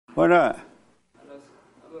Why not? That's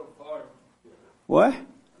a little far. What?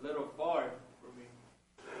 A little far for me.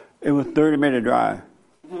 It was 30-minute drive.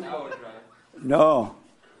 An hour drive. No.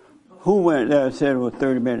 Who went there and said it was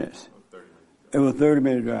 30 minutes? It was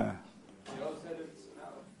 30-minute drive. Joe said it's an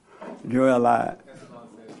hour. Joel lied.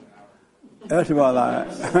 That's about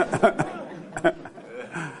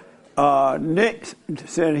lied. Nick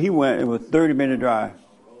said he went. It was 30-minute drive.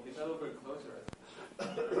 He's a little bit closer.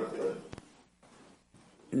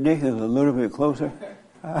 Nick is a little bit closer.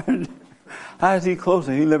 How is he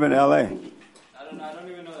closer? He live in L.A. I don't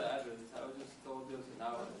even know the address. I was just told it was an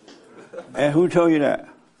hour. And who told you that?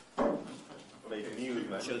 Fake news,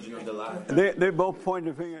 man. Showed you the lie. They both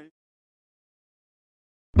pointed the finger.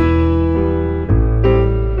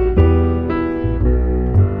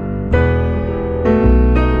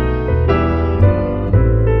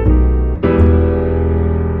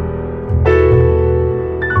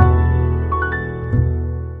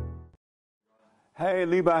 Hey,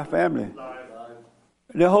 Levi family.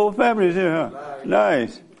 The whole family is here, huh?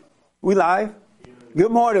 Nice. We live?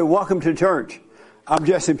 Good morning. Welcome to church. I'm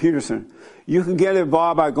Jesse Peterson. You can get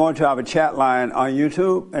involved by going to our chat line on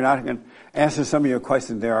YouTube, and I can answer some of your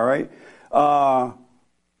questions there, all right?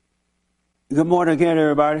 Good morning again,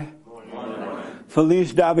 everybody. Good morning.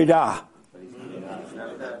 Feliz Navidad.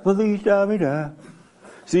 Feliz Navidad.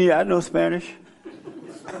 See, I know Spanish.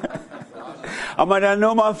 I might not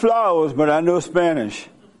know my flowers, but I know Spanish.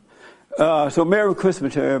 So Merry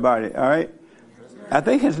Christmas to everybody, all right? I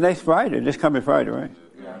think it's next Friday, this coming Friday, right?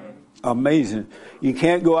 Yeah. Amazing. You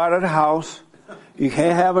can't go out of the house. You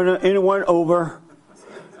can't have anyone over.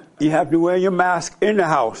 You have to wear your mask in the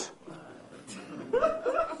house.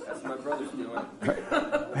 That's my brother's doing.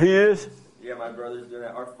 He is? Yeah, my brother's doing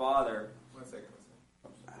it. Our father. 1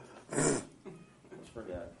 second.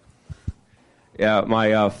 Forget. Yeah,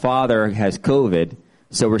 my father has COVID,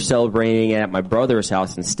 so we're celebrating at my brother's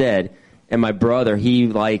house instead. And my brother,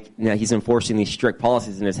 he's enforcing these strict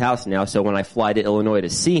policies in his house now. So when I fly to Illinois to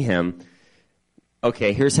see him,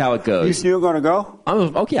 okay, here's how it goes. You still going to go?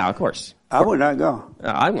 Yeah, of course. I would not go.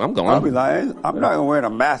 I'm going. I'll be lying. I'm not going to wear a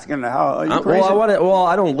mask in the house. Are you crazy? I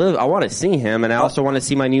want to see him, and I also want to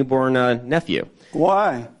see my newborn nephew.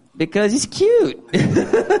 Why? Because he's cute.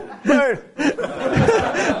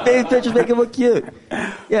 Baby pictures make him look cute.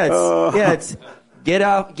 It's get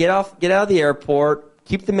out of the airport.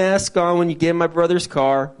 Keep the mask on when you get in my brother's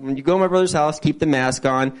car. When you go to my brother's house, keep the mask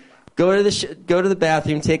on. Go to the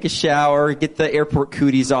bathroom, take a shower, get the airport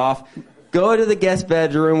cooties off. Go to the guest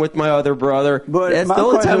bedroom with my other brher. But that's the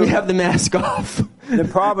only time we have the mask off. The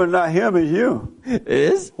problem is not him, it's you. It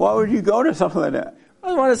is? Why would you go to something like that?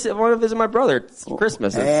 I want to visit my brother. It's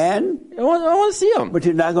Christmas. And? I want to see him. But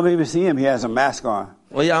you're not going to be able to see him. He has a mask on.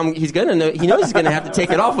 Well, yeah, he's going to know. He knows he's going to have to take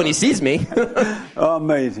it off when he sees me.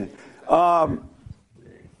 Amazing.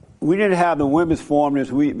 We didn't have the women's forum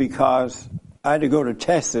this week because I had to go to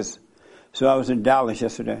Texas. So I was in Dallas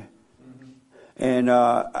yesterday. And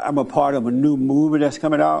I'm a part of a new movie that's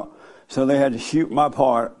coming out. So they had to shoot my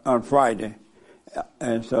part on Friday.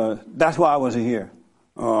 And so that's why I wasn't here.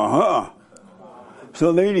 Uh-huh.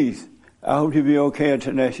 So ladies, I hope you'll be okay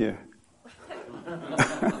until next year.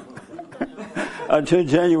 Until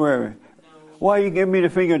January. Why you giving me the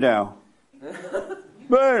finger down?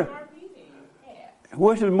 Man,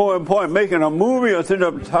 which is more important, making a movie or sitting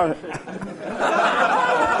up talking?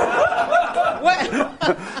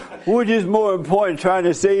 Which is more important, trying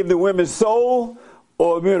to save the women's soul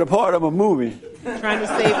or being a part of a movie? Trying to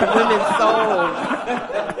save the women's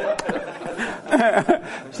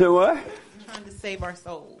soul. So what? Trying to save our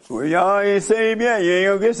souls. Well, y'all ain't saved yet. You ain't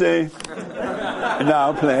gonna get saved. No,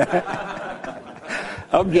 I'm playing.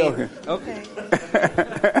 I'm joking. Okay.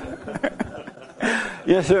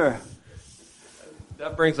 Yes, sir.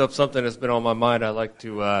 That brings up something that's been on my mind I'd like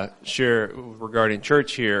to share regarding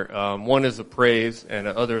church here. One is a praise, and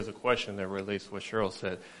the other is a question that relates to what Cheryl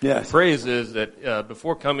said. Yes. The praise is that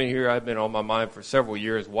before coming here, I've been on my mind for several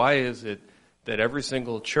years. Why is it that every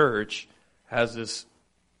single church has this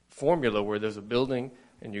formula where there's a building,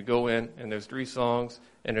 and you go in, and there's 3 songs,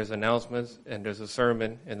 and there's announcements, and there's a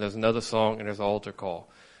sermon, and there's another song, and there's an altar call?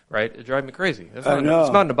 Right? It drives me crazy. It's not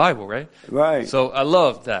in the Bible, right? Right. So I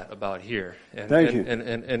love that about here. Thank you.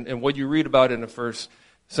 And what you read about in the first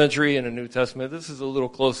century in the New Testament, this is a little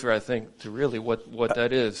closer, I think, to really what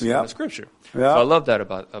that is in the Scripture. Yep. So I love that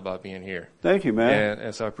about being here. Thank you, man.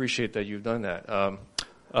 And so I appreciate that you've done that.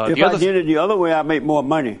 If I did it the other way, I'd make more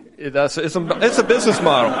money. It's a business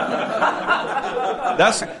model.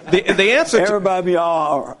 That's the answer. Everybody be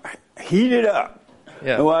all heated up.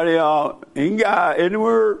 Yeah. And while they all in God, in the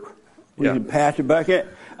Word, we can pass the bucket.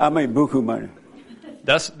 I make buku money.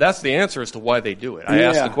 That's the answer as to why they do it. I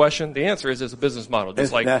asked the question. The answer is it's a business model.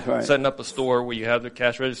 Just like setting up a store where you have the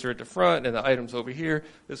cash register at the front and the items over here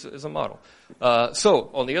is a model. So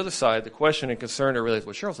on the other side, the question and concern that relates to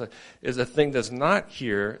what Cheryl said is a thing that's not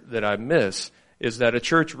here that I miss is that a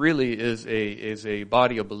church really is a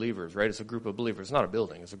body of believers, right? It's a group of believers. It's not a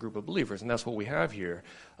building. It's a group of believers, and that's what we have here.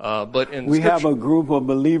 But in we have a group of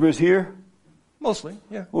believers here? Mostly,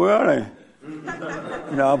 yeah. Where are they?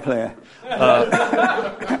 No, I'm playing.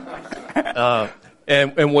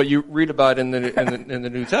 And what you read about in the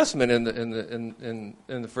New Testament in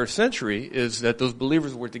the first century is that those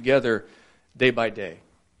believers were together day by day,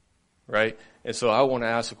 right? And so I want to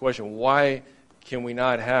ask the question: why do you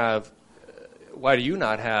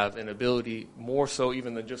not have an ability more so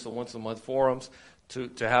even than just the once a month forums to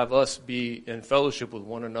have us be in fellowship with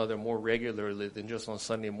one another more regularly than just on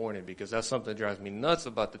Sunday morning? Because that's something that drives me nuts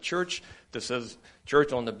about the church that says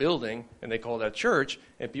church on the building, and they call that church,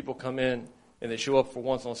 and people come in and they show up for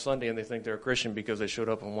once on Sunday and they think they're a Christian because they showed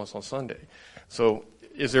up on once on Sunday. So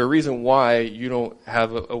is there a reason why you don't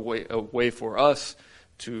have a way for us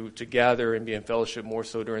to gather and be in fellowship more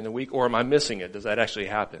so during the week? Or am I missing it? Does that actually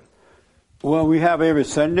happen? Well, we have every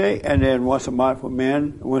Sunday, and then once a month for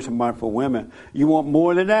men, once a month for women. You want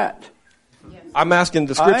more than that? Yes. I'm asking.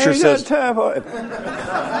 The Scripture says. I ain't got time for it.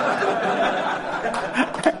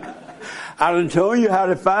 I done told you how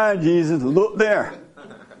to find Jesus. Look there.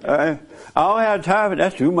 All right? I don't have time for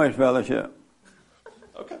that's too much fellowship.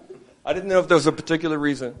 Okay. I didn't know if there was a particular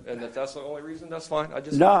reason, and if that's the only reason, that's fine. That's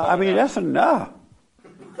enough.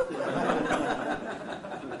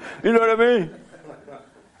 You know what I mean?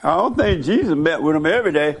 I don't think Jesus met with them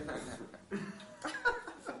every day.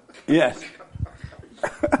 Yes.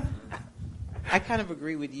 I kind of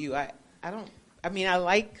agree with you. I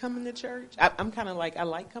like coming to church. I'm kind of like, I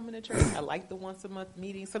like coming to church. I like the once a month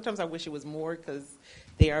meetings. Sometimes I wish it was more because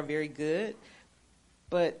they are very good.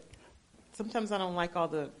 But sometimes I don't like all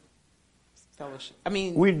the fellowship. I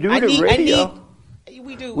mean, we do the radio.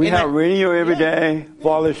 We do. We have radio every day,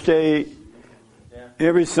 Father State,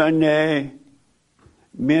 every Sunday.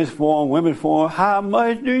 Men's forum, women's forum. How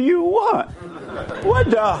much do you want? What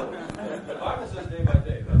the? The Bible says day by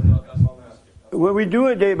day. That's all I'm asking. Well, we do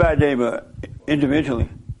it day by day, but individually.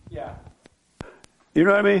 Yeah. You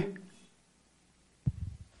know what I mean?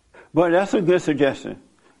 But that's a good suggestion.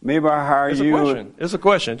 Maybe I hire it's you. A question. It's a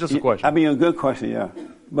question. Just a question. I mean, a good question, yeah.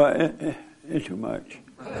 But it's too much.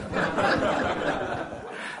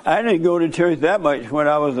 I didn't go to church that much when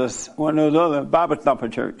I was one of those other Bible thumper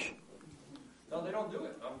church. No, they don't do it.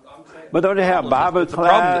 I'm saying. But don't they have Bible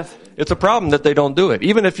class? It's a problem that they don't do it.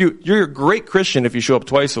 Even if you're a great Christian if you show up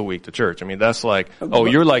twice a week to church. I mean, that's like, oh,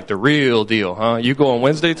 you're like the real deal, huh? You go on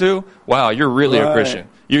Wednesday too? Wow, you're really a Christian.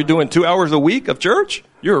 You're doing 2 hours a week of church?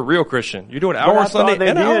 You're a real Christian. You're doing an hour on Sunday and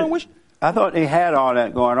an hour on Wednesday? I thought they had all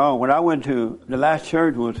that going on. When I went to, the last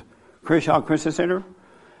church was Christian Center,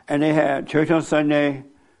 and they had church on Sunday,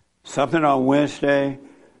 something on Wednesday,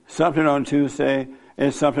 something on Tuesday,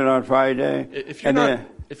 and something on Friday. If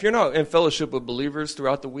you're not in fellowship with believers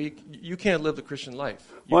throughout the week, you can't live the Christian life.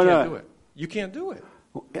 Why can't not? do it. You can't do it.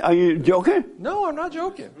 Are you joking? No, I'm not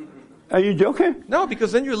joking. Are you joking? No,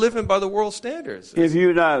 because then you're living by the world's standards. If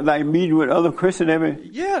you're not like meeting with other Christians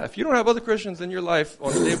Yeah, if you don't have other Christians in your life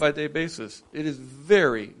on a day-by-day basis, it is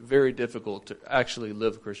very, very difficult to actually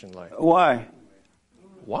live a Christian life. Why?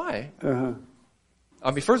 Why? Uh-huh. I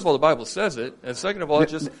mean, first of all, the Bible says it, and second of all,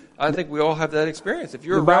 I think we all have that experience. If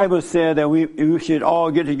you're the Bible said that we should all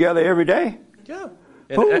get together every day. Yeah.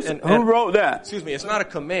 Who wrote that? Excuse me, it's not a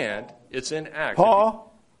command, it's in act.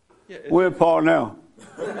 Paul? Yeah, where's Paul now?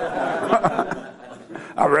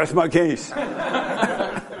 I rest my case. It's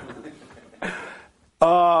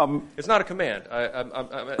not a command.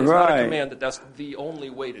 It's not a command that's the only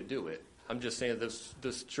way to do it. I'm just saying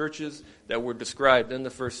this churches that were described in the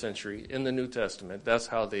first century in the New Testament, that's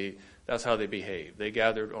how they behaved. They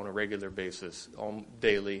gathered on a regular basis,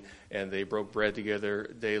 daily, and they broke bread together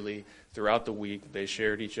daily throughout the week. They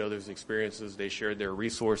shared each other's experiences. They shared their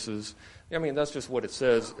resources. I mean, that's just what it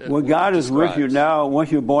says. Well, God is with you now.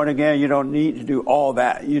 Once you're born again, you don't need to do all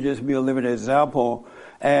that. You just be a living example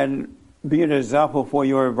and be an example for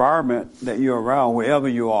your environment that you're around, wherever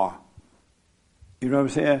you are. You know what I'm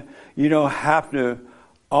saying? You don't have to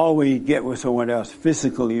always get with someone else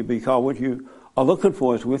physically because what you are looking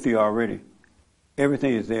for is with you already.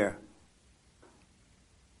 Everything is there.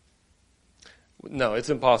 No,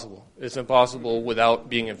 it's impossible. It's impossible without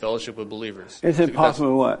being in fellowship with believers. It's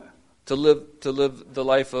impossible what? To live the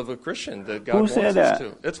life of a Christian that God wants us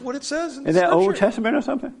to. That's what it says in the Scripture. Is that Old Scripture. Testament or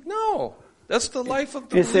something? No, that's the life of the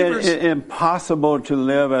believers. It said believers. it's impossible to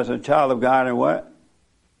live as a child of God and what?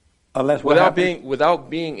 Unless what happens? without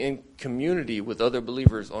being in community with other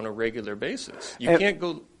believers on a regular basis. You can't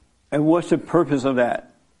go. And what's the purpose of that?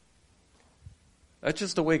 That's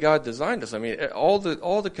just the way God designed us. I mean, all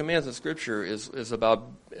the commands in Scripture is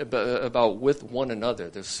about with one another.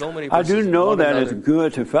 There's so many. I do know that another. it's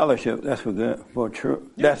good to fellowship. That's for true.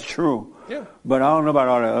 Yeah. That's true. Yeah. But I don't know about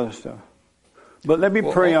all the other stuff. But let me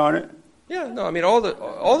pray on it. Yeah, no, I mean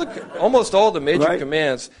almost all the major Right.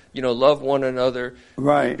 commands, love one another,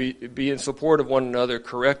 Right. be in support of one another,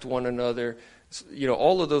 correct one another.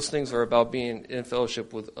 All of those things are about being in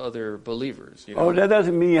fellowship with other believers. Oh, that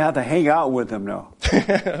doesn't mean you have to hang out with them, though.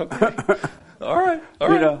 All right.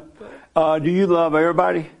 Do you love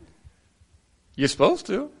everybody? You're supposed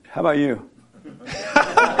to. How about you?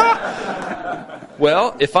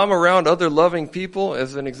 Well, if I'm around other loving people,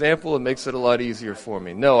 as an example, it makes it a lot easier for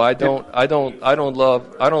me. No, I don't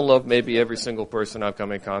love maybe every single person I've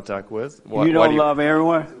come in contact with. You don't love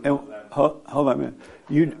everyone? And, hold on a minute.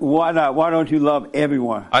 Why not? Why don't you love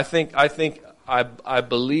everyone? I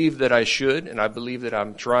believe that I should, and I believe that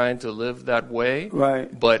I'm trying to live that way.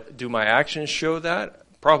 Right. But do my actions show that?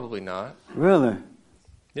 Probably not. Really?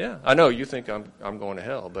 Yeah, I know you think I'm going to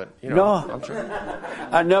hell, but No. I'm sure.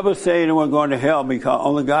 I never say anyone going to hell because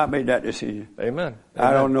only God made that decision. Amen.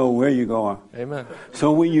 I don't know where you're going. Amen.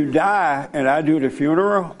 So when you die and I do the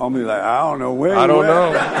funeral, I'll be like, I don't know where I you don't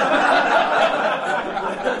know.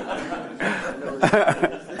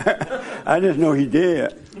 I just know he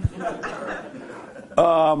did.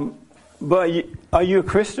 But are you a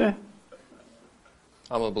Christian?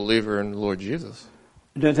 I'm a believer in the Lord Jesus.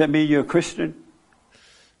 Does that mean you're a Christian?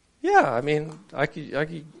 Yeah, I mean, I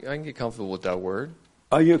can get comfortable with that word.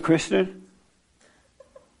 Are you a Christian?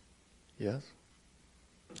 Yes.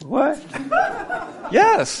 What?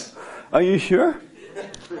 Yes. Are you sure?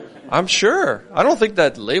 I'm sure. I don't think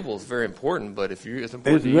that label is very important, but it's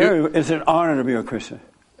important to you. It's an honor to be a Christian.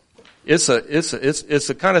 It's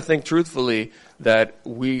a kind of thing, truthfully, that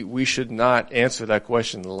we should not answer that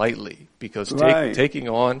question lightly, because Right. taking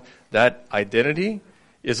on that identity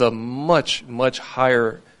is a much, much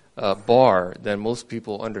higher bar than most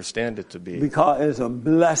people understand it to be. Because it's a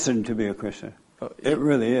blessing to be a Christian. It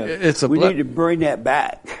really is. It's we need to bring that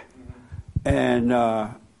back. And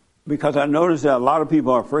because I noticed that a lot of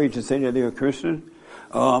people are afraid to say that they're a Christian.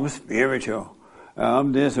 Oh, I'm spiritual.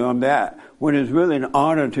 I'm this or I'm that. When it's really an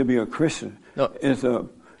honor to be a Christian. No, it's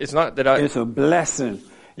not that it's a blessing.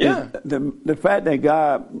 Yeah. The fact that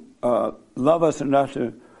God love us enough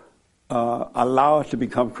to allow us to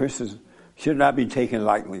become Christians should not be taken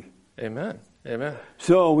lightly. Amen. Amen.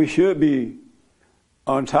 So we should be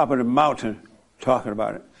on top of the mountain talking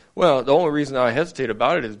about it. Well, the only reason I hesitate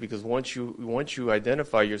about it is because once you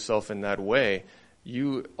identify yourself in that way,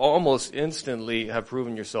 you almost instantly have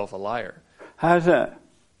proven yourself a liar. How's that?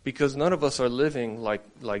 Because none of us are living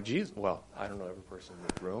like Jesus. Well, I don't know every person in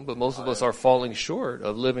this room, but most of us are falling short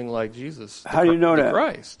of living like Jesus. How do you know that?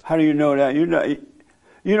 Christ. How do you know that?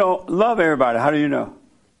 You don't love everybody. How do you know?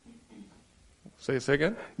 Say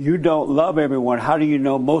again? You don't love everyone. How do you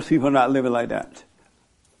know most people are not living like that?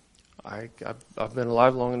 I've been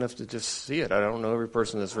alive long enough to just see it. I don't know every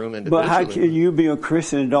person in this room individually. But how can you be a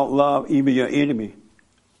Christian and don't love even your enemy?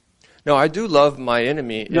 No, I do love my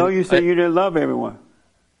enemy. No, you said you didn't love everyone.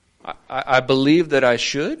 I believe that I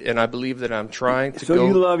should, and I believe that I'm trying to go. So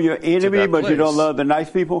you love your enemy, but you don't place. love the nice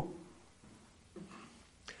people?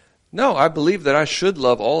 No, I believe that I should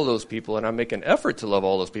love all of those people, and I make an effort to love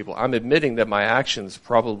all those people. I'm admitting that my actions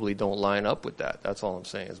probably don't line up with that. That's all I'm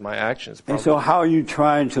saying, is my actions probably. And so how are you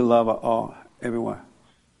trying to love everyone?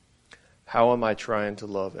 How am I trying to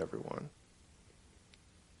love everyone?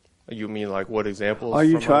 You mean like what examples? Are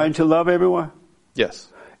you trying to love everyone? Yes.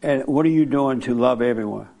 And what are you doing to love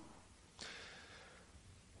everyone?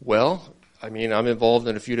 Well, I mean, I'm involved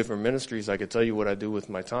in a few different ministries. I could tell you what I do with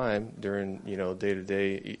my time during, day to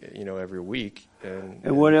day, every week.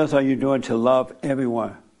 And what else are you doing to love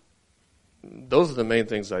everyone? Those are the main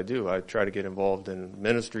things I do. I try to get involved in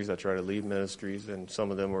ministries. I try to lead ministries, and some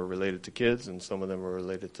of them are related to kids, and some of them are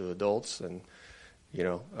related to adults. And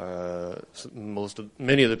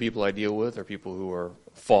many of the people I deal with are people who are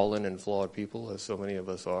fallen and flawed people, as so many of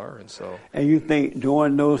us are. And you think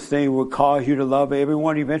doing those things will cause you to love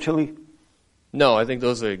everyone eventually? No, I think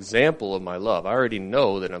those are an example of my love. I already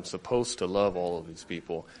know that I'm supposed to love all of these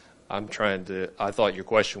people. I thought your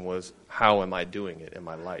question was, how am I doing it in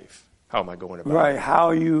my life? How am I going about it? Right.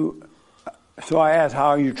 So I asked, how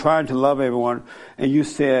are you trying to love everyone? And you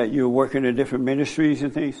said you're working in different ministries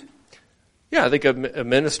and things? Yeah, I think a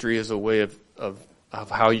ministry is a way of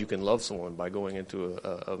how you can love someone, by going into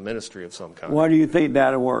a ministry of some kind. Why do you think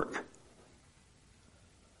that'll work?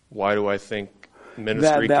 Why do I think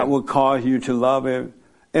ministry that will cause you to love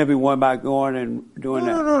everyone by going and doing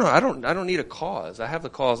that? No. I don't need a cause. I have the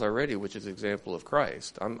cause already, which is the example of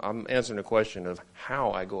Christ. I'm answering the question of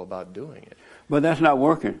how I go about doing it. But that's not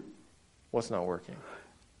working. What's not working?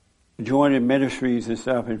 Joining ministries and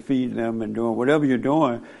stuff and feeding them and doing whatever you're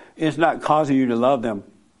doing, it's not causing you to love them.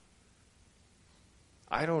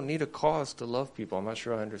 I don't need a cause to love people. I'm not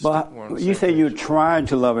sure I understand. But you say you're trying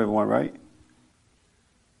to love everyone, right?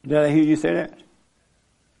 Did I hear you say that?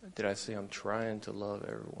 Did I say I'm trying to love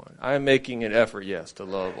everyone? I am making an effort, yes, to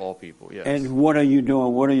love all people, yes. And what are you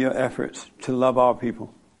doing? What are your efforts to love all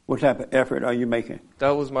people? What type of effort are you making? That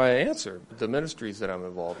was my answer. The ministries that I'm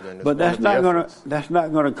involved in. But that's not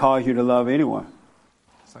going to cause you to love anyone.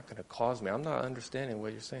 It's not going to cause me. I'm not understanding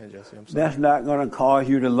what you're saying, Jesse. I'm sorry. That's not going to cause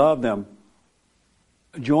you to love them.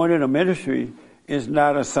 Joining a ministry is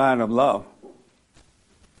not a sign of love.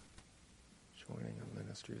 Joining a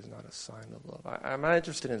ministry is not a sign of love. I'm not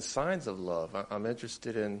interested in signs of love. I'm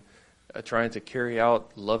interested in trying to carry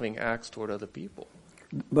out loving acts toward other people.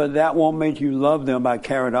 But that won't make you love them by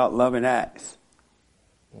carrying out loving acts.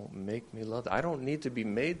 Won't make me love them. I don't need to be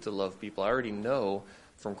made to love people. I already know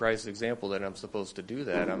from Christ's example that I'm supposed to do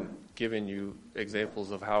that. I'm giving you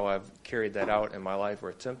examples of how I've carried that out in my life or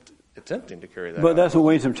attempting to carry that out. But that's a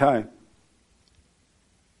waste of time.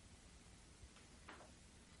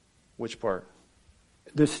 Which part?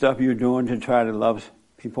 This stuff you're doing to try to love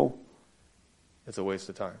people. It's a waste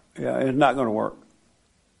of time. Yeah, it's not going to work.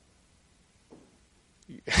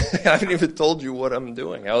 I haven't even told you what I'm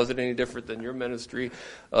doing. How is it any different than your ministry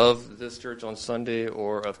of this church on Sunday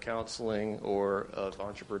or of counseling or of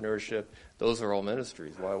entrepreneurship? Those are all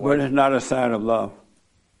ministries. Why? But it's not a sign of love.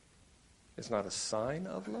 It's not a sign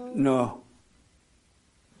of love? No.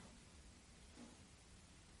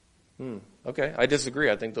 Okay, I disagree.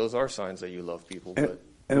 I think those are signs that you love people. But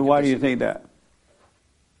and why do you think that?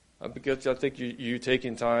 Because I think you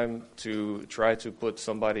taking time to try to put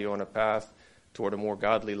somebody on a path toward a more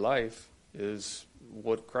godly life is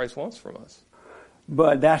what Christ wants from us.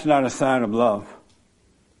 But that's not a sign of love.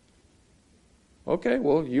 Okay,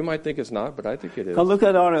 well, you might think it's not, but I think it is. Now look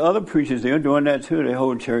at all the other preachers. They're doing that too. They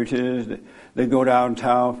hold churches. They go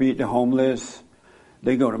downtown, feed the homeless.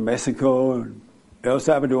 They go to Mexico and El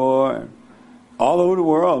Salvador and all over the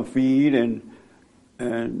world, feed and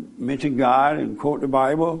mention God and quote the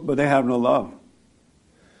Bible, but they have no love.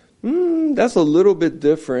 That's a little bit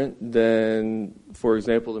different than, for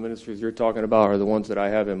example, the ministries you're talking about are the ones that I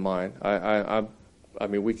have in mind. I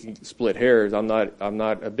mean, we can split hairs. I'm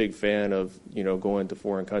not a big fan of going to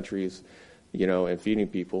foreign countries, and feeding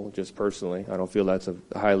people. Just personally, I don't feel that's a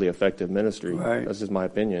highly effective ministry. Right. That's just my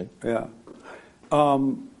opinion. Yeah.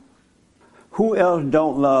 Who else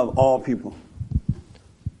don't love all people?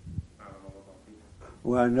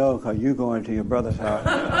 Well, I know, because you going to your brother's house.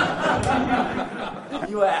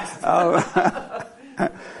 You asked.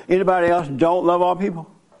 Anybody else don't love all people?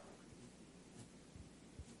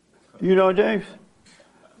 You know, James?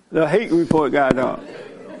 The hate report guy don't.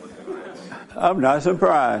 I'm not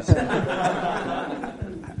surprised.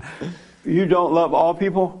 You don't love all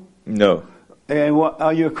people? No. And what,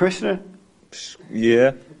 are you a Christian?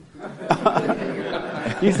 Yeah.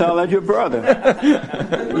 You sound like your brother.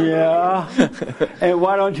 Yeah. And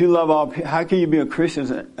why don't you love all people? How can you be a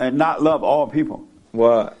Christian and not love all people?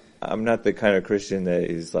 Well, I'm not the kind of Christian that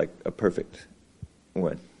is like a perfect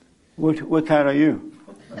one. What kind are you?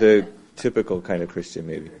 The typical kind of Christian,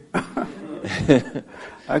 maybe.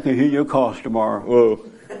 I can hear your calls tomorrow. Whoa.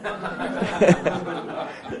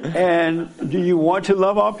 And do you want to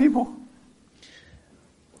love all people?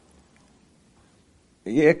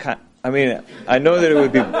 Yeah, I mean, I know that it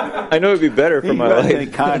would be better for my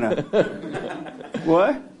life. Kind of.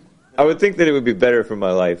 What? I would think that it would be better for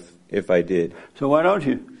my life if I did. So why don't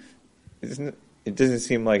you? It doesn't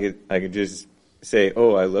seem like I could just say,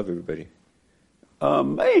 "Oh, I love everybody."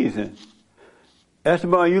 Amazing.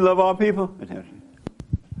 Esteban, you love all people? I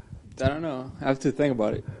don't know. I have to think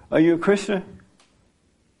about it. Are you a Christian?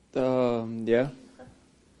 Yeah.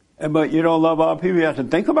 But you don't love all people? You have to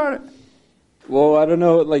think about it? Well, I don't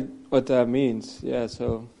know what that means. Yeah,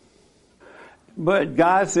 so. But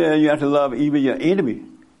God said you have to love even your enemy.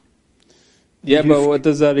 Yeah, but what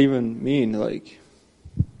does that even mean?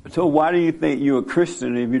 So why do you think you're a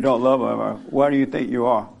Christian if you don't love them? Why do you think you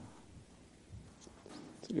are?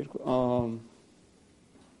 That's a good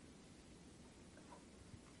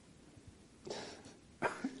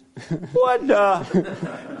What?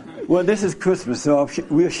 Well, this is Christmas, so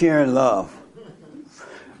we're sharing love.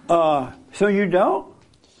 So you don't?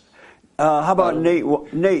 How about Nate?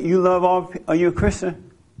 Nate, you love all? Are you a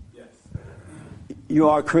Christian? Yes. you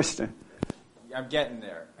are a Christian? I'm getting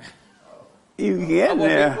there. You getting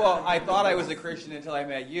there? Well, I thought I was a Christian until I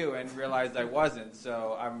met you and realized I wasn't.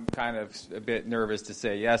 So I'm kind of a bit nervous to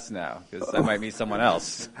say yes now because I might meet someone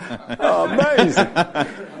else. Oh, amazing!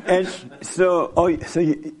 And so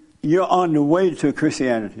you're on the way to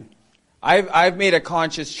Christianity. I've made a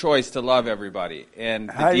conscious choice to love everybody, and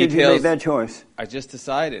the How details. did you make that choice? I just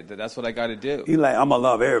decided that that's what I got to do. You like, I'm gonna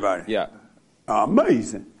love everybody. Yeah,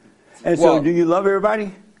 Amazing. And Well- so, do you love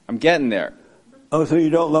everybody? I'm getting there. Oh, so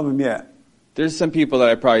you don't love them yet? There's some people that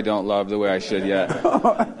I probably don't love the way I should yet.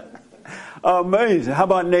 Amazing. How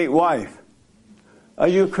about Nate's wife? Are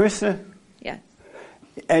you a Christian? Yes.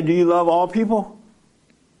 And do you love all people?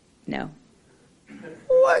 No.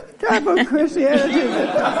 What type of Christianity is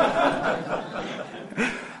that?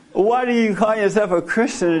 Why do you call yourself a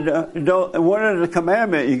Christian? One of the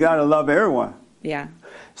commandments, you got to love everyone. Yeah.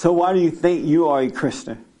 So why do you think you are a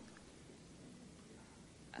Christian?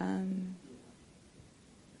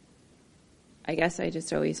 I guess I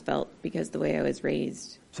just always felt because the way I was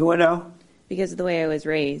raised. So what now? Because of the way I was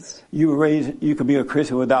raised. You were raised, you could be a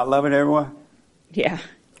Christian without loving everyone? Yeah.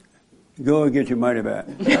 Go and get your money back.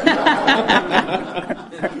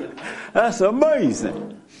 That's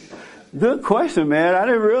amazing. Good question, man. I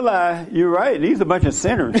didn't realize you're right. These are a bunch of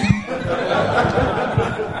sinners.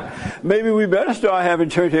 Maybe we better start having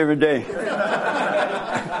church every day.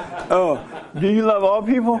 Oh, do you love all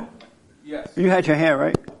people? Yes. You had your hand,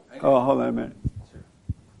 right? Oh, hold on a minute.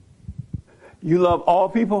 You love all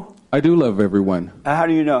people? I do love everyone. How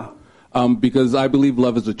do you know? Because I believe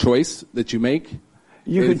love is a choice that you make.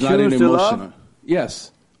 You can It's not an choose to emotional. love?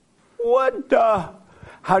 Yes. What?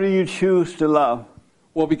 How do you choose to love?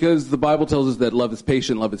 Well, because the Bible tells us that love is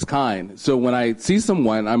patient, love is kind. So when I see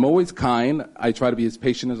someone, I'm always kind. I try to be as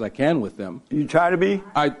patient as I can with them. You try to be?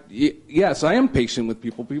 Yes, I am patient with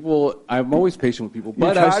people. I'm always patient with people. You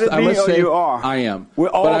But try to I be must or say, you are? I am.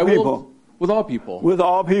 With all But I will- people? With all people. With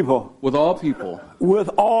all people? With all people. With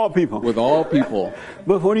all people? With all people.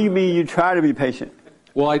 But what do you mean you try to be patient?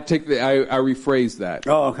 Well, I rephrase that.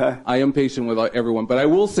 Oh, okay. I am patient with everyone, but I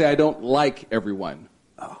will say I don't like everyone.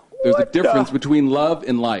 There's a What difference the- between love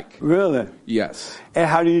and like. Really? Yes. And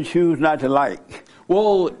how do you choose not to like?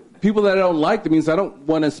 Well, people that I don't like, that means I don't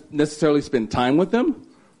want to necessarily spend time with them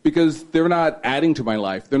because they're not adding to my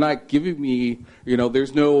life. They're not giving me,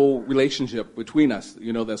 there's no relationship between us,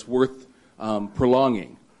 that's worth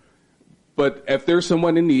prolonging. But if there's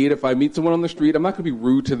someone in need, if I meet someone on the street, I'm not going to be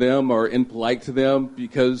rude to them or impolite to them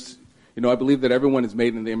because, I believe that everyone is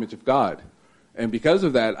made in the image of God. And because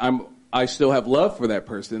of that, I still have love for that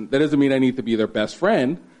person. That doesn't mean I need to be their best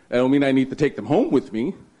friend. That don't mean I need to take them home with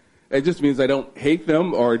me. It just means I don't hate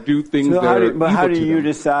them or do things that are evil to them. But how do you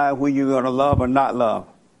decide who you're going to love or not love?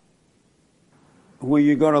 Who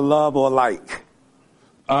you're going to love or like?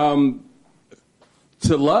 To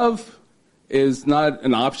love is not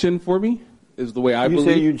an option for me, is the way I believe.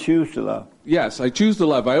 You say you choose to love. Yes, I choose to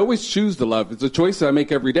love. I always choose to love. It's a choice that I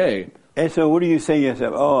make every day. And so what do you say to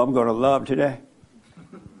yourself? Oh, I'm going to love today?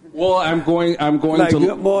 Well, I'm going like, to...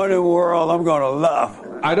 Good morning, world, I'm going to love.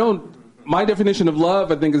 My definition of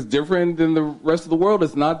love, I think, is different than the rest of the world.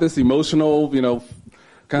 It's not this emotional,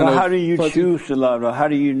 kind of... How do you fuzzy. choose to love? Or how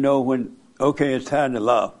do you know when, okay, it's time to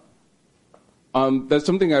love? That's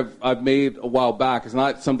something I've made a while back. It's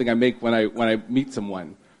not something I make when I meet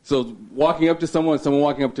someone. So walking up to someone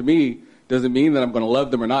walking up to me doesn't mean that I'm going to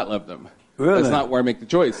love them or not love them. Really? That's not where I make the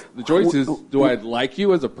choice. The choice is, do I like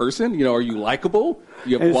you as a person? Are you likable? Do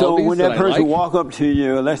you have And so qualities when that person I like? walk up to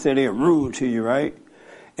you, let's say they're rude to you, right?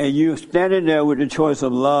 And you're standing there with the choice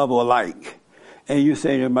of love or like, and you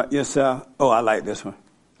say to yourself, oh, I like this one.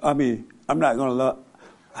 I mean, I'm not going to love.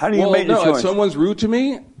 How do you make the choice? If someone's rude to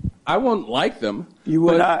me, I won't like them. You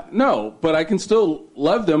would not? No, but I can still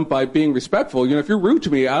love them by being respectful. If you're rude to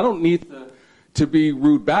me, I don't need to be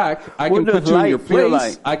rude back. I What can put does you in like your feel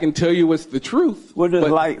place. like? I can tell you what's the truth. What does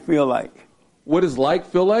but like feel like? What does like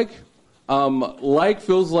feel like? Like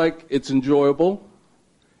feels like it's enjoyable.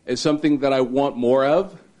 It's something that I want more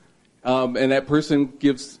of. And that person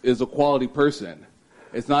is a quality person.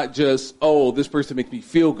 It's not just, oh, this person makes me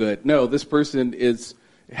feel good. No, this person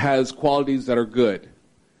has qualities that are good.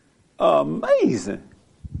 Amazing.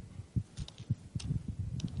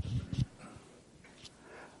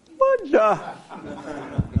 But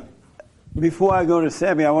before I go to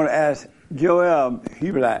Sammy, I want to ask Joel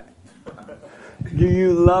Hubert, do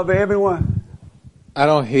you love everyone? I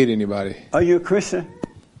don't hate anybody. Are you a Christian?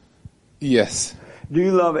 Yes. Do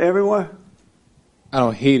you love everyone? I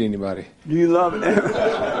don't hate anybody. Do you love everyone?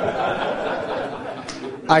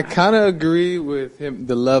 I kind of agree with him.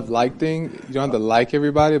 The love-like thing. You don't have to like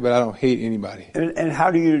everybody, but I don't hate anybody. And how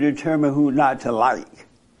do you determine who not to like?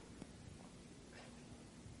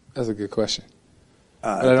 That's a good question.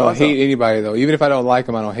 But I don't hate anybody, though. Even if I don't like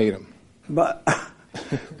them, I don't hate them. But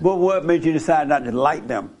what made you decide not to like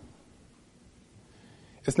them?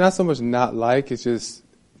 It's not so much not like, it's just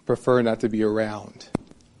prefer not to be around.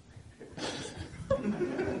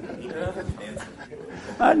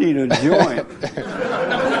 I need a joint.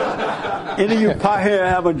 Any of you pot here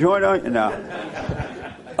have a joint on you? No.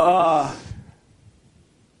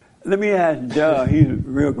 Let me ask Doug. He's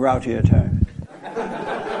real grouchy at times.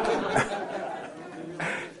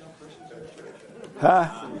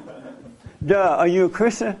 Huh? Doug, are you a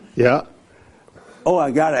Christian? Yeah. Oh,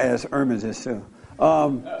 I got to ask Ermin this too.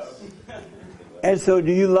 And so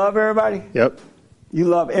do you love everybody? Yep. You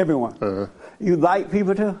love everyone? Uh-huh. You like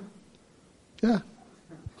people too? Yeah.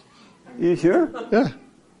 You sure? Yeah.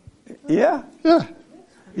 Yeah? Yeah.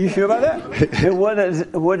 You sure about that? And what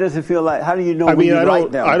does it feel like? How do you know I mean, when you I like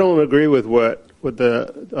don't. them? I don't agree with what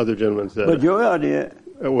the other gentleman said. But Joel did.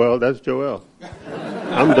 Well, that's Joel.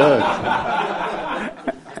 I'm Doug.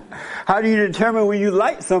 How do you determine when you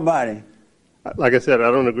like somebody? Like I said,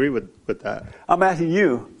 I don't agree with that. I'm asking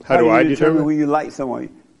you. How do I determine when you like someone?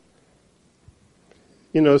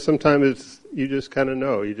 You know, sometimes you just kind of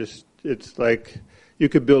know. It's like you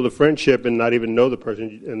could build a friendship and not even know the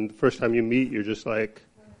person, and the first time you meet, you're just like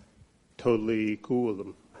totally cool with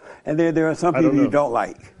them. And then there are some people you don't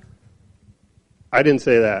like. I didn't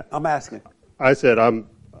say that. I'm asking. I said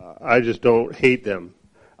I just don't hate them.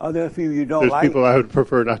 Are there people you don't There's like? people I would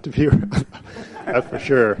prefer not to be around. That's for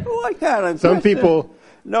sure. What kind of Some question? people.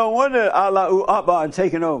 No wonder Allah Akbar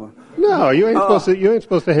taking over. No, you ain't supposed to. You ain't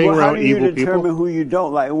supposed to hang around evil How do you determine people. who you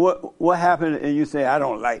don't like? What happened? And you say, I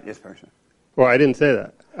don't like this person. Well, I didn't say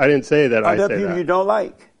that. I didn't say that. Are I there say people that. you don't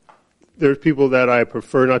like? There's people that I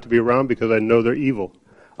prefer not to be around because I know they're evil.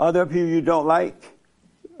 Are there people you don't like?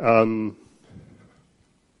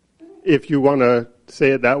 If you want to say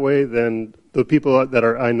it that way, then the people that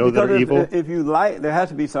I know that are evil. If you like, there has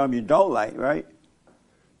to be some you don't like, right?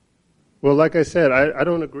 Well, like I said, I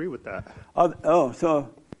don't agree with that. So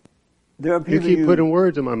there are You people keep putting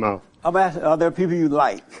words in my mouth. I'm asking, are there people you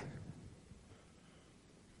like?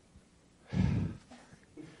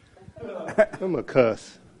 I'm a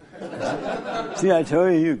cuss. See, I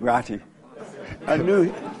told you're grouchy. I knew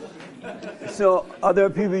it. So are there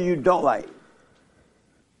people you don't like?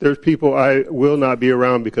 There's people I will not be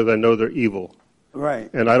around because I know they're evil.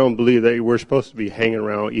 Right. And I don't believe that we're supposed to be hanging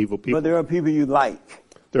around evil people. But there are people you like.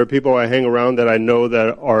 There are people I hang around that I know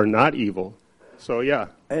that are not evil. So, yeah.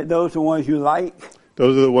 And those are the ones you like?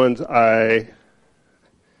 Those are the ones I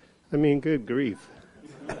mean, good grief.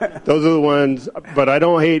 Those are the ones, but I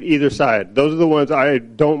don't hate either side. Those are the ones I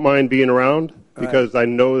don't mind being around because I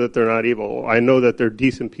know that they're not evil. I know that they're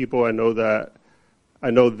decent people. I know that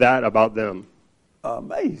about them.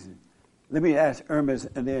 Amazing. Let me ask Hermes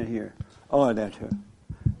and then here. Oh, that's her.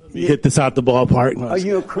 You hit this out the ballpark. Are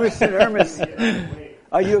you a Christian, Hermes?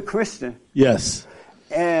 Are you a Christian? Yes.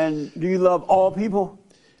 And do you love all people?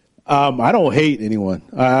 I don't hate anyone.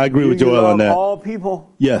 I agree with Do you Joel on love that. all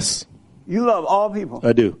people? Yes. You love all people?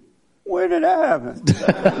 I do. Where did that happen?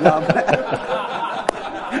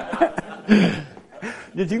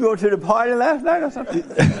 Did you go to the party last night or something?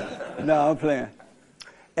 No, I'm playing.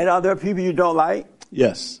 And are there people you don't like?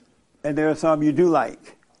 Yes. And there are some you do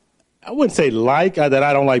like? I wouldn't say that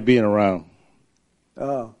I don't like being around.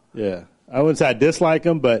 Oh. Yeah. I wouldn't say I dislike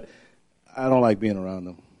them, but I don't like being around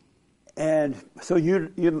them. And so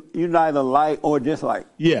you neither like or dislike?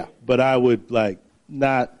 Yeah, but I would I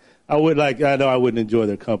know I wouldn't enjoy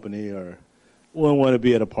their company or wouldn't want to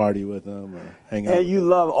be at a party with them or hang out. And you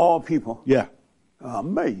love all people? Yeah.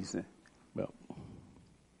 Amazing. Well.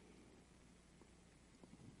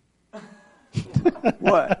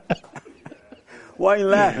 What? Why are you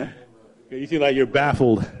laughing? You seem like you're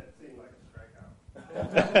baffled.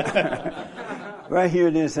 Right here,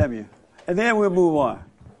 then Samuel. And then we'll move on.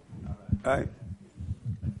 All right?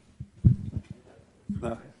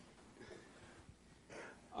 No.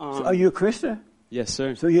 So are you a Christian? Yes,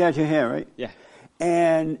 sir. So you had your hand, right? Yeah.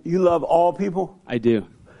 And you love all people? I do.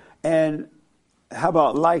 And how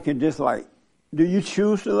about like and dislike? Do you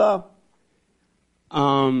choose to love?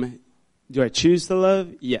 Do I choose to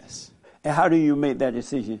love? Yes. And how do you make that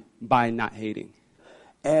decision? By not hating.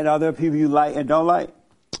 And are there people you like and don't like?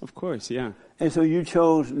 Of course, yeah. And so you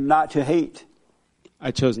chose not to hate?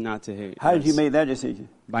 I chose not to hate. How did you make that decision?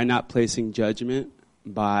 By not placing judgment,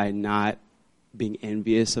 by not being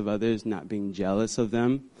envious of others, not being jealous of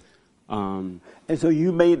them. And so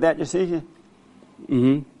you made that decision?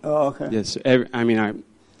 Mm-hmm. Oh, okay. Yes.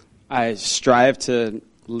 I strive to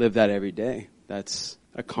live that every day. That's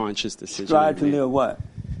a conscious decision. Strive to live what?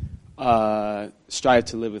 Strive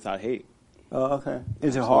to live without hate. Oh, okay.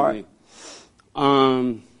 Is it hard?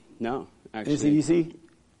 No, actually. Is it easy?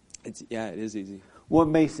 It is easy. What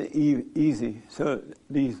makes it easy so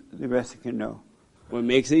the rest can know? What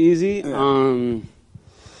makes it easy? Yeah.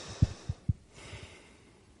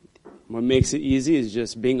 What makes it easy is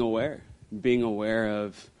just being aware. Being aware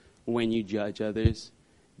of when you judge others.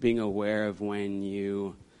 Being aware of when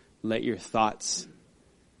you let your thoughts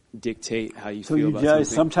dictate how you so feel you about judge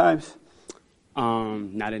something. sometimes?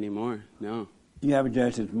 Not anymore, no. You haven't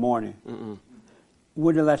judged this morning? Uh-uh.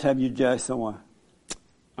 When the last time you judged someone?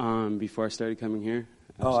 Before I started coming here.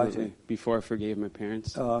 Oh, I Absolutely. see. Before I forgave my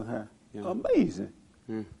parents. Oh, okay. Yeah. Amazing.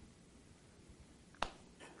 Yeah.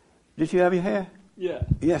 Did you have your hair? Yeah.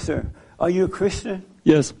 Yes, sir. Are you a Christian?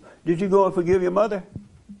 Yes. Did you go and forgive your mother?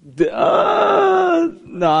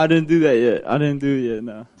 No, I didn't do that yet. I didn't do it yet,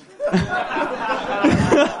 no.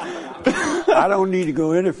 I don't need to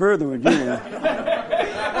go any further with you.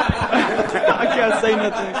 I can't say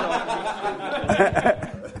nothing.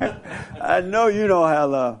 I know you don't have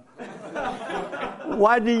love.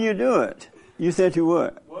 Why didn't you do it? You said you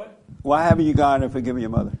would. What? Why haven't you gone and forgiven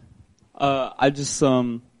your mother? I just, I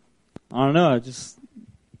don't know. I just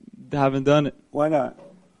haven't done it. Why not?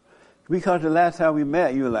 Because the last time we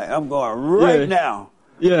met, you were like, I'm going right now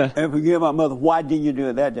and forgive my mother. Why didn't you do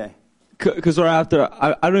it that day? Because right after,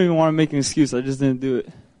 I don't even want to make an excuse. I just didn't do it.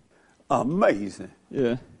 Amazing.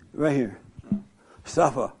 Yeah. Right here.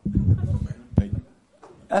 Suffer.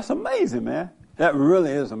 That's amazing, man. That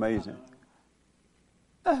really is amazing.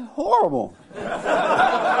 That's horrible.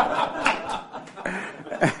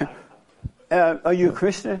 Are you a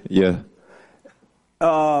Christian? Yeah.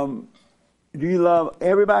 Do you love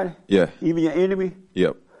everybody? Yeah. Even your enemy?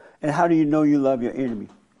 Yep. And how do you know you love your enemy?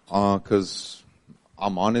 'Cause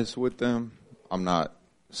I'm honest with them. I'm not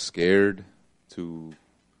scared to.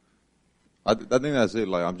 I think that's it.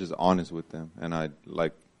 Like, I'm just honest with them, and I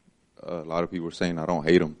like a lot of people are saying I don't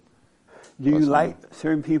hate them. Do you like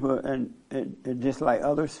certain people and dislike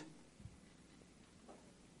others?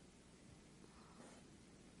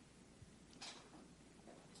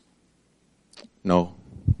 No.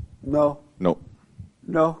 No. No.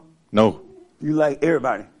 No. No. You like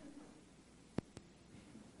everybody.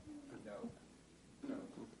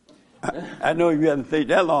 I know you haven't think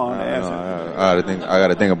that long to answer. I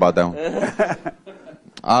gotta think about that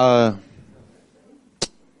one.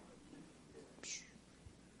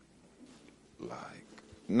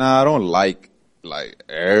 Nah, I don't like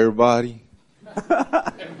everybody.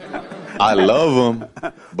 I love them,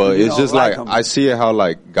 but You it's don't just like like 'em. I see it how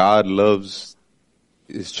like God loves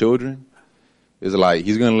His children. It's like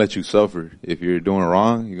He's gonna let you suffer if you're doing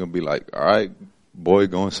wrong. You're gonna be like, all right, boy,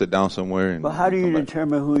 go and sit down somewhere. And But how do you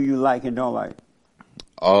determine who you like and don't like?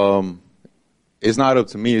 It's not up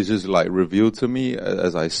to me. It's just like revealed to me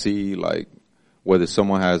as I see like whether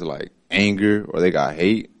someone has like anger or they got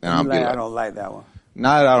hate, and I'm I like, don't like that one.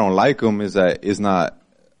 not that I don't like them. Is that it's not.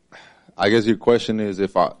 I guess your question is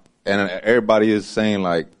if I and everybody is saying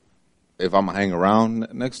like if I'm hang around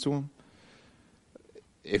next to them.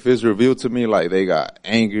 If it's revealed to me like they got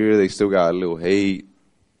anger, they still got a little hate,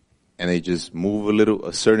 and they just move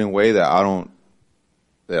a certain way that I don't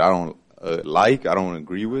like, I don't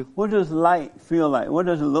agree with. What does like feel like? What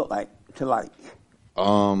does it look like to like?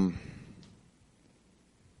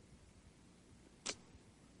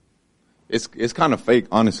 It's kind of fake,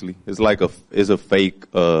 honestly. It's like a fake.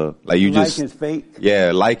 Like you Like just is fake?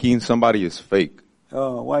 Yeah, liking somebody is fake.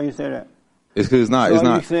 Oh, why you say that? It's because it's not. So It's are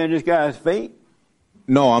not. you saying this guy is fake?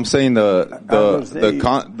 No, I'm saying the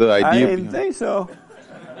idea. I didn't think so.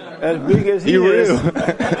 As big as he He is. real.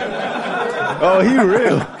 Oh, he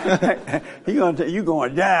real. He gonna tell you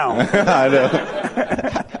going down. I know.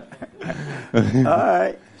 All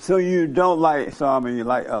right. So you don't like some and you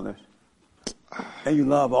like others, and you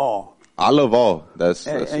love all. I love all. That's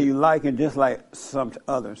And it. you like and dislike some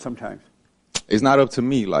others sometimes. It's not up to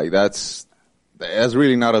me. Like that's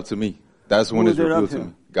really not up to me. That's when Who it's is it up revealed to to?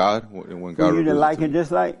 me. God, when For God you to reveals it like to and me.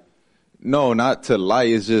 dislike. No, not to lie.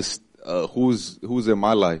 It's just who's in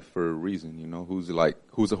my life for a reason. You know, who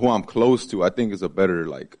I'm close to. I think is a better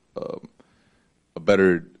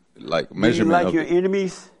measurement. Do you like of your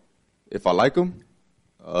enemies? If I like them,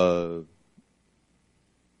 but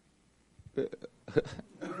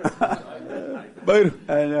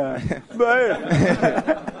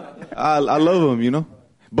I love them. You know,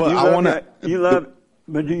 but I want to.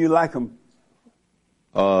 But do you like them?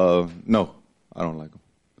 No, I don't like them.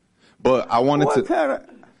 But I wanted What to. kind of?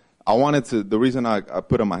 I wanted to. The reason I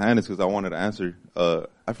put up my hand is because I wanted to answer.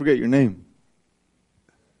 I forget your name.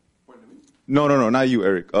 No, not you,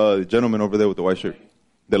 Eric. The gentleman over there with the white shirt,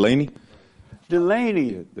 Delaney.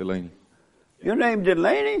 Delaney. Yeah, Delaney. Your name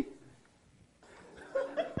Delaney?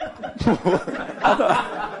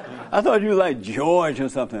 I thought you were like George or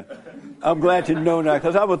something. I'm glad to know that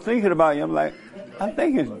because I was thinking about you. I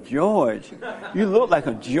think it's George. You look like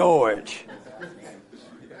a George.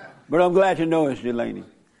 But I'm glad to know it's Delaney.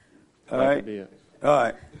 All right. All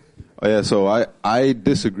right. Oh yeah. So I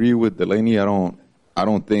disagree with Delaney. I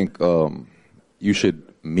don't think you should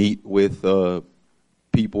meet with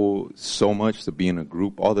people so much to be in a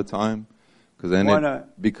group all the time. Why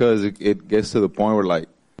not? Because it gets to the point where like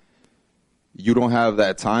you don't have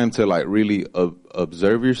that time to like really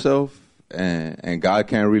observe yourself, and God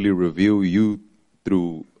can't really reveal you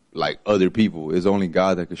through like other people. It's only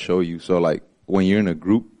God that can show you. So like when you're in a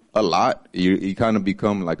group a lot, you kind of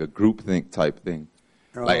become like a group think type thing.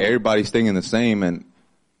 Oh. Like everybody's thinking the same, and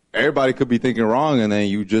everybody could be thinking wrong, and then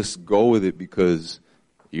you just go with it because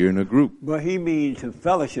you're in a group. But he means to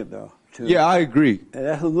fellowship though. Yeah, I agree.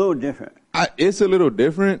 That's a little different. It's a little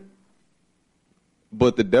different,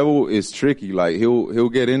 but the devil is tricky. Like he'll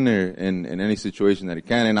get in there in any situation that he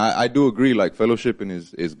can. And I do agree, like fellowshipping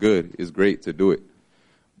is good. It's great to do it.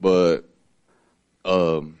 But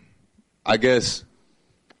I guess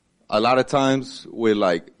a lot of times with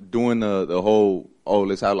like doing the whole,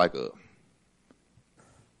 let's have like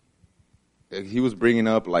he was bringing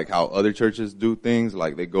up like how other churches do things,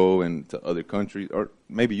 like they go into other countries, or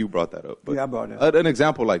maybe you brought that up. But yeah, I brought that up. An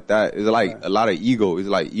example like that is like a lot of ego. It's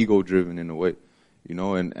like ego driven in a way, you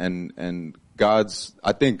know. And God's,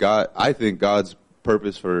 I think God's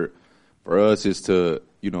purpose for us is to,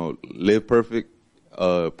 you know, live perfect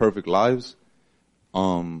lives.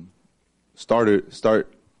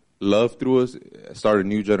 Start love through us, start a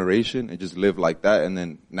new generation, and just live like that, and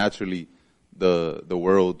then naturally the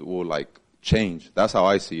world will like change. That's how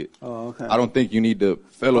I see it. Oh, okay. I don't think you need to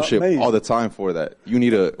fellowship all the time for that. You need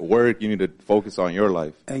to work. You need to focus on your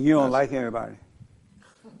life. And you don't like everybody.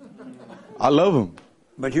 I love them.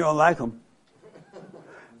 But you don't like them.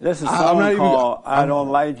 There's a song called I Don't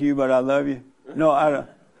Like You, But I Love You. No, I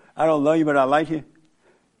don't love you, but I like you.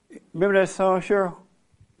 Remember that song, Cheryl?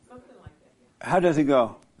 Something like that. How does it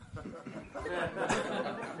go?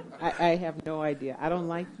 I have no idea. I don't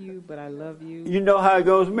like you, but I love you. You know how it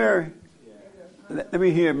goes, Mary? Let me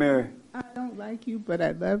hear it, Mary. I don't like you, but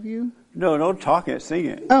I love you. No, don't talk it. Sing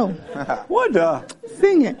it. Oh. What the?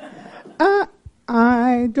 Sing it.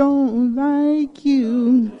 I don't like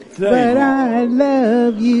you, but I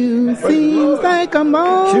love you. Seems like I'm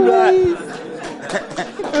always...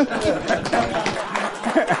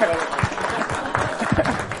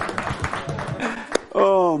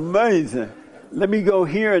 Oh, amazing. Let me go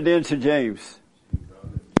here and then to James.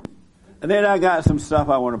 And then I got some stuff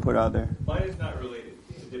I want to put out there. Mine is not related.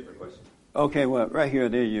 It's a different question. Okay, well, right here,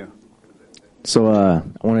 there you. So I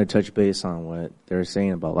wanted to touch base on what they were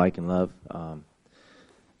saying about like and love.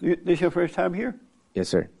 This your first time here? Yes,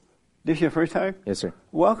 sir. This your first time? Yes, sir.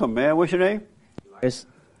 Welcome, man. What's your name? Elias.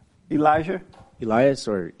 Elijah? Elias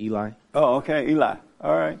or Eli. Oh, okay, Eli.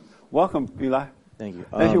 All right. Welcome, Eli. Thank you.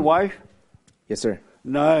 That's your wife? Yes, sir.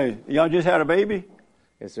 Nice. Y'all just had a baby?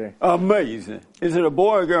 Yes, sir. Amazing. Is it a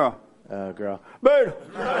boy or girl? Girl. Baby.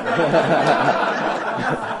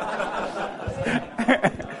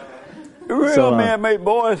 Real man make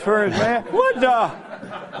boys first, man. What the?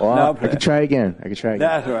 Well, no, I could try again. That's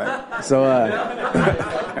right. So,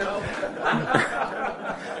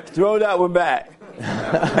 throw that one back.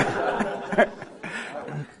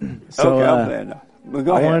 So, okay, I'm playing now. But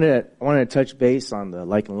go ahead. I wanted to touch base on the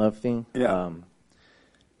like and love thing. Yeah.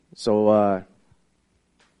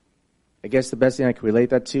 I guess the best thing I can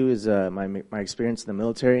relate that to is my experience in the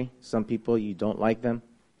military. Some people, you don't like them,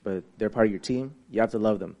 but they're part of your team. You have to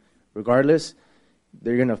love them. Regardless,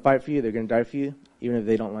 they're going to fight for you. They're going to die for you, even if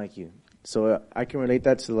they don't like you. So I can relate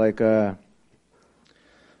that to like the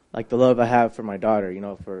love I have for my daughter, you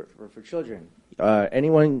know, for children.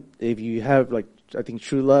 Anyone, if you have like, I think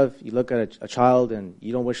true love, you look at a child and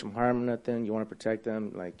you don't wish them harm or nothing. You want to protect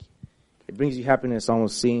them. Like, it brings you happiness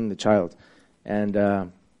almost seeing the child. And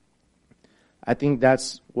I think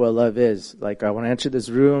that's what love is. Like, when I entered this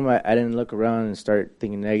room, I didn't look around and start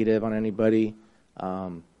thinking negative on anybody.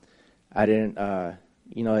 I didn't,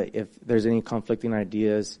 if there's any conflicting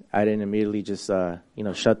ideas, I didn't immediately just,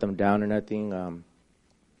 shut them down or nothing.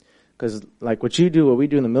 Because like what we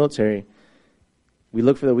do in the military, we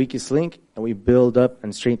look for the weakest link and we build up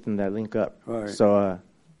and strengthen that link up. Right. So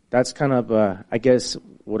that's kind of, I guess,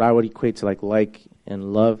 what I would equate to like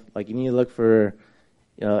and love. Like, you need to look for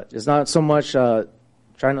it's not so much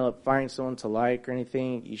trying to find someone to like or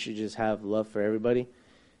anything. You should just have love for everybody,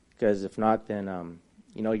 because if not, then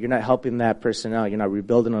you're not helping that person out. You're not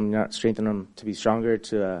rebuilding them. You're not strengthening them to be stronger,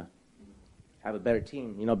 to have a better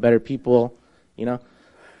team. Better people.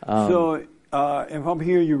 So if I'm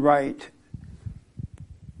hearing you right,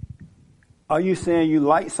 are you saying you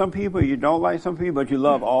like some people, you don't like some people, but you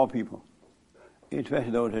love all people,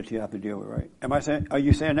 especially those that you have to deal with, right? Are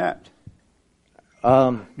you saying that?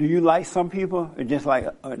 Do you like some people and just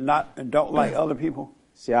don't like other people?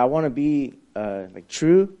 See, I want to be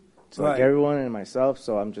true to Right. everyone and myself,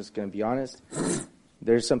 so I'm just going to be honest.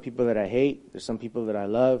 There's some people that I hate. There's some people that I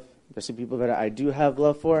love. There's some people that I do have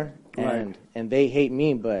love for, and they hate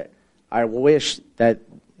me. But I wish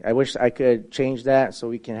I could change that so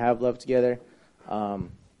we can have love together. What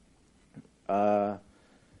am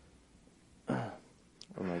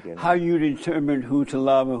I getting? How you determine who to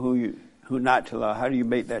love and who not to love? How do you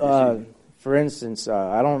make that decision? For instance,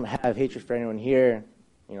 I don't have hatred for anyone here.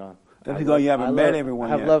 That's because you haven't met everyone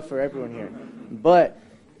I have yet. love for everyone here. But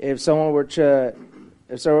if someone were to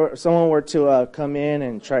come in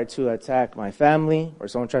and try to attack my family, or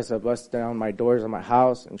someone tries to bust down my doors on my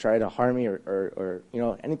house and try to harm me, or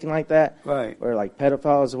anything like that, right, or like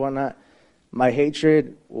pedophiles or whatnot, my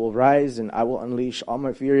hatred will rise, and I will unleash all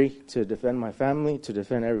my fury to defend my family, to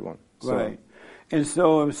defend everyone. So, right. And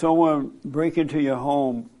so if someone break into your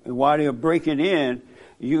home, and while they're breaking in,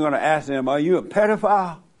 you're going to ask them, "Are you a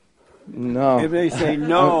pedophile?" No. If they say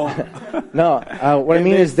no, no. What I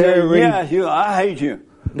mean is they're already. Yes, I hate you.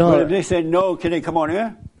 No. But if they say no, can they come on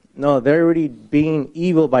in? No, they're already being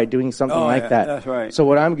evil by doing something like that. That's right. So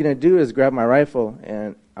what I'm going to do is grab my rifle,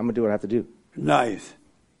 and I'm going to do what I have to do. Nice.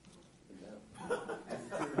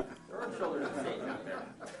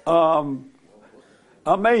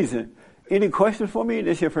 Amazing. Any questions for me?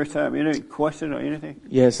 This is your first time. Any question or anything?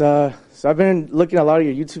 Yes. So I've been looking at a lot of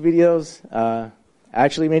your YouTube videos. I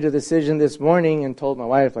actually made a decision this morning and told my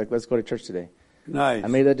wife, let's go to church today. Nice. I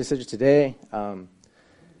made that decision today.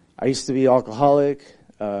 I used to be alcoholic.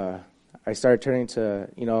 I started turning to,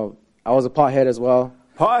 I was a pothead as well.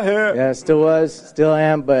 Pothead? Yeah, still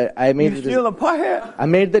am, but I made You still a pothead? I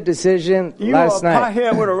made the decision You last are a night.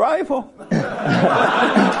 pothead with a rifle?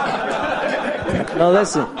 No,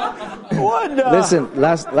 listen. What the? Listen,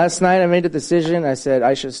 last night I made a decision. I said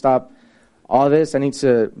I should stop all this. I need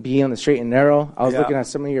to be on the straight and narrow. I was looking at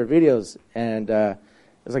some of your videos, and it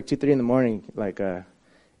was like 2-3 in the morning.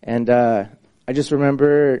 I just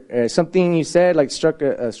remember something you said struck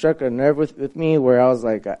a nerve with me, where I was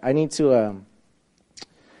like, I need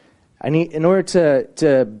in order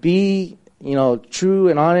to be true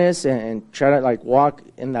and honest and try to walk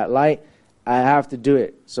in that light, I have to do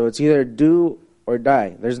it. So it's either do or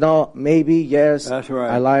die. There's no maybe, yes. That's right.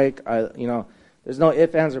 There's no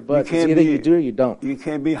ifs, ands, or buts. It's either you do or you don't. You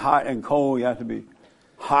can't be hot and cold. You have to be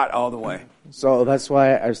hot all the way. So that's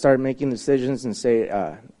why I started making decisions and say,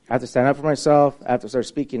 I have to stand up for myself. I have to start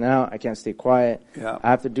speaking out. I can't stay quiet. Yeah. I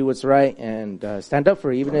have to do what's right and stand up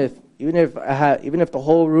for it. Even if the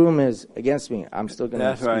whole room is against me, I'm still going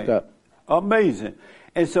to speak up. Amazing.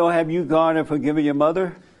 And so, have you gone and forgiven your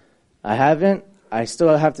mother? I haven't. I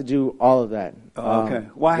still have to do all of that. Okay.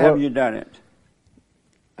 Why haven't you done it?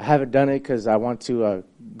 I haven't done it because I want to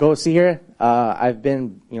go see her. I've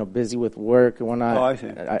been, busy with work and whatnot. Oh, I see.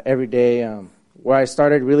 Every day. Where I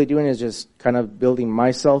started really doing is just kind of building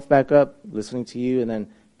myself back up, listening to you, and then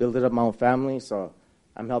building up my own family. So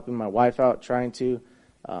I'm helping my wife out, trying to.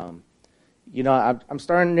 I'm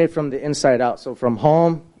starting it from the inside out. So from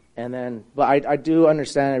home, and then, but I do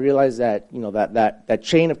understand. I realize that that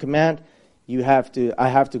chain of command. I have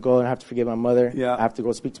to go and I have to forgive my mother. Yeah. I have to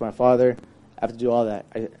go speak to my father. I have to do all that.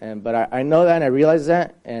 But I know that and I realize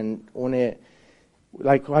that. And when it,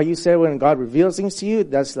 like how you said, when God reveals things to you,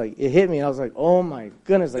 that's it hit me. And I was like, oh my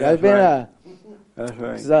goodness. That's right.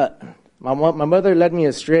 That's right. My mother led me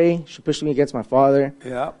astray. She pushed me against my father.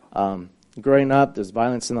 Yeah. Growing up, there's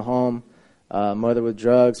violence in the home. Mother with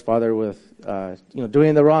drugs, father with,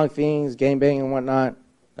 doing the wrong things, gangbanging and whatnot.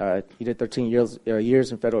 He did 13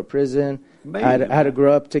 years in federal prison. I had to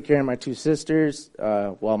grow up, take care of my 2 sisters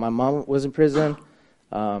while my mom was in prison.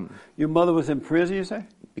 Your mother was in prison, you say?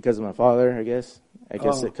 Because of my father, I guess.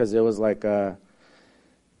 Because it was like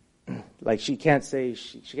she can't say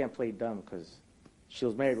she can't play dumb because she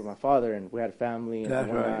was married with my father and we had a family and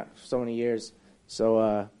whatnot for so many years.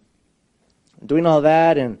 So doing all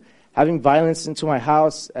that and having violence into my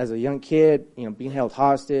house as a young kid, being held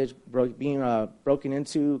hostage, being broken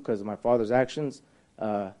into because of my father's actions.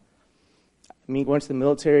 Me going to the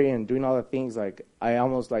military and doing all the things, I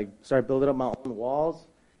almost started building up my own walls,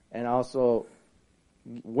 and also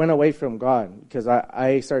went away from God because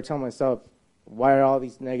I started telling myself, why are all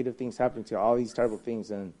these negative things happening to you, all these terrible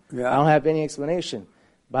things? And I don't have any explanation.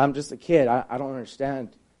 But I'm just a kid. I don't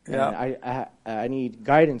understand. Yeah. And I need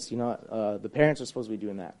guidance. The parents are supposed to be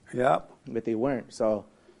doing that. Yeah. But they weren't. So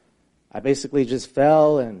I basically just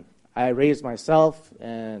fell, and I raised myself,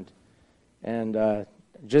 and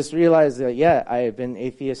just realized that, I have been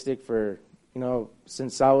atheistic for,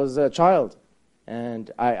 since I was a child.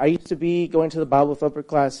 And I used to be going to the Bible thumper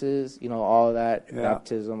classes, all of that,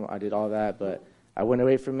 baptism, I did all that, but I went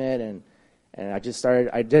away from it, and I just started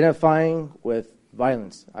identifying with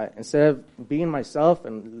violence. Instead of being myself,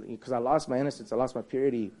 and because I lost my innocence, I lost my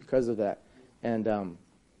purity because of that. And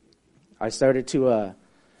I started to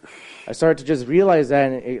just realize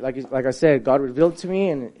that, and like I said, God revealed to me,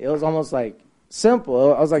 and it was almost like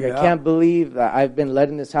simple. I was like, I can't believe that I've been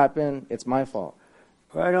letting this happen. It's my fault.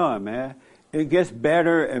 Right on, man. It gets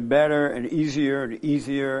better and better and easier,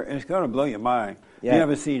 and it's going to blow your mind. Yeah. You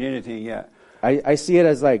haven't seen anything yet. I see it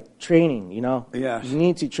as like training, Yes. You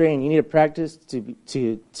need to train. You need to practice to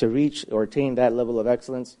reach or attain that level of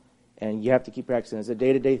excellence, and you have to keep practicing. It's a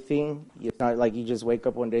day-to-day thing. It's not like you just wake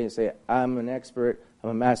up one day and say, I'm an expert, I'm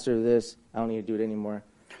a master of this, I don't need to do it anymore.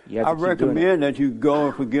 You have to keep doing it. recommend that you go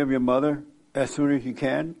and forgive your mother as soon as you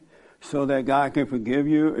can, so that God can forgive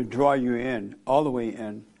you and draw you in, all the way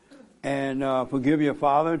in. And forgive your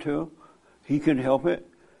father, too. He can help it.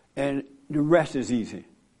 And the rest is easy.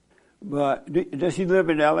 But does she live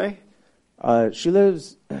in L.A.? She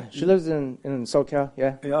lives in SoCal,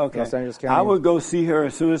 yeah. Okay. Los Angeles County. I would go see her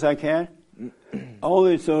as soon as I can,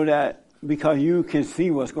 only so that, because you can see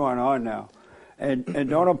what's going on now. And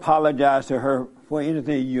don't apologize to her for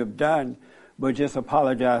anything you have done, but just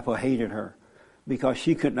apologize for hating her, because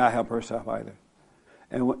she could not help herself either.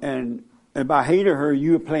 And by hating her,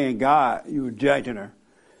 you were playing God. You were judging her.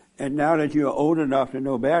 And now that you're old enough to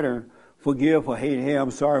know better, forgive for hating. Hey,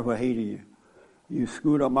 I'm sorry for hating you. You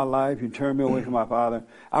screwed up my life. You turned me away from my father.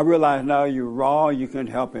 I realize now you're wrong. You couldn't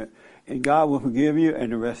help it. And God will forgive you,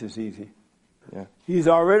 and the rest is easy. Yeah. He's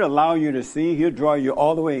already allowing you to see. He'll draw you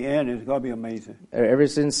all the way in. It's going to be amazing. Ever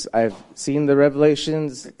since I've seen the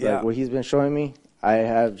revelations, like what he's been showing me, I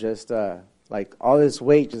have just, like, all this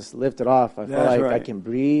weight just lifted off. I feel like I can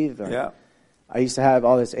breathe. I used to have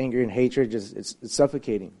all this anger and hatred. It's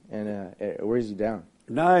suffocating, and it wears you down.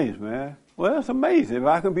 Nice, man. Well, that's amazing. If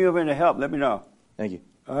I can be of any help, let me know. Thank you.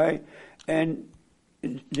 All right. And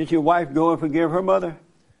did your wife go and forgive her mother?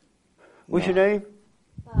 What's your name?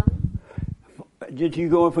 Did you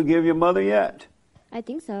go and forgive your mother yet? I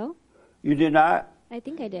think so. You did not? I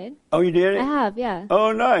think I did. Oh, you did it? I have, yeah.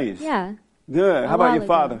 Oh, nice. Yeah. Good. How about your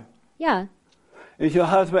father? Yeah. Is your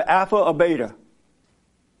husband alpha or beta?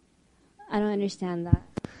 I don't understand that.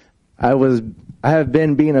 I have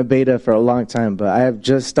been being a beta for a long time, but I have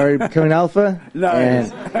just started becoming alpha.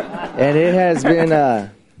 Nice. And it has been,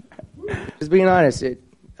 just being honest,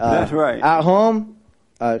 that's right. At home,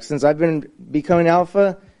 since I've been becoming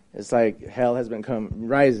alpha, it's like hell has been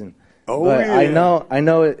rising. Oh, but yeah. I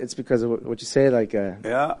know it's because of what you say, like,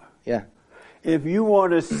 yeah. If you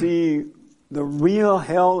want to see the real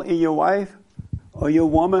hell in your wife or your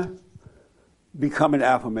woman, become an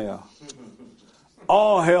alpha male.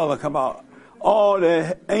 All hell will come out. All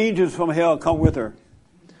the angels from hell come with her,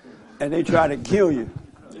 and they try to kill you.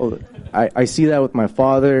 Well, I see that with my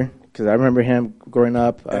father, because I remember him growing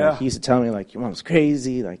up. He used to tell me, like, your mom's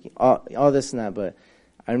crazy, like, all this and that. But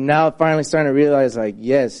I'm now finally starting to realize, like,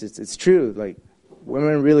 yes, it's true. Like,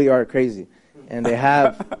 women really are crazy, and they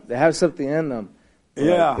have something in them.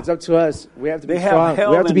 Like, it's up to us. We have to be strong.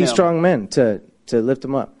 We have to be strong men to lift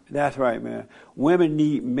them up. That's right, man. Women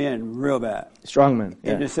need men real bad. Strong men.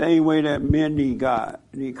 Yeah. In the same way that men need God,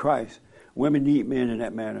 need Christ, women need men in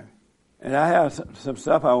that manner. And I have some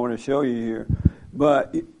stuff I want to show you here.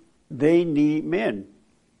 But they need men.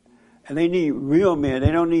 And they need real men.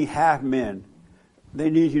 They don't need half men. They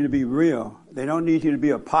need you to be real. They don't need you to be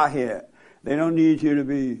a pothead. They don't need you to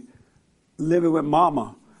be living with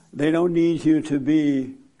mama. They don't need you to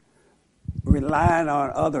be relying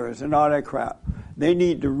on others and all that crap. They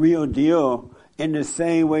need the real deal in the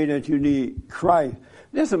same way that you need Christ.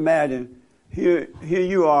 Just imagine, here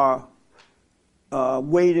you are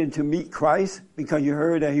waiting to meet Christ because you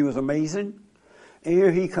heard that he was amazing. And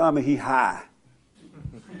here he come and he high.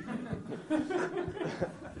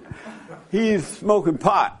 He's smoking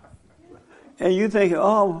pot. And you think,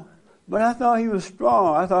 oh, but I thought he was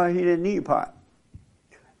strong. I thought he didn't need pot.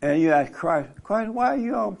 And you ask Christ, why are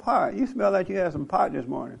you on pot? You smell like you had some pot this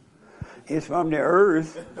morning. It's from the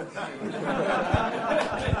earth.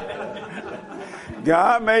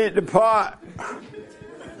 God made the pot.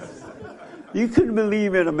 You couldn't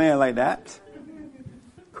believe in a man like that.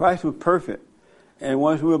 Christ was perfect. And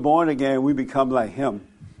once we were born again, we become like him.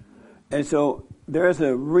 And so there's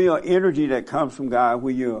a real energy that comes from God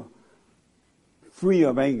when you're free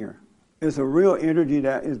of anger. It's a real energy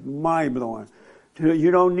that is mind-blowing.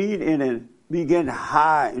 You don't need any, be getting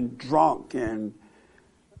high and drunk and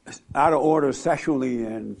out of order sexually,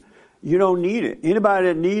 and you don't need it. Anybody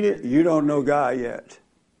that need it, you don't know God yet.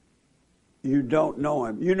 You don't know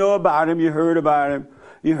him. You know about him, you heard about him,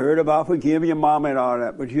 you heard about forgiving your mama and all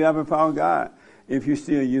that, but you haven't found God if you're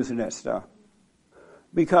still using that stuff.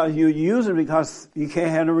 Because you use it because you can't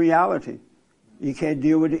handle reality. You can't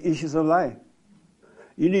deal with the issues of life.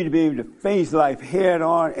 You need to be able to face life head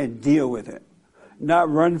on and deal with it.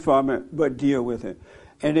 Not run from it, but deal with it.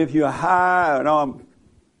 And if you're high and on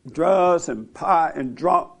drugs and pot and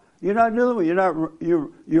drunk, you're not dealing with it.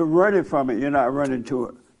 You're running from it. You're not running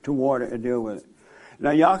toward it and deal with it.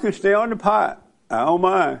 Now y'all can stay on the pot, I don't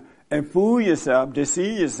mind, and fool yourself,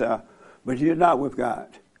 deceive yourself, but you're not with God.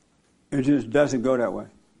 It just doesn't go that way.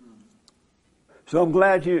 So I'm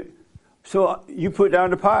glad you put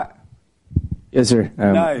down the pot. Yes, sir.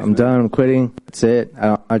 Nice, I'm done. I'm quitting. That's it.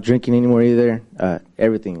 I'm not drinking anymore either.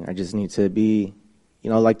 Everything. I just need to be,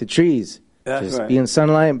 like the trees. That's just right. be in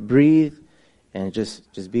sunlight, breathe, and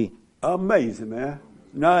just be. Amazing, man.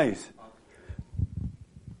 Nice.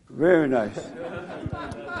 Very nice.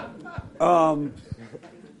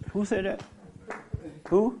 Who said that?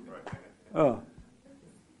 Who?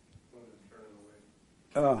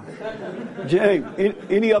 James,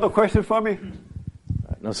 any other questions for me?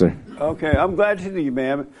 No, sir. Okay, I'm glad to see you,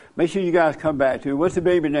 man. Make sure you guys come back too. What's the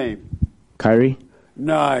baby name? Kyrie.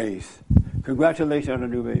 Nice. Congratulations on the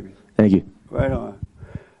new baby. Thank you. Right on.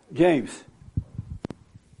 James.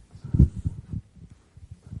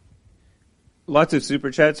 Lots of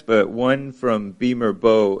super chats, but one from Beamer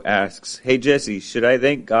Bo asks, "Hey Jesse, should I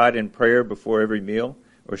thank God in prayer before every meal,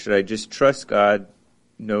 or should I just trust God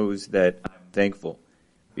knows that I'm thankful?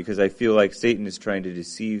 Because I feel like Satan is trying to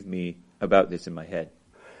deceive me about this in my head."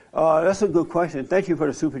 That's a good question. Thank you for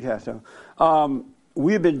the super chat, though.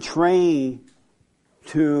 We've been trained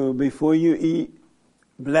to, before you eat,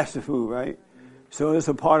 bless the food, right? So it's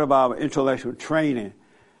a part of our intellectual training.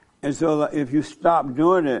 And so if you stop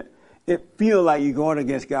doing it, it feels like you're going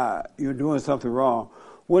against God. You're doing something wrong.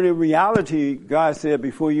 When in reality, God said,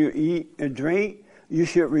 before you eat and drink, you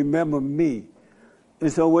should remember me.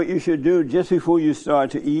 And so what you should do just before you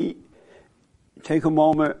start to eat, take a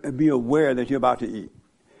moment and be aware that you're about to eat.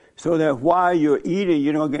 So that while you're eating,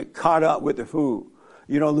 you don't get caught up with the food.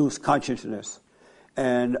 You don't lose consciousness.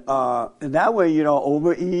 And that way you don't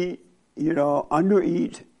overeat, you don't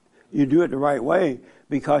undereat. You do it the right way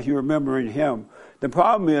because you're remembering him. The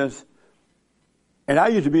problem is, and I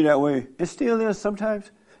used to be that way, it still is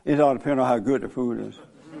sometimes, it all depends on how good the food is.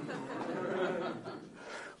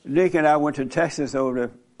 Nick and I went to Texas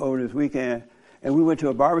over this weekend, and we went to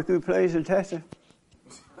a barbecue place in Texas.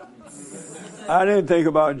 I didn't think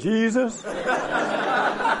about Jesus. I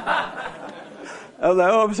was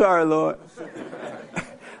like, "Oh, I'm sorry, Lord."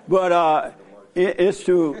 But it's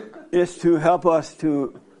to help us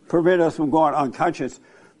to prevent us from going unconscious,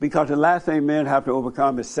 because the last thing men have to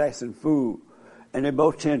overcome is sex and food, and they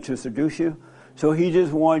both tend to seduce you. So he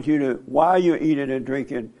just wants you to, while you're eating and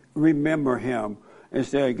drinking, remember him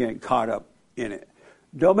instead of getting caught up in it.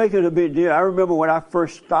 Don't make it a big deal. I remember when I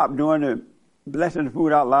first stopped doing it, blessing the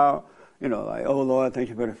food out loud, like, "Oh Lord, thank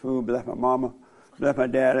you for the food, bless my mama, bless my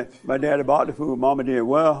daddy." My daddy bought the food, mama did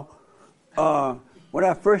well. When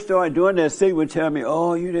I first started doing that, Satan would tell me,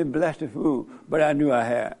 "Oh, you didn't bless the food," but I knew I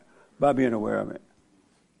had by being aware of it.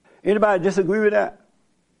 Anybody disagree with that?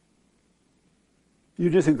 You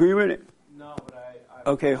disagree with it? No, but I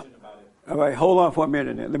okay. About it. All right, hold on for a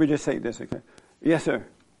minute then. Let me just say this, okay? Yes, sir.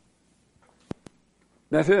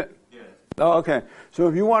 That's it? Yes. Oh, okay. So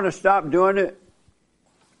if you want to stop doing it,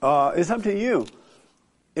 it's up to you.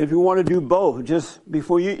 If you want to do both, just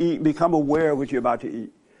before you eat, become aware of what you're about to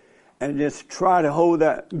eat. And just try to hold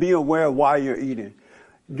that, be aware of why you're eating.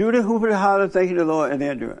 Do the hoop and holler, thank you to the Lord, and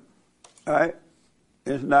then do it. All right?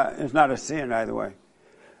 It's not a sin either way.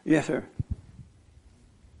 Yes, sir.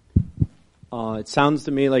 It sounds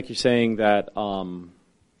to me like you're saying that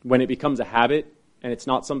when it becomes a habit and it's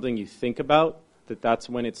not something you think about, that's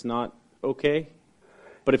when it's not okay.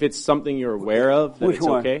 But if it's something you're aware of, then it's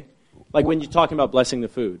okay. Like when you're talking about blessing the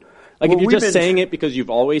food. Like if you're just saying it because you've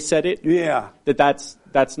always said it,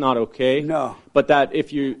 that's not okay. No. But that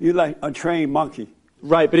if you're like a trained monkey.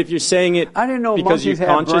 Right, but if you're saying it I didn't know because you're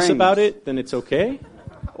conscious about it, then it's okay?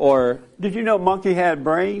 Or did you know monkey had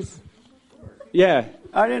brains? Yeah.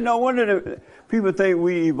 I didn't know one of the People think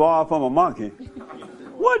we evolved from a monkey.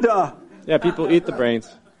 What the? Yeah, people eat the brains.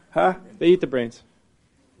 Huh? They eat the brains.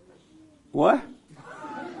 What?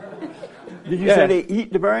 Did you Yeah. say they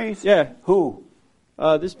eat the brains? Yeah. Who?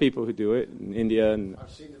 There's people who do it in India, and I've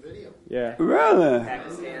seen the video. Yeah. Really?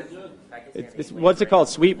 It's what's it called?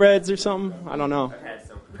 Sweetbreads or something? I don't know.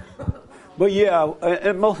 But yeah,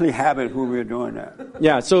 it mostly habits when we're doing that.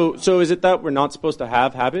 Yeah. So is it that we're not supposed to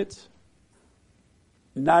have habits?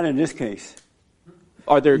 Not in this case.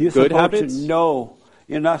 Are there You're good supposed habits? to know.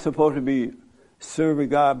 You're not supposed to be serving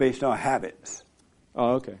God based on habits.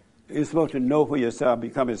 Oh, okay. You're supposed to know for yourself,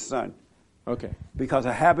 become His son. Okay. Because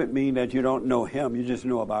a habit means that you don't know Him, you just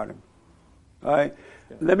know about Him. All right?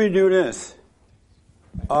 Yeah. Let me do this.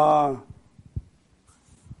 So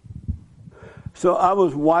I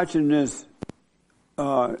was watching this.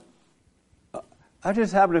 I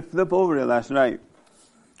just happened to flip over there last night.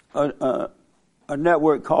 A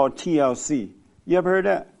network called TLC. You ever heard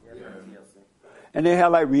that? Yeah. And they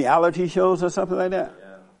have like reality shows or something like that?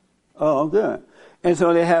 Yeah. Oh, good. And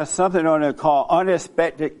so they have something on there called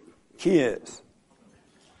Unexpected Kids.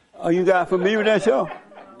 Are you guys familiar with that show?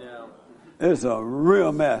 No. It's a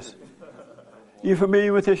real mess. You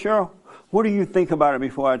familiar with this show? What do you think about it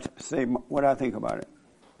before I say what I think about it?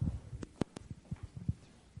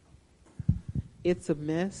 It's a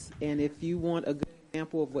mess, and if you want a good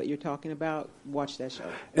example of what you're talking about, watch that show.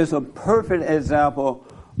 It's a perfect example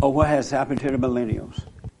of what has happened to the millennials.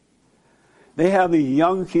 They have these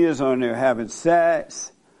young kids on there having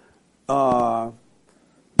sex. The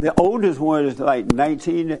oldest one is like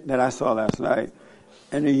 19 that I saw last night,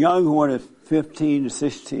 and the young one is 15,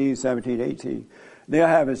 16, 17, 18. They're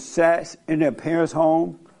having sex in their parents'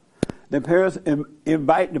 home. The parents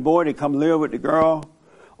invite the boy to come live with the girl,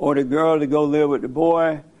 or the girl to go live with the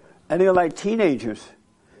boy, and they're like teenagers.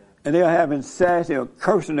 And they're having sex, they're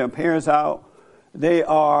cursing their parents out. They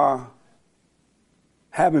are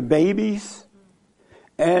having babies,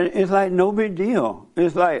 and it's like no big deal.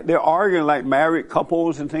 It's like they're arguing like married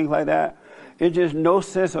couples and things like that. It's just no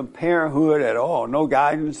sense of parenthood at all, no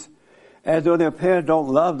guidance, as though their parents don't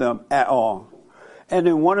love them at all. And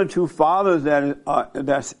then one or two fathers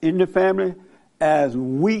that's in the family, as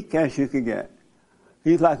weak as you could get.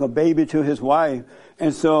 He's like a baby to his wife.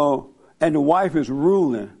 And the wife is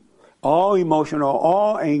ruling, all emotional,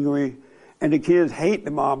 all angry, and the kids hate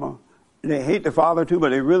the mama. They hate the father too, but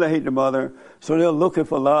they really hate the mother, so they're looking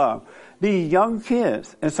for love. These young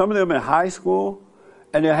kids, and some of them in high school,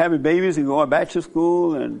 and they're having babies and going back to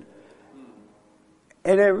school, and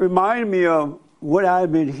it reminded me of what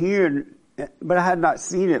I've been hearing, but I had not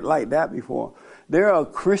seen it like that before. There are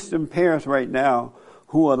Christian parents right now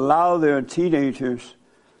who allow their teenagers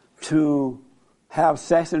to have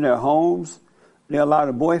sex in their homes. They allow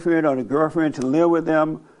the boyfriend or the girlfriend to live with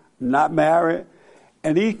them, not married.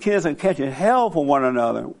 And these kids are catching hell for one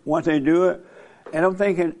another once they do it. And I'm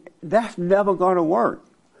thinking, that's never going to work.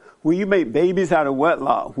 When you make babies out of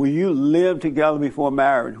wedlock, when you live together before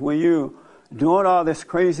marriage, when you doing all this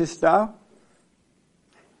crazy stuff,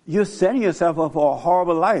 you're setting yourself up for a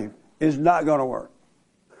horrible life. It's not going to work.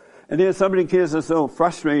 And then some of the kids are so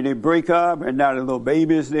frustrated, they break up, and now the little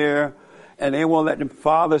baby is there, and they won't let the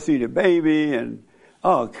father see the baby, and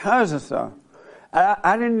all kinds of stuff.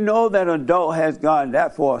 I didn't know that adult has gone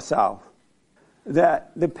that far south,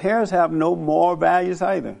 that the parents have no moral values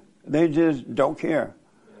either. They just don't care.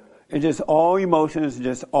 It's just all emotions,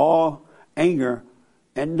 just all anger,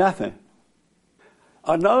 and nothing.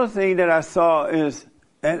 Another thing that I saw is,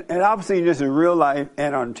 and I've seen this in real life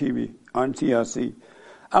and on TV, on TLC.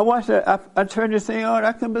 I watched it, I turned this thing on,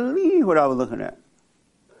 I couldn't believe what I was looking at.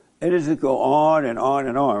 And it just go on and on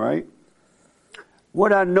and on, right?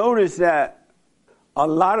 What I noticed that a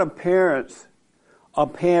lot of parents are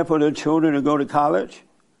paying for their children to go to college.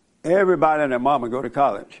 Everybody and their mama go to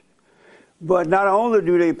college. But not only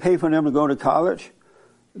do they pay for them to go to college,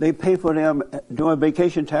 they pay for them during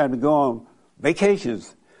vacation time to go on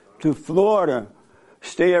vacations to Florida,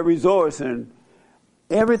 stay at resorts, and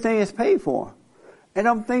everything is paid for. And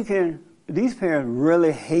I'm thinking, these parents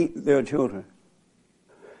really hate their children.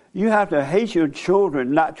 You have to hate your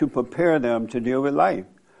children not to prepare them to deal with life.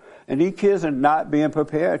 And these kids are not being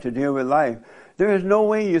prepared to deal with life. There is no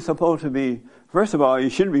way you're supposed to be, first of all, you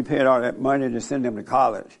shouldn't be paying all that money to send them to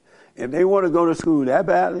college. If they want to go to school that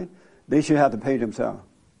badly, they should have to pay themselves.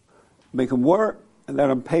 Make them work and let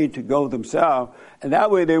them pay to go themselves. And that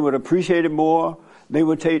way they would appreciate it more. They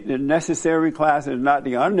would take the necessary classes, not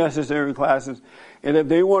the unnecessary classes. And if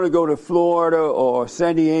they want to go to Florida or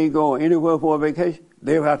San Diego or anywhere for a vacation,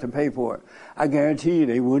 they would have to pay for it. I guarantee you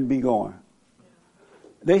they wouldn't be going.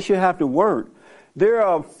 They should have to work. There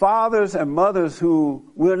are fathers and mothers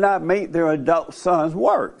who will not make their adult sons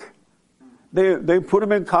work. They put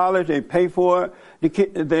them in college, they pay for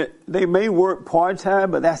it. They may work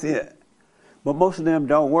part-time, but that's it. But most of them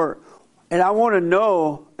don't work. And I want to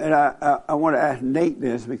know, and I want to ask Nate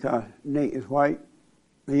this because Nate is white.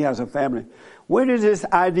 He has a family. Where did this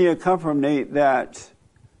idea come from, Nate, that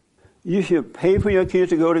you should pay for your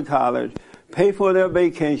kids to go to college, pay for their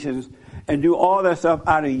vacations, and do all that stuff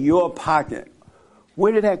out of your pocket?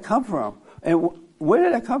 Where did that come from? And where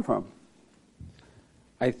did that come from?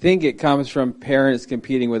 I think it comes from parents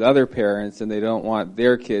competing with other parents, and they don't want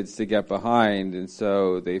their kids to get behind, and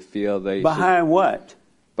so they feel they behind what?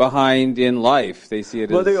 Behind in life. They see it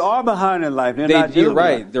well, as... they are behind in life. You're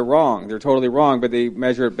right. They're wrong. They're totally wrong, but they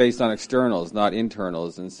measure it based on externals, not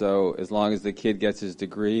internals. And so as long as the kid gets his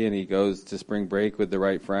degree and he goes to spring break with the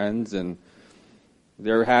right friends, and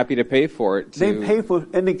they're happy to pay for it. They pay for,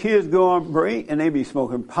 and the kids go on break, and they be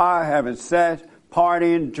smoking pot, having sex,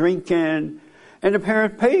 partying, drinking, and the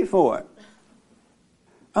parents pay for it.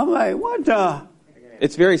 I'm like, what the?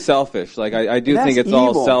 It's very selfish. Like I do think it's evil.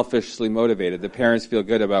 all selfishly motivated. The parents feel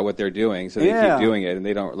good about what they're doing, so they keep doing it, and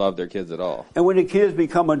they don't love their kids at all. And when the kids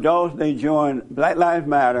become adults, they join Black Lives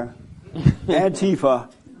Matter,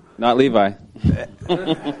 Antifa. Not Levi.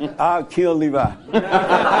 I'll kill Levi.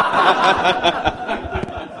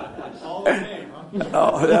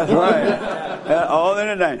 Oh, that's right. All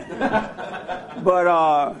in the name. But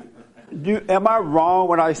am I wrong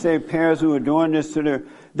when I say parents who are doing this to their...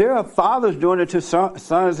 There are fathers doing it to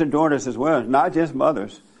sons and daughters as well, not just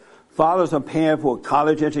mothers. Fathers are paying for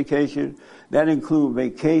college education. That includes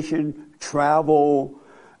vacation, travel,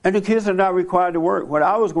 and the kids are not required to work. When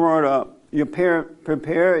I was growing up, your parent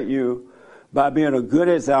prepared you by being a good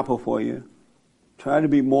example for you, trying to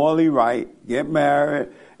be morally right, get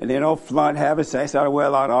married, and they don't flaunt having sex out of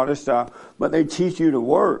wedlock and all this stuff, but they teach you to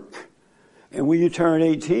work. And when you turn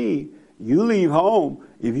 18, you leave home.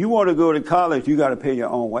 If you want to go to college, you got to pay your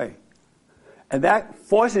own way. And that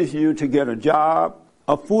forces you to get a job,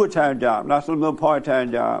 a full-time job, not some little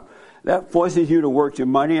part-time job. That forces you to work your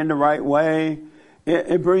money in the right way.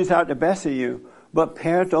 It brings out the best of you. But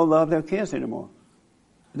parents don't love their kids anymore.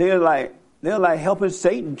 They're like helping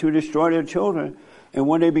Satan to destroy their children. And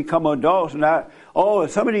when they become adults,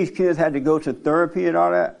 some of these kids had to go to therapy and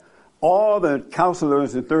all that. All the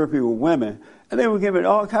counselors in therapy were women. And they were giving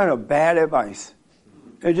all kind of bad advice.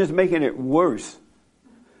 They're just making it worse.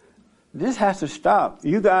 This has to stop.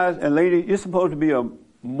 You guys and ladies, you're supposed to be a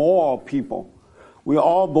moral people. We're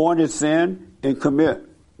all born to sin and commit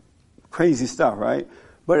crazy stuff, right?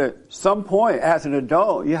 But at some point, as an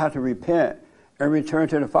adult, you have to repent and return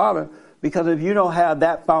to the Father, because if you don't have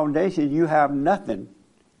that foundation, you have nothing.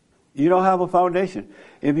 You don't have a foundation.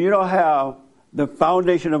 If you don't have the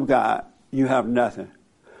foundation of God, you have nothing.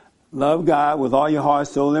 Love God with all your heart,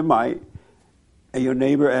 soul, and might, and your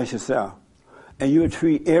neighbor as yourself. And you will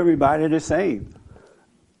treat everybody the same.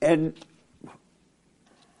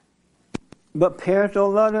 But parents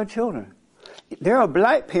don't love their children. There are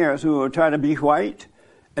black parents who are trying to be white,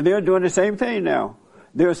 and they're doing the same thing now.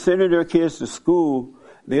 They're sending their kids to school.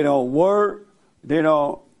 They don't work. They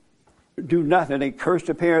don't do nothing. They curse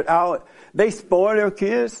the parents out. They spoil their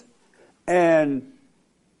kids. And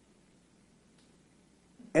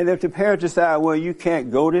if the parents decide, well, you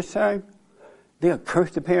can't go this time, they'll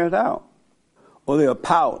curse the parents out. Or they'll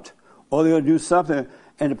pout. Or they'll do something,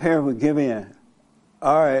 and the parent will give in.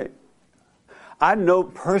 All right. I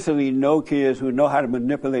personally know kids who know how to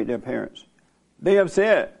manipulate their parents. They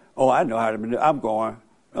upset. Oh, I know how to manipulate. I'm going.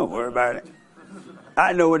 Don't worry about it.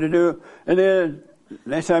 I know what to do. And then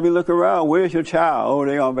next time you look around, where's your child? Oh,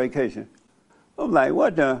 they're on vacation. I'm like,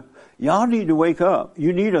 what the? Y'all need to wake up.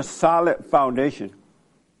 You need a solid foundation.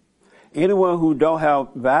 Anyone who don't have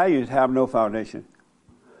values have no foundation.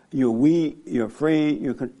 You're weak, you're afraid,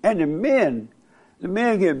 and the men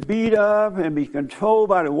get beat up and be controlled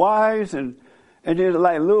by the wives, and they're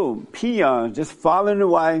like little peons just following the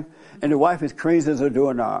wife, and the wife is crazy as a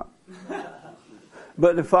doorknob.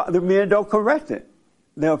 But the men don't correct it.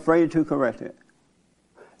 They're afraid to correct it.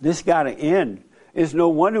 This got to end. It's no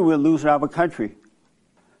wonder we're losing our country.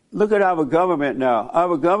 Look at our government now.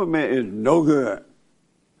 Our government is no good.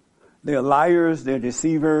 They're liars, they're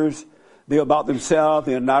deceivers, they're about themselves,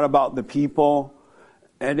 they're not about the people,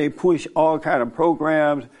 and they push all kind of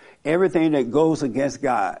programs, everything that goes against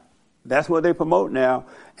God. That's what they promote now,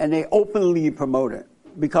 and they openly promote it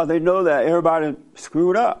because they know that everybody's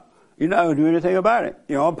screwed up. You're not going to do anything about it.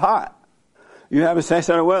 You're on pot. You're having sex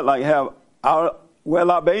out of wedlock. You have out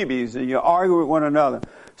wedlock babies, and you're arguing with one another.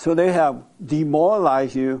 So they have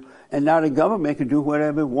demoralized you, and now the government can do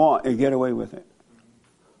whatever they want and get away with it.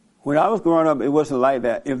 When I was growing up, it wasn't like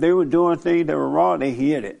that. If they were doing things that were wrong, they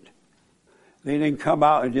hid it. They didn't come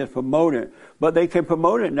out and just promote it. But they can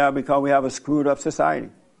promote it now because we have a screwed up society.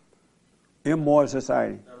 Immoral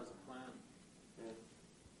society. That was a plan. Yeah.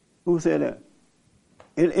 Who said that?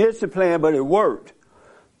 It is the plan, but it worked.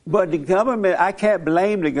 But the government, I can't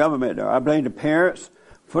blame the government though. I blame the parents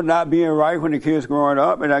for not being right when the kids growing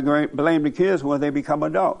up, and I blame the kids when they become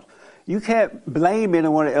adults. You can't blame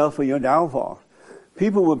anyone else for your downfall.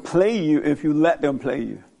 People will play you if you let them play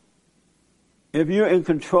you. If you're in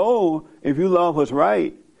control, if you love what's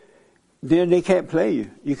right, then they can't play you.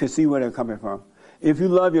 You can see where they're coming from. If you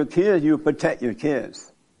love your kids, you protect your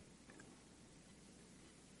kids.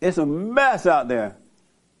 It's a mess out there.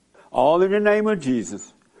 All in the name of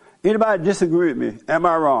Jesus. Anybody disagree with me? Am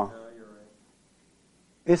I wrong? No, you're right.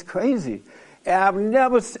 It's crazy. And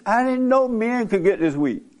I didn't know men could get this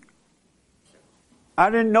weak. I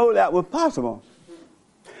didn't know that was possible.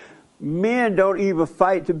 Men don't even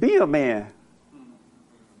fight to be a man.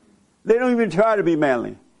 They don't even try to be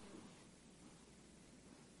manly.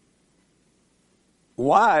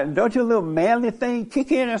 Why? Don't your little manly thing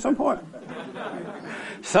kick in at some point?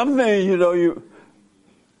 Something,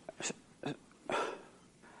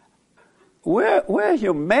 where's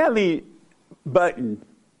your manly button?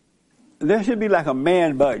 There should be like a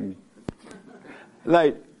man button.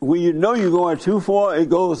 Like, when you know you're going too far, it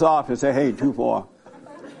goes off and say, hey, too far.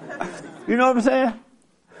 You know what I'm saying?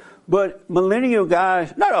 But millennial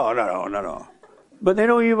guys, not all. But they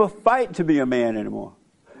don't even fight to be a man anymore.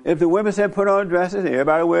 If the women said put on dresses,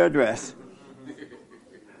 everybody wear a dress.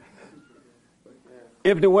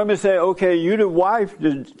 If the women say, okay, you the wife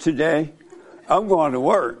today, I'm going to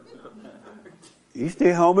work. You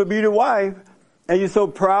stay home and be the wife, and you're so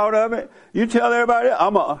proud of it. You tell everybody,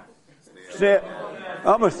 I'm a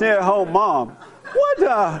stay-at-home mom. What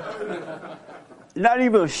the? Not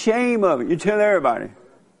even ashamed of it. You tell everybody.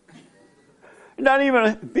 Not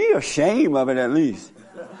even be ashamed of it at least.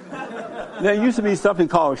 There used to be something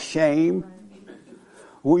called shame.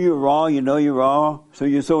 When you're wrong, you know you're wrong, so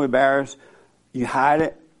you're so embarrassed, you hide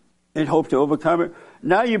it and hope to overcome it.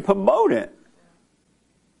 Now you promote it.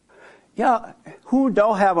 Yeah, who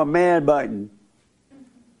don't have a man button?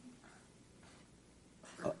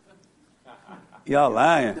 Y'all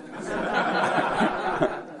lying.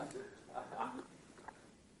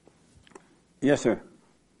 Yes, sir.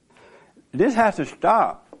 This has to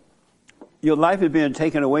stop. Your life is being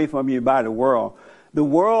taken away from you by the world. The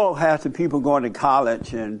world has the people going to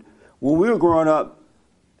college, and when we were growing up,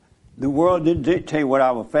 the world didn't dictate what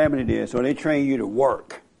our family did, so they train you to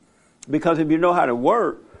work. Because if you know how to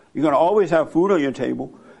work, you're going to always have food on your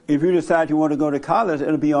table. If you decide you want to go to college,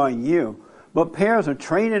 it'll be on you. But parents are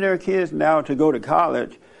training their kids now to go to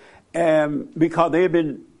college, and because they've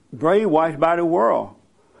been brainwashed by the world.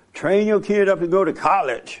 Train your kid up to go to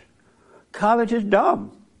college. College is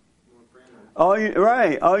dumb. All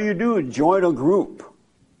you do is join a group.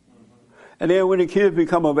 And then when the kids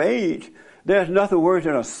become of age, there's nothing worse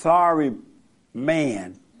than a sorry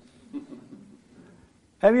man.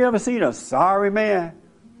 Have you ever seen a sorry man?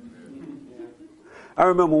 I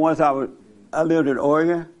remember once I lived in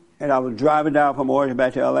Oregon, and I was driving down from Oregon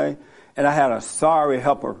back to LA, and I had a sorry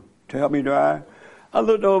helper to help me drive. I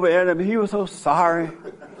looked over at him, and he was so sorry.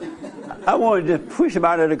 I wanted to just push him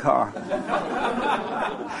out of the car.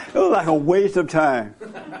 It was like a waste of time.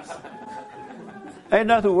 Ain't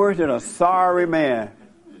nothing worse than a sorry man.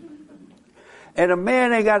 And a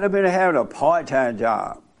man ain't got to be having a part-time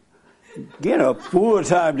job. Get a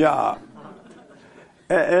full-time job.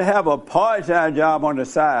 And have a part-time job on the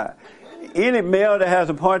side. Any male that has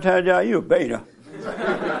a part-time job, you a beta.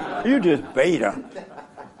 You just beta.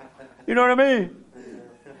 You know what I mean?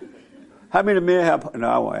 How many men have... No,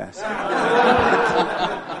 I won't ask.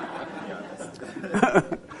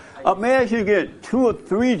 A man should get 2 or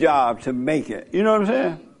 3 jobs to make it. You know what I'm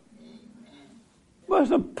saying?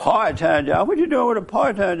 What's a part-time job? What you doing with a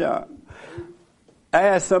part-time job? I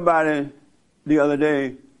asked somebody the other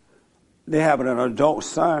day, they have an adult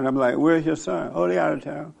son. I'm like, where's your son? Oh, they out of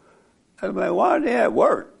town. I'm like, why are they at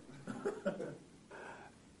work?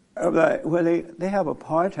 I'm like, well, they have a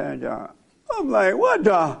part-time job. I'm like, what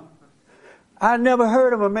the? I never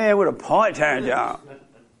heard of a man with a part-time job.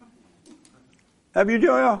 Have you,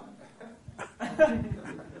 Joel? There's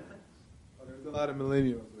a lot of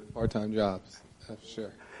millennials with part-time jobs, that's for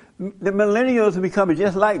sure. The millennials are becoming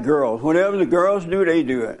just like girls. Whatever the girls do, they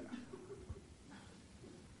do it.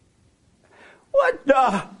 What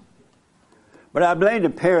the? But I blame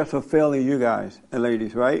the parents for failing you guys and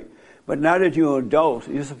ladies, right? But now that you're adults,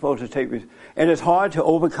 you're supposed to take risk. And it's hard to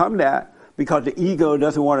overcome that because the ego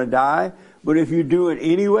doesn't want to die. But if you do it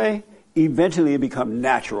anyway, eventually it becomes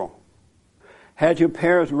natural. Had your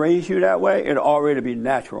parents raised you that way, it'd already be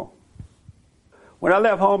natural. When I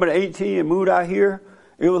left home at 18 and moved out here,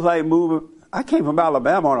 it was like moving. I came from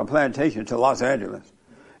Alabama on a plantation to Los Angeles.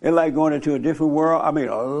 It's like going into a different world. I made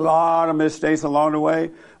a lot of mistakes along the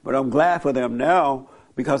way, but I'm glad for them now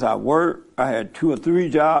because I worked. I had 2 or 3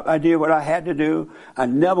 jobs. I did what I had to do. I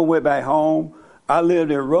never went back home. I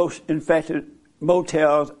lived in roach-infested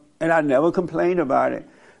motels, and I never complained about it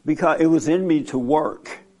because it was in me to work,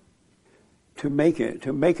 to make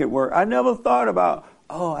it work. I never thought about,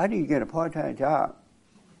 oh, I need to get a part-time job.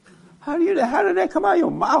 How did that come out of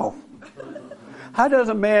your mouth? How does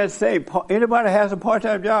a man say, anybody has a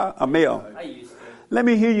part-time job? A male. I used to. Let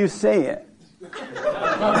me hear you say it.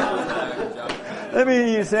 Let me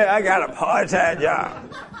hear you say, I got a part-time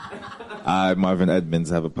job. I, Marvin Edmonds,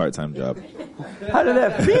 have a part-time job. How did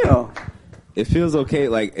that feel? It feels okay,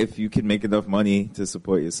 like, if you can make enough money to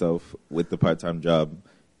support yourself with the part-time job.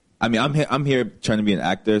 I mean, I'm here trying to be an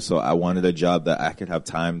actor, so I wanted a job that I could have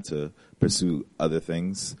time to pursue other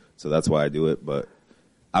things. So that's why I do it, but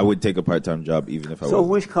I would take a part-time job even if I So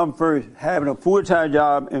wasn't. which come first, having a full-time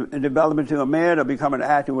job and developing to a man or becoming an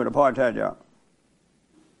actor with a part-time job?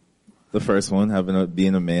 The first one,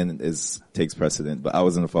 being a man, takes precedent, but I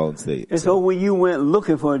was in a fallen state. And so when you went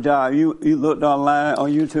looking for a job, you looked online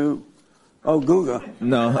on YouTube or Google?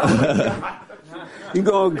 No. You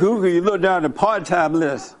go on Google, you look down the part-time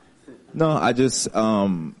list. No, I just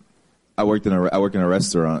I work in a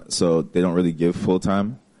restaurant, so they don't really give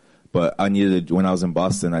full-time. But when I was in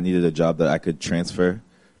Boston, I needed a job that I could transfer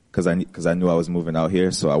because I knew I was moving out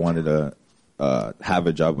here, so I wanted to have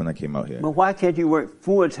a job when I came out here. But why can't you work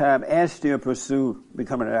full-time and still pursue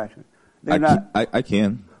becoming an actor? I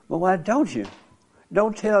can. But why don't you?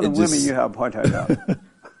 Don't tell the women you have a part-time job.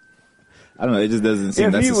 I don't know. It just doesn't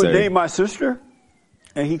seem necessary. If you would date my sister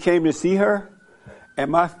and he came to see her and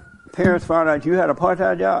my parents found out you had a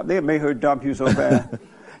part-time job, they'd make her dump you so fast.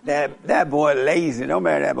 That boy lazy. Don't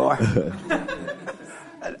marry that boy.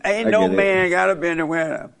 Ain't no man got up in there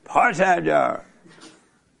wearing a part-time job.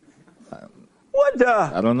 What the?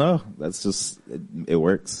 I don't know. That's just, it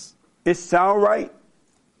works. It sound right?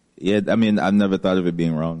 Yeah, I mean, I've never thought of it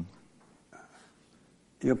being wrong.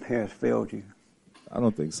 Your parents failed you. I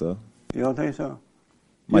don't think so. You don't think so?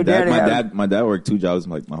 My dad worked 2 jobs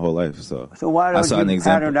like my whole life. So why don't you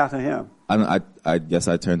pattern after him? I guess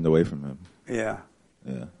I turned away from him. Yeah.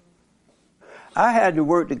 Yeah. I had to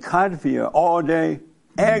work the cotton field all day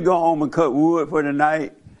and go home and cut wood for the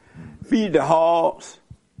night, feed the hogs.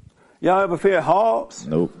 Y'all ever fed hogs?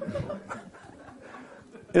 Nope.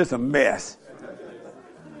 It's a mess.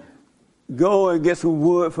 Go and get some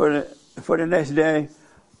wood for the next day.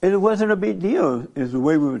 And it wasn't a big deal, is the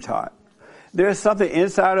way we were taught. There's something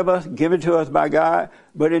inside of us given to us by God,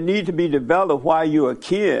 but it needs to be developed while you're a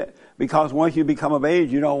kid, because once you become of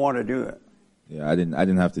age, you don't want to do it. Yeah, I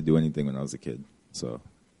didn't have to do anything when I was a kid, so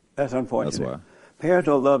that's unfortunate. That's why parents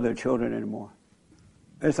don't love their children anymore.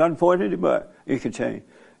 It's unfortunate, but it can change.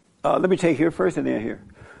 Let me take here first and then here.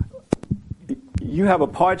 You have a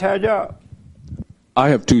part-time job? I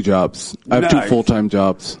have 2 jobs. I have 2 full-time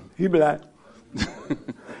jobs. You black?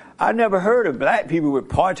 I never heard of black people with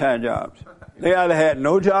part-time jobs. They either had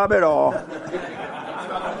no job at all.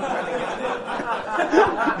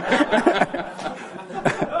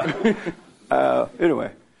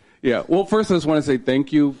 Anyway. Yeah. Well, first I just want to say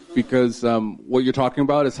thank you because what you're talking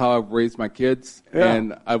about is how I've raised my kids,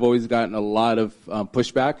 and I've always gotten a lot of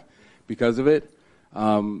pushback because of it.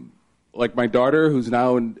 Like my daughter, who's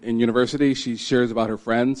now in university, she shares about her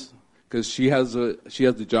friends because she has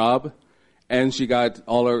a job, and she got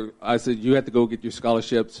all her. I said, you have to go get your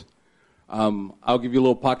scholarships. I'll give you a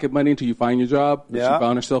little pocket money until you find your job. But she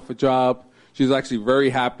found herself a job. She's actually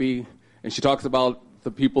very happy, and she talks about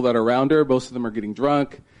the people that are around her. Most of them are getting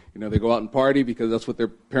drunk. You know, they go out and party because that's what their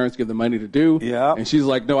parents give them money to do. Yeah. And she's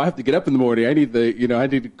like, no, I have to get up in the morning. I need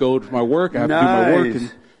to go to my work. I have to do my work.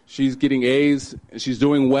 And she's getting A's, and she's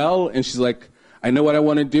doing well. And she's like, I know what I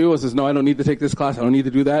want to do. I says, no, I don't need to take this class. I don't need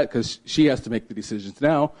to do that because she has to make the decisions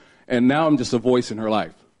now. And now I'm just a voice in her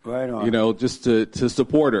life. Right on. You know, just to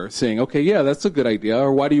support her, saying, okay, yeah, that's a good idea.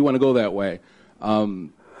 Or why do you want to go that way? I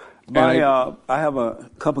have a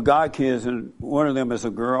couple god kids, and one of them is a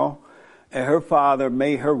girl. And her father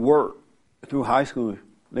made her work through high school.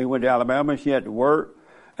 They went to Alabama, and she had to work,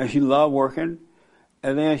 and she loved working.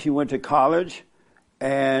 And then she went to college,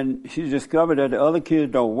 and she discovered that the other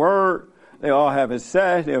kids don't work. They all having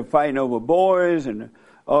sex. They're fighting over boys and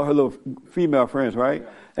all her little female friends, right?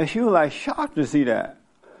 And she was like shocked to see that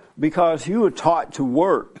because she was taught to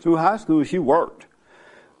work. Through high school, she worked.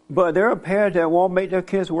 But there are parents that won't make their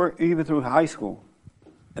kids work even through high school.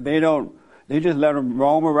 They just let them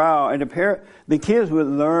roam around, and the kids will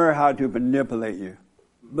learn how to manipulate you.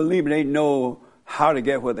 Believe me, they know how to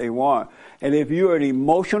get what they want. And if you're an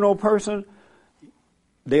emotional person,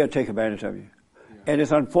 they'll take advantage of you. Yeah. And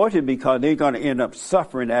it's unfortunate because they're going to end up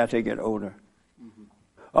suffering as they get older. Mm-hmm.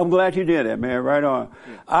 I'm glad you did that, man. Right on.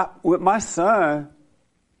 Yeah. With my son,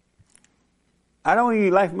 I don't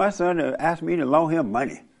even like my son to ask me to loan him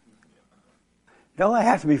money. Don't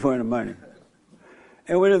ask me for any money.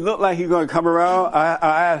 And when it looked like he's going to come around,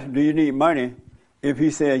 I asked, do you need money? If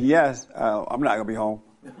he said yes, I'm not going to be home.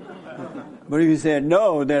 But if he said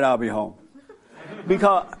no, then I'll be home.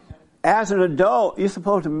 Because as an adult, you're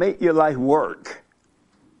supposed to make your life work.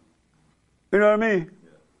 You know what I mean?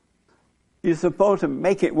 You're supposed to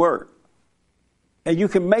make it work. And you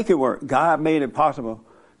can make it work. God made it possible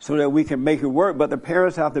so that we can make it work. But the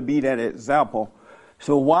parents have to be that example.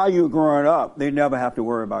 So while you're growing up, they never have to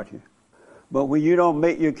worry about you. But when you don't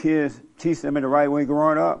make your kids, teach them in the right way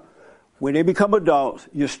growing up, when they become adults,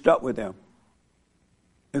 you're stuck with them.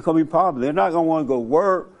 It's going to be problems. They're not going to want to go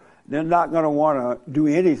work. They're not going to want to do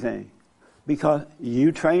anything because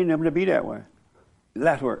you train them to be that way.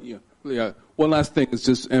 Last word. Yeah. One last thing is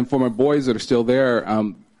just, and for my boys that are still there,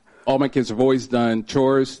 all my kids have always done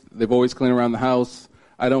chores. They've always cleaned around the house.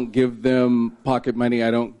 I don't give them pocket money.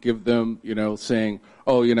 I don't give them, saying,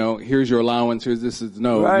 oh, here's your allowance. Here's this is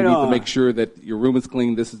no. Right you need on. to make sure that your room is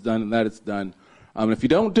clean. This is done and that is done. If you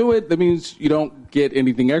don't do it, that means you don't get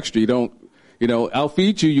anything extra. You don't. I'll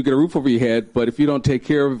feed you. You get a roof over your head. But if you don't take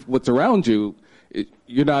care of what's around you,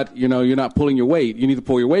 you're not pulling your weight. You need to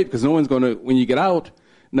pull your weight because no one's going to. When you get out,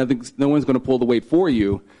 no one's going to pull the weight for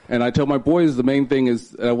you. And I tell my boys the main thing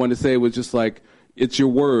is I wanted to say was just like it's your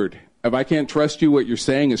word. If I can't trust you, what you're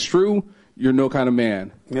saying is true. You're no kind of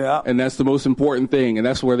man. Yeah. And that's the most important thing. And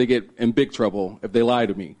that's where they get in big trouble if they lie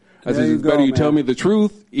to me. I said, it's go, better you man. tell me the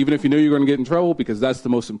truth, even if you know you're going to get in trouble, because that's the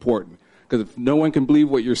most important. Because if no one can believe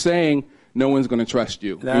what you're saying, no one's going to trust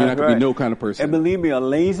you. You're not going to be no kind of person. And believe me, a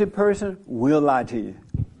lazy person will lie to you.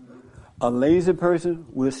 A lazy person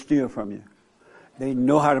will steal from you. They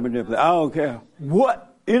know how to manipulate. I don't care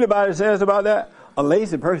what anybody says about that. A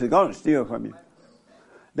lazy person is going to steal from you.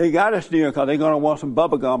 They got to steal because they're going to want some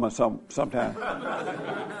bubble gum or sometime.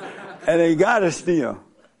 And they got to steal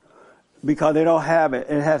because they don't have it.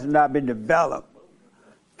 It has not been developed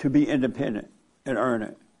to be independent and earn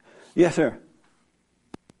it. Yes, sir.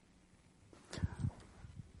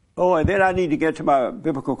 Oh, and then I need to get to my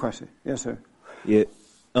biblical question. Yes, sir. Yeah.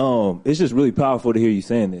 It's just really powerful to hear you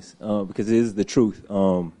saying this because it is the truth.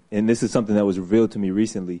 And this is something that was revealed to me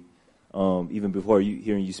recently, even before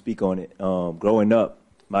hearing you speak on it. Growing up,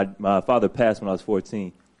 my father passed when I was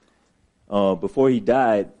 14. Before he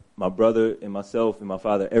died, my brother and myself and my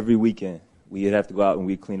father, every weekend, we'd have to go out and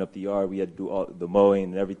we'd clean up the yard. We had to do all the mowing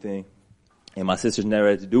and everything. And my sisters never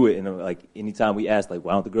had to do it. And like anytime we asked, like,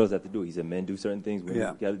 why don't the girls have to do it? He said, men do certain things,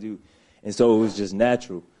 women got to do. And so it was just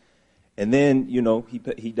natural. And then,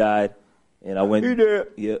 he died, and I went. He did.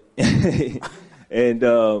 Yeah. And,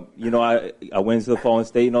 I went into the Fallen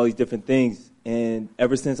State and all these different things. And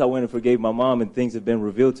ever since I went and forgave my mom and things have been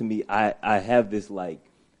revealed to me, I have this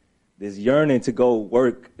yearning to go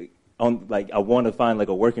work on, I want to find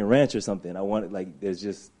a working ranch or something.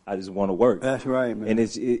 I just want to work. That's right, man. And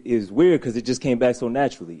it's weird because it just came back so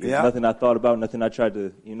naturally. It's nothing I thought about, nothing I tried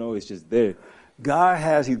to, it's just there. God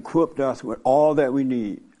has equipped us with all that we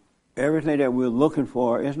need. Everything that we're looking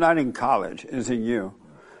for, it's not in college, it's in you.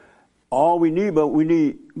 All we need,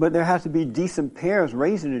 but there has to be decent parents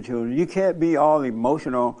raising the children. You can't be all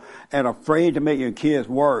emotional and afraid to make your kids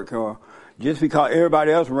work, or just because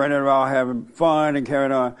everybody else running around having fun and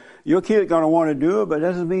carrying on. Your kid's going to want to do it, but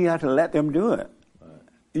that doesn't mean you have to let them do it. Right.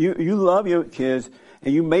 You love your kids,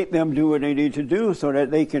 and you make them do what they need to do so that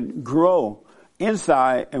they can grow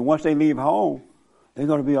inside, and once they leave home, they're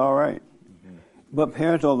going to be all right. Mm-hmm. But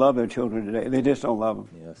parents don't love their children today. They just don't love them.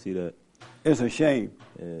 Yeah, I see that. It's a shame.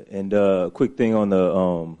 Yeah. And quick thing on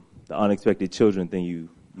the unexpected children thing you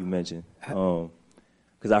mentioned.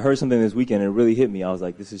 Because I heard something this weekend and it really hit me. I was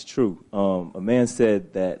like, this is true. A man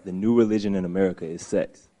said that the new religion in America is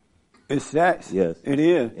sex. It's sex? Yes. It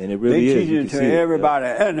is. And it really is. They teach it to everybody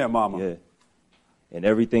and their mama. Yeah. And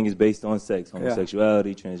everything is based on sex.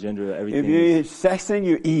 Homosexuality, transgender, everything. If you're sexing,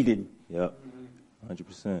 you're eating. Yep.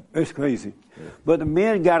 100%. It's crazy. Yeah. But the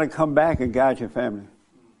men got to come back and guide your family.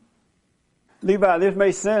 Levi, this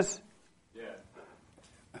makes sense? Yeah.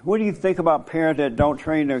 What do you think about parents that don't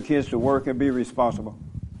train their kids to work and be responsible?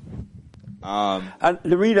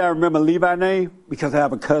 The reason I remember Levi's name, because I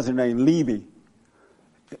have a cousin named Levy.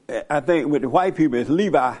 I think with the white people it's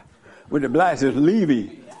Levi. With the blacks it's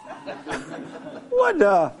Levi. What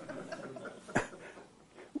the?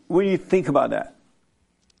 What do you think about that?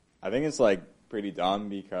 I think it's like pretty dumb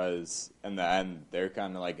because in the end they're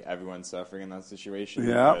kind of like everyone's suffering in that situation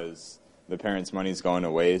because the parents' money's going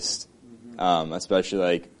to waste. Especially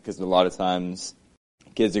like because a lot of times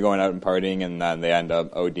kids are going out and partying and then they end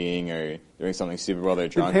up ODing or doing something stupid while they're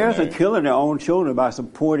drunk. The parents are killing their own children by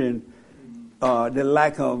supporting the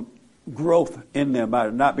lack of growth in them by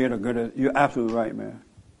not being a good. You're absolutely right, man.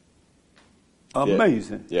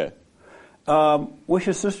 Amazing. Yeah. What's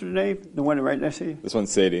your sister's name? The one right next to you? This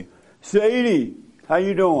one's Sadie. Sadie, how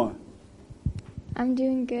you doing? I'm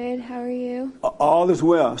doing good. How are you? All is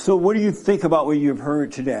well. So what do you think about what you've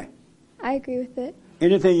heard today? I agree with it.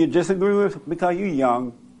 Anything you disagree with? Because you're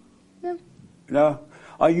young. No. No?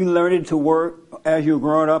 Are you learning to work as you're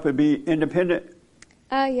growing up and be independent?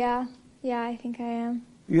 Yeah. Yeah, I think I am.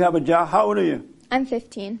 You have a job? How old are you? I'm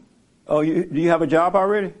 15. Oh, do you have a job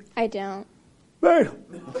already? I don't. Right.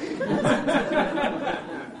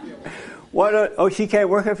 Oh, she can't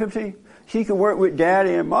work at 15? She can work with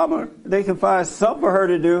daddy and mama. They can find something for her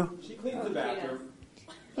to do. She cleans the bathroom.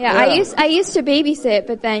 Yeah, I used to babysit,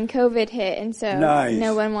 but then COVID hit, and so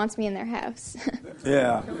no one wants me in their house.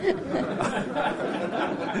 Yeah.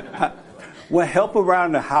 Well, help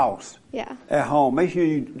around the house. Yeah. At home. Make sure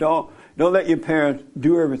you don't let your parents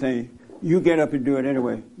do everything. You get up and do it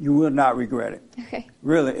anyway. You will not regret it. Okay.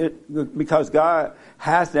 Really, because God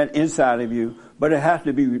has that inside of you, but it has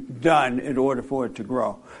to be done in order for it to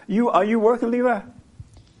grow. Are you working, Levi?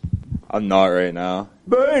 I'm not right now.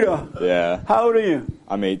 Beta. Yeah. How old are you?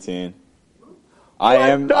 I'm 18. I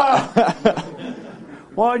am. Why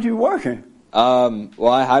aren't you working? Well,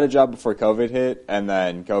 I had a job before COVID hit, and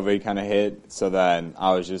then COVID kind of hit, so then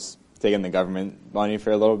I was just taking the government money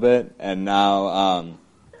for a little bit, and now I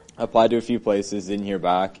applied to a few places, didn't hear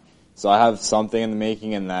back. So I have something in the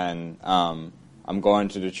making, and then I'm going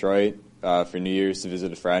to Detroit for New Year's to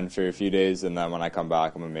visit a friend for a few days, and then when I come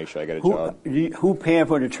back, I'm going to make sure I get a job. Who paying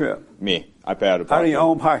for the trip? Me. I pay out of pocket. Out of your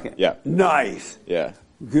own pocket? Yeah. Nice. Yeah.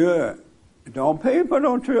 Good. Don't pay for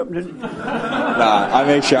no trip. Nah, I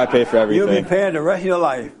make sure I pay for everything. You'll be paying the rest of your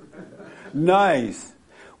life. Nice.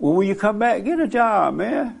 Well, when you come back, get a job,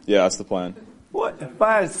 man. Yeah, that's the plan. What?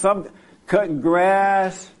 Find some cutting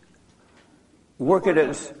grass, working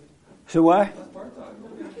at. So what?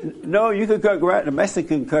 No, you can cut grass. The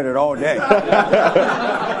Mexican cut it all day.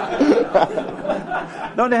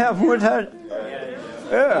 Don't they have full time?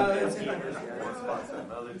 Yeah.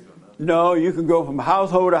 No, you can go from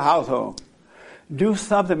household to household. Do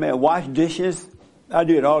something, man. Wash dishes. I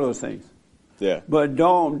did all those things. Yeah. But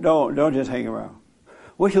don't just hang around.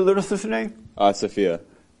 What's your little sister's name? Sophia.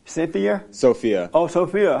 Cynthia? Sophia. Oh,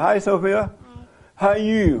 Sophia. Hi, Sophia. How are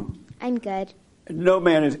you? I'm good. No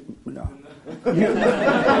man is. No.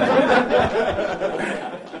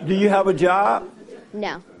 Do you have a job?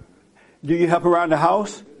 No. Do you help around the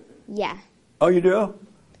house? Yeah. Oh, you do?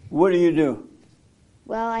 What do you do?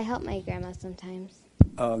 Well, I help my grandma sometimes.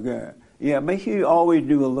 Oh, good. Yeah, make sure you always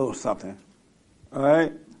do a little something. All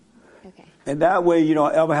right? Okay. And that way you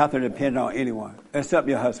don't ever have to depend on anyone except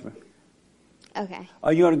your husband. Okay.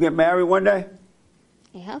 Are you going to get married one day?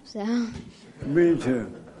 I hope so. Me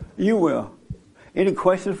too. You will. Any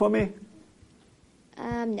questions for me?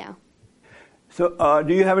 No. So,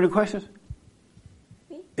 do you have any questions?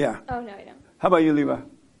 Me? Yeah. Oh, no, I don't. How about you, Levi?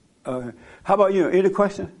 Okay. How about you? Any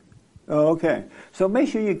questions? Oh, okay. So make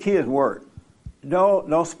sure your kids work.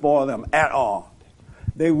 Don't spoil them at all.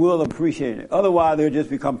 They will appreciate it. Otherwise, they'll just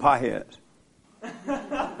become potheads.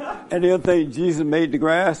 And they'll think Jesus made the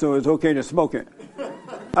grass, so it's okay to smoke it.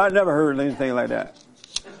 I never heard anything like that.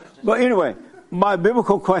 But anyway, my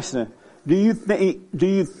biblical question: Do you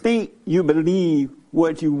think you believe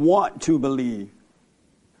what you want to believe?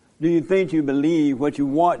 Do you think you believe what you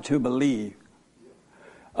want to believe?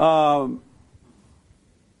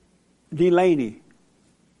 Delaney.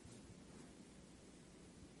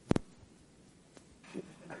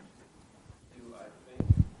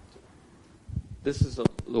 This is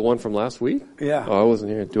the one from last week? Yeah. Oh, I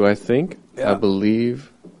wasn't here. Do I think I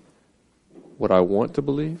believe what I want to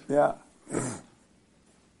believe? Yeah.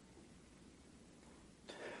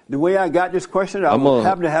 The way I got this question, I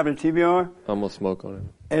happen to have the TV on. I'm going to smoke on it.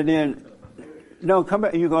 And then, no, come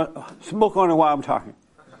back. You're going to smoke on it while I'm talking.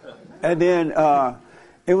 And then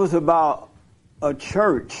it was about a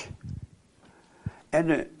church.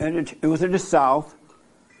 And it was in the South.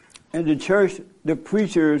 And the church, the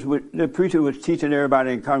preacher was teaching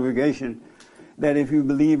everybody in the congregation that if you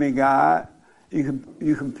believe in God,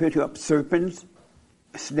 you can pick up serpents,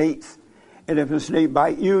 snakes, and if a snake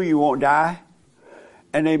bite you, you won't die.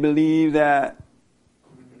 And they believe that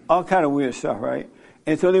all kind of weird stuff, right?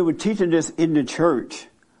 And so they were teaching this in the church.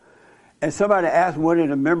 And somebody asked one of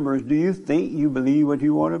the members, do you think you believe what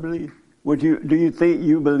you want to believe? Do you think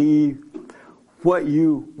you believe what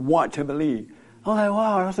you want to believe? I'm like,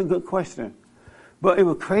 wow, that's a good question. But it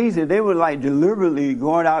was crazy. They were like deliberately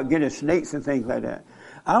going out getting snakes and things like that.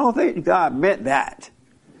 I don't think God meant that.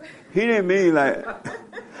 He didn't mean like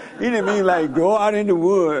go out in the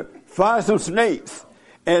wood, find some snakes,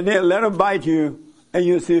 and then let them bite you, and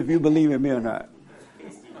you'll see if you believe in me or not.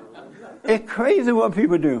 It's crazy what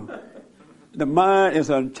people do. The mind is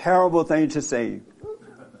a terrible thing to save.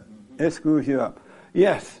 It screws you up.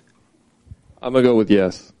 Yes. I'm going to go with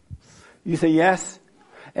yes. You say yes?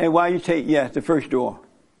 And why you take yes, the first door?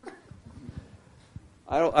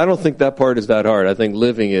 I don't think that part is that hard. I think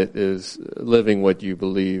living what you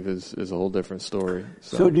believe is a whole different story.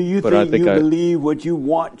 So do you think you believe what you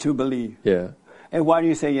want to believe? Yeah. And why do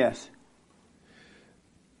you say yes?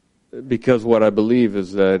 Because what I believe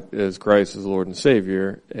is that Christ is Lord and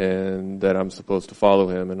Savior, and that I'm supposed to follow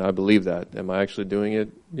Him, and I believe that. Am I actually doing it?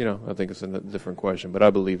 I think it's a different question, but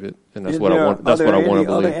I believe it, and that's what I want. That's what I want to believe.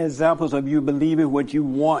 Are there other examples of you believing what you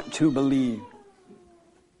want to believe?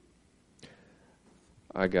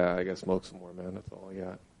 I got smoke some more, man. That's all I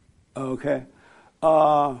got. Okay.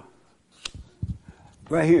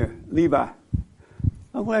 Right here, Levi.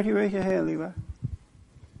 I'm glad you raised your hand, Levi.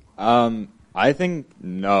 I think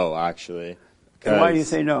no, actually. And why do you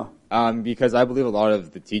say no? Because I believe a lot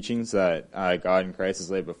of the teachings that God and Christ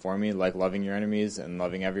has laid before me, like loving your enemies and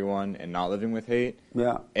loving everyone and not living with hate.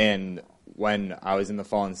 Yeah. And when I was in the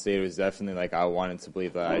fallen state, it was definitely like I wanted to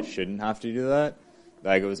believe that I shouldn't have to do that.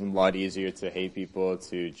 Like it was a lot easier to hate people,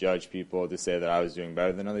 to judge people, to say that I was doing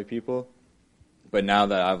better than other people. But now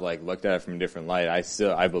that I've looked at it from a different light, I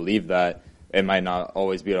believe that. It might not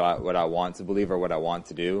always be what I want to believe or what I want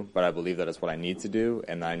to do, but I believe that it's what I need to do,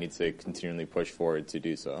 and I need to continually push forward to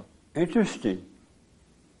do so. Interesting.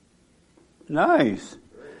 Nice.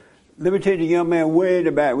 Let me take the young man way in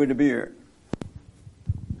the back with the beard.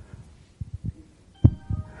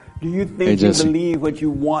 Do you think you believe what you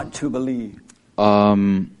want to believe?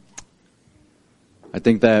 I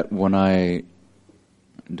think that when I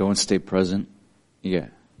don't stay present, yeah.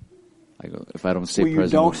 If I don't stay present, you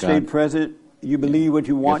don't stay present, you believe what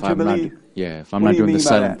you want to believe? If I'm not doing the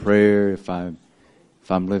silent prayer, if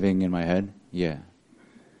I'm living in my head, yeah.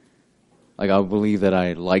 I believe that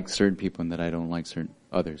I like certain people and that I don't like certain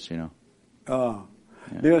others, Yeah.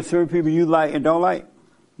 There are certain people you like and don't like?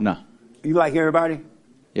 No. You like everybody?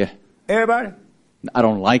 Yeah. Everybody? I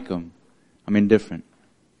don't like them. I'm indifferent.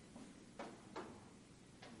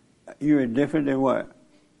 You're indifferent in what?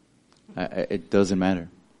 It doesn't matter.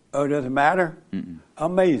 Oh, it doesn't matter? Mm-mm.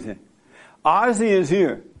 Amazing. Ozzy is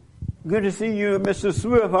here. Good to see you, Mr.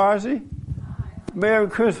 Swift, Ozzy. Merry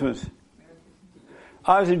Christmas.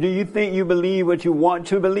 Ozzy, do you think you believe what you want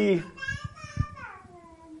to believe?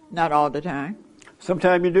 Not all the time.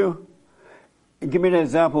 Sometimes you do? Give me an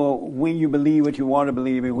example when you believe what you want to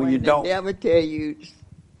believe and when you don't.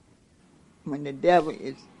 When the devil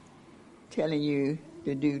is telling you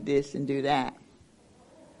to do this and do that.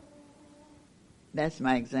 That's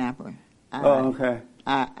my example. Okay.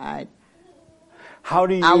 How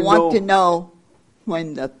do you I want to know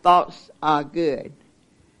when the thoughts are good.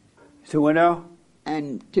 So what now?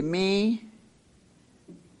 And to me,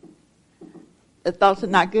 the thoughts are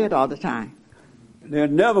not good all the time. They're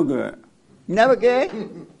never good. Never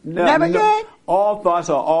good? Never good? All thoughts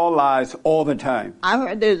are all lies all the time. I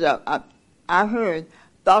heard I heard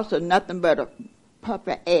thoughts are nothing but a puff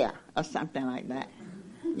of air or something like that.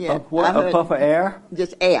 Yeah, a puff of air?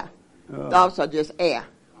 Just air. Thoughts are just air.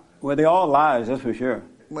 Well, they're all lies, that's for sure.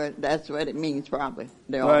 Well, that's what it means probably.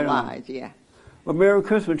 They're all lies, yeah. Well, Merry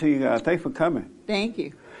Christmas to you guys. Thanks for coming. Thank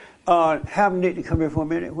you. Have Nick to come here for a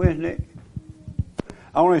minute. Where's Nick?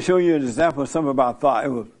 I want to show you an example of something about thought.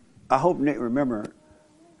 I hope Nick remember it.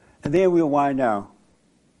 And then we'll wind down.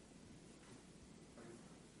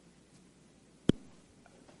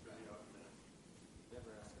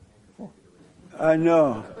 I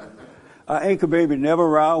know. Anchor baby never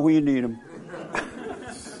around when you need him.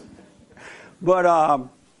 But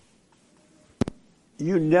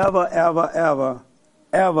you never, ever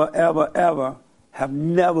have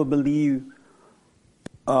never believed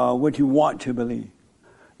what you want to believe.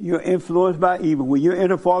 You're influenced by evil. When you're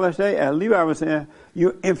in a fallen state, as Levi was saying,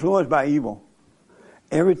 you're influenced by evil.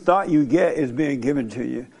 Every thought you get is being given to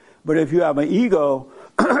you. But if you have an ego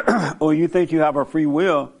or you think you have a free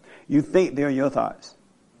will, you think they're your thoughts.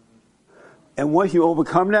 And once you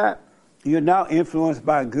overcome that, You're now influenced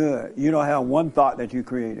by good. You don't have one thought that you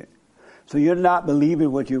created. So you're not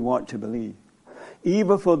believing what you want to believe.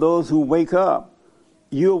 Even for those who wake up,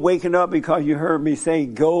 you're waking up because you heard me say,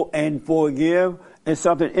 go and forgive, and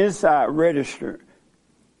something inside registered.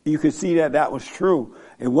 You could see that that was true.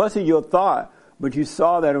 It wasn't your thought, but you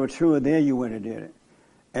saw that it was true, and then you went and did it.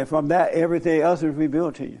 And from that, everything else is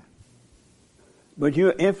revealed to you. But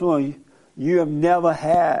you're influenced. You have never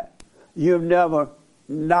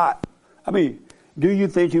not. I mean, do you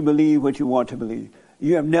think you believe what you want to believe?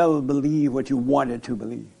 You have never believed what you wanted to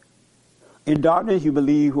believe. In darkness, you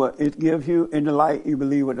believe what it gives you. In the light, you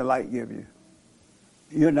believe what the light gives you.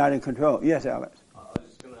 You're not in control. Yes, Alex.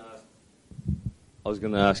 I was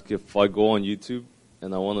going to ask if I go on YouTube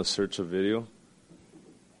and I want to search a video,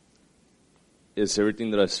 is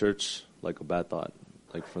everything that I search like a bad thought,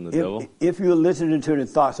 like from the devil? If you're listening to the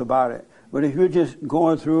thoughts about it, but if you're just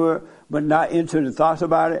going through it but not into the thoughts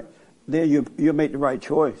about it, then you'll make the right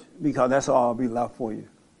choice because that's all will be left for you.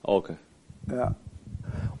 Okay. Yeah.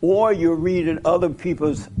 Or you're reading other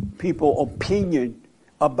people's opinion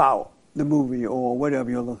about the movie or whatever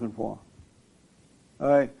you're looking for. All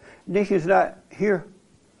right. Nick is not here.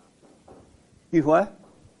 He's what?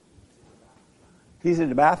 He's in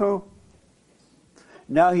the bathroom?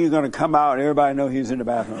 Now he's going to come out and everybody know he's in the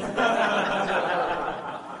bathroom.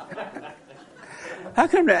 How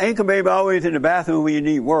come the anchor baby always in the bathroom when you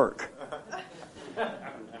need work?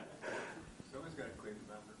 Someone's got to clean the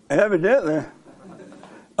bathroom. Evidently.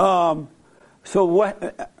 So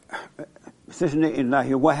what, since Nick is not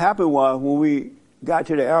here, what happened was when we got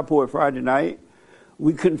to the airport Friday night,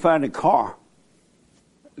 we couldn't find a car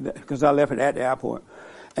because I left it at the airport.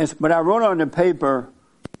 But I wrote on the paper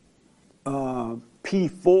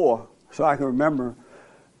P4 so I can remember.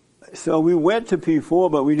 So we went to P4,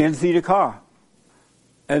 but we didn't see the car.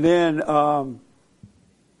 And then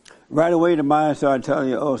right away the mind started telling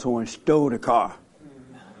you, oh, someone stole the car.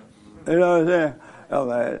 You know what I'm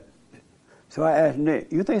saying? So I asked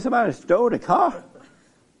Nick, you think somebody stole the car?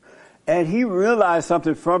 And he realized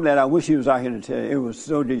something from that. I wish he was out here to tell you. It was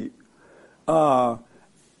so deep. And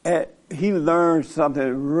he learned something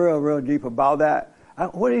real, real deep about that.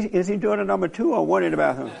 What is he doing a number 2 or 1 in the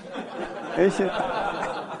bathroom?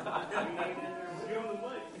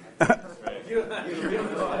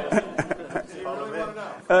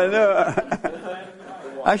 I know.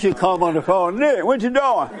 I should call him on the phone. Nick, what you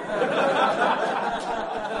doing?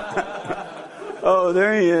 Oh,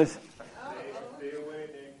 there he is.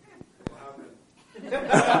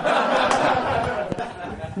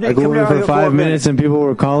 I go over for 5 minutes and people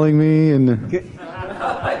were calling me and.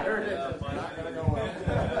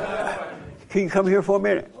 Can you come here for a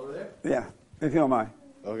minute? Over there? Yeah, if you don't mind.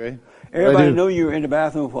 Okay. Everybody knew you were in the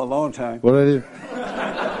bathroom for a long time. What did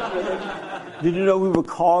I do? Did you know we were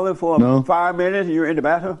calling for 5 minutes and you were in the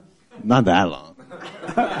bathroom? Not that long.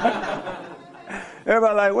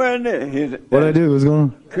 Everybody like, where is it? What did I do? What's going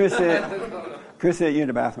on? Chris said you're in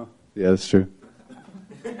the bathroom. Yeah, that's true.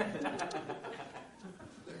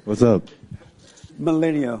 What's up?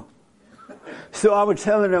 Millennial. So I was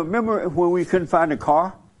telling them, remember when we couldn't find a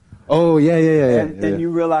car? Oh, yeah. And you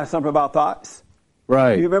realized something about thoughts?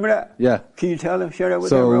 Right. You remember that? Yeah. Can you tell them, share that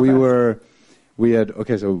with them real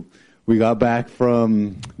fast? So we got back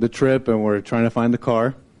from the trip and we're trying to find the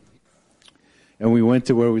car. And we went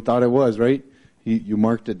to where we thought it was, right? You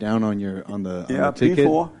marked it down on the ticket.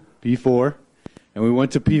 P4. And we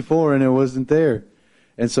went to P4 and it wasn't there.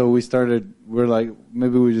 And so we're like,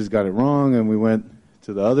 maybe we just got it wrong, and we went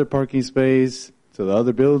to the other parking space, to the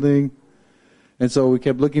other building. And so we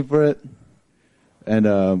kept looking for it. And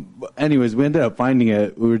anyways, we ended up finding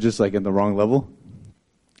it. We were just like in the wrong level.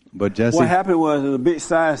 But Jesse. What happened was the big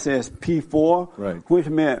sign says P4, right, which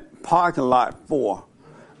meant parking lot 4.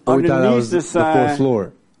 But we thought that was the fourth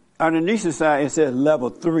floor. Underneath the sign, it says level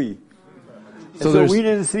 3. So we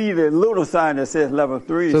didn't see the little sign that says level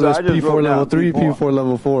 3. So there's I just P4 level 3, P4. P4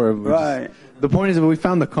 level 4. Right. The point is that we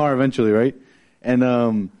found the car eventually, right?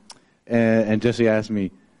 And Jesse asked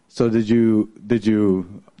me, so did you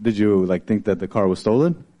like think that the car was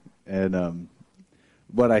stolen? And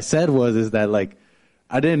what I said is that like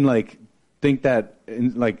I didn't like think that,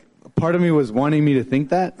 like part of me was wanting me to think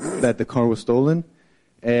that the car was stolen,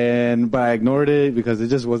 but I ignored it because it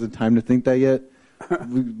just wasn't time to think that yet.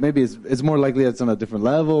 Maybe it's more likely it's on a different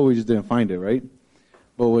level. We just didn't find it, right?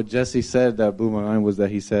 But what Jesse said that blew my mind was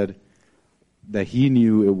that he said that he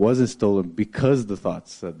knew it wasn't stolen because the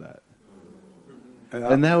thoughts said that.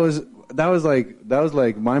 Yeah. And that was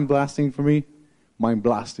like mind blasting for me. Mind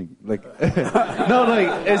blasting, like no,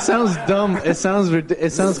 like it sounds dumb. It sounds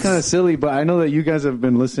kind of silly, but I know that you guys have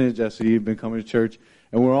been listening to Jesse. You've been coming to church,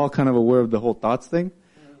 and we're all kind of aware of the whole thoughts thing.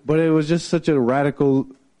 But it was just such a radical,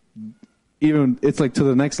 even it's like to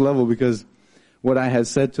the next level, because what I had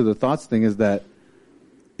said to the thoughts thing is that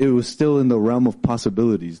it was still in the realm of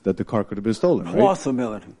possibilities that the car could have been stolen. Right?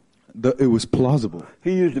 Plausibility. It was plausible.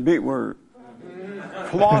 He used a big word.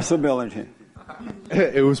 Plausibility.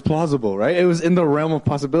 It was plausible, right? It was in the realm of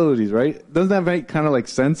possibilities, right? Doesn't that make kind of like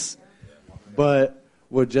sense? But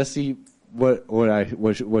what Jesse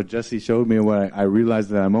showed me and what I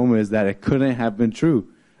realized at that moment is that it couldn't have been true.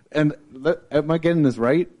 And am I getting this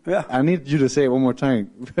right? Yeah. I need you to say it one more time.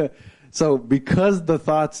 So because the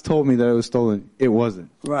thoughts told me that it was stolen, it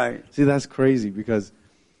wasn't. Right. See, that's crazy because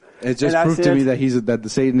it just proved to me that the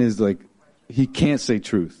Satan is like, he can't say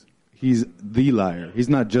truth. He's the liar. He's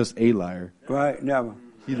not just a liar. Right, never.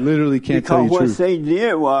 He literally can't tell you truth. Because truth. what Satan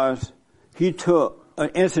did was, he took an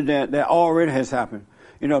incident that already has happened.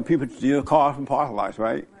 You know, people steal cars from parking lots,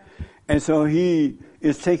 right? And so he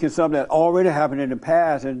is taking something that already happened in the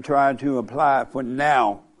past and trying to apply it for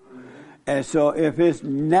now. And so if it's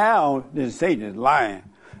now, then Satan is lying.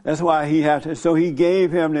 That's why he had to, so he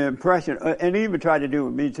gave him the impression, and he even tried to do it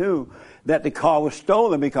with me too, that the car was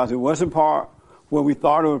stolen because it wasn't parked where we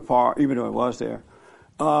thought it was parked, even though it was there.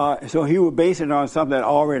 So he would base it on something that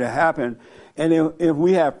already happened. And if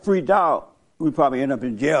we had freaked out, we'd probably end up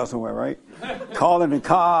in jail somewhere, right? Calling the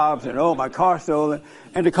cops and, oh, my car's stolen.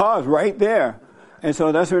 And the car is right there. And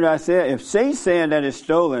so that's what I said. If Satan's saying that it's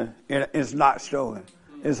stolen, it's not stolen.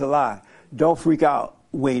 It's a lie. Don't freak out.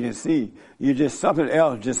 Wait and see. You're just something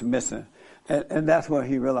else just missing. And that's what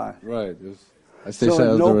he realized. Right.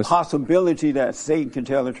 So no possibility that Satan can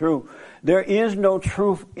tell the truth. There is no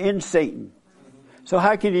truth in Satan. So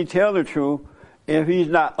how can he tell the truth if he's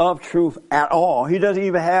not of truth at all? He doesn't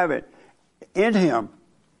even have it in him.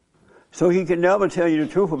 So he can never tell you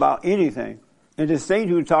the truth about anything. And the Satan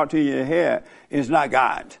who talked to you in your head is not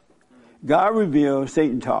God. God reveals,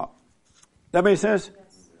 Satan taught. That makes sense?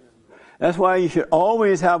 That's why you should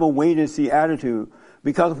always have a wait and see attitude.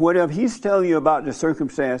 Because whatever he's telling you about the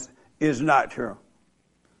circumstance is not true.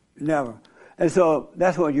 Never. And so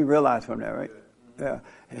that's what you realize from that, right? Yeah.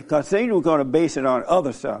 Because Satan was going to base it on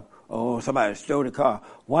other stuff. Oh, somebody stole the car.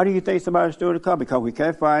 Why do you think somebody stole the car? Because we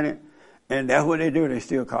can't find it. And that's what they do. They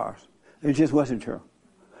steal cars. It just wasn't true.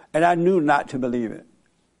 And I knew not to believe it.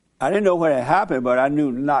 I didn't know what had happened, but I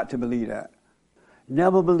knew not to believe that.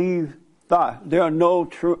 Never believe thought. There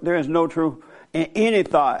is no truth in any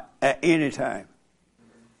thought at any time.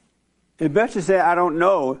 It's best to say, I don't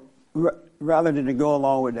know, rather than to go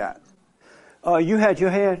along with that. You had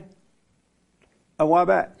your hand a while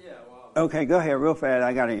back? Yeah, a while back. Okay, go ahead real fast.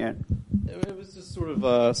 I got it in. It was just sort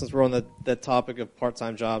of, since we're on that topic of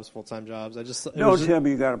part-time jobs, full-time jobs, Don't tell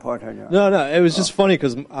me you got a part-time job. No, it was just funny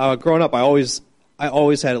because growing up, I always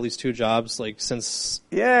had at least 2 jobs, like since...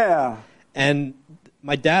 Yeah. And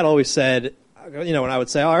my dad always said, you know, when I would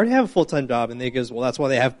say, oh, I already have a full-time job, and he goes, well, that's why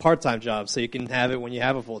they have part-time jobs, so you can have it when you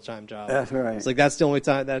have a full-time job. That's right. It's like, that's the only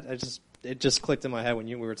time that it just clicked in my head when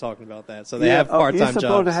we were talking about that. So they have part-time jobs. You're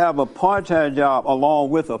supposed to have a part-time job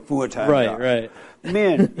along with a full-time job. Right.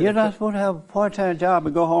 Men, you're not supposed to have a part-time job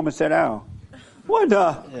and go home and sit down. What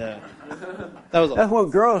the? Yeah. That's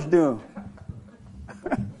what girls do.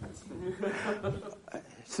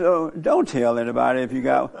 So don't tell anybody if you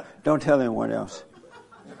got, don't tell anyone else.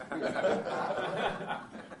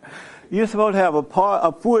 You're supposed to have a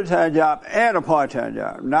full-time job and a part-time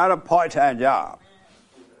job, not a part-time job.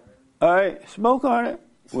 All right, smoke on it.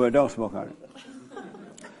 Well, don't smoke on it.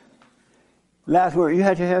 Last word. You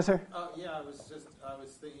had your hand, sir? Yeah, I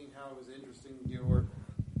was thinking how it was interesting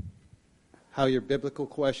how your biblical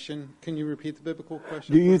question. Can you repeat the biblical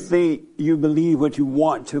question? Do you think you believe what you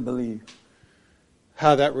want to believe?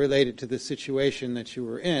 How that related to the situation that you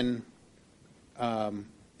were in.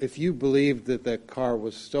 If you believed that the car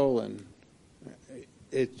was stolen,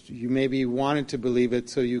 you maybe wanted to believe it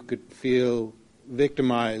so you could feel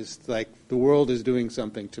victimized, like the world is doing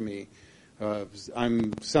something to me.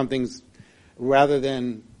 Something's, rather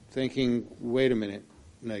than thinking, wait a minute,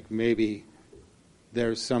 like maybe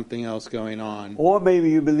there's something else going on. Or maybe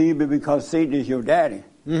you believe it because Satan is your daddy.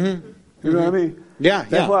 Mm-hmm. You know what I mean? Yeah.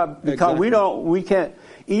 That's why, because exactly. we can't,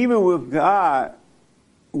 even with God,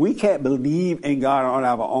 we can't believe in God on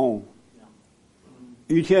our own.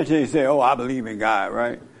 You can't just say, oh, I believe in God,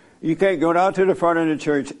 right? You can't go down to the front of the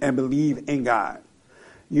church and believe in God.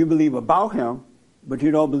 You believe about Him, but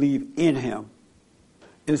you don't believe in Him.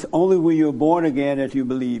 It's only when you're born again that you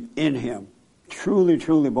believe in Him. Truly,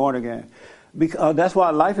 truly born again. Because that's why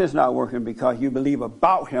life is not working, because you believe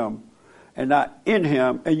about Him and not in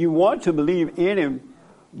Him. And you want to believe in Him,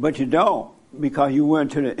 but you don't. because you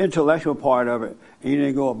went to the intellectual part of it and you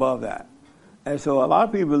didn't go above that. And so a lot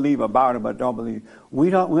of people believe about it but don't believe.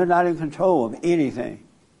 We're not in control of anything.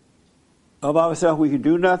 Of ourselves we can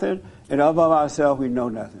do nothing, and of ourselves we know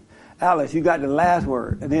nothing. Alex, you got the last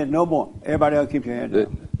word, and then no more. Everybody else keep your hand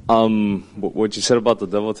down. What you said about the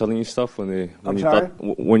devil telling you stuff when I'm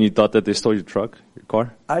you thought that they stole your truck, your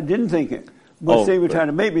car? I didn't think it. But they were trying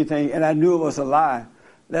to make me think, and I knew it was a lie.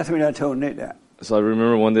 That's when I told Nick that. So I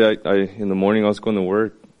remember one day, in the morning, I was going to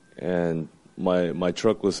work, and my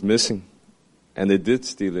truck was missing, and they did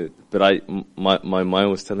steal it. But my mind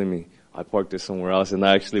was telling me I parked it somewhere else, and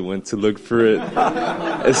I actually went to look for it.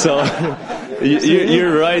 And so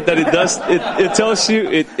you're right that it does. It tells you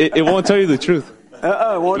it won't tell you the truth.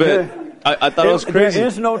 I thought it was crazy. There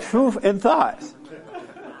is no truth in thoughts.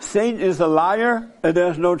 Satan is a liar, and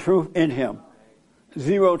there's no truth in him.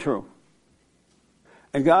 Zero truth.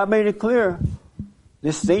 And God made it clear.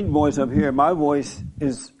 This Satan voice up here, my voice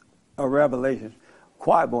is a revelation.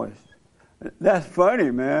 Quiet voice. That's funny,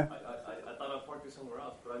 man. I thought I parked it somewhere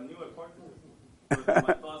else, but I knew I parked it. But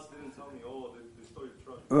my thoughts didn't tell me, they stole your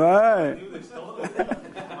truck. Right. I knew they stole it.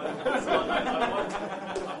 So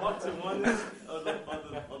I walked to one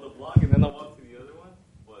on the block, and then I walked to the other one.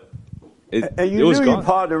 But and you knew you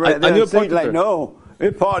parked it right there. I knew it parked like, no,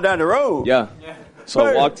 it parked down the road. Yeah. So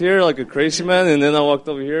I walked here like a crazy man, and then I walked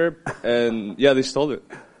over here, and they stole it.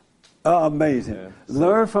 Oh, amazing. Yeah.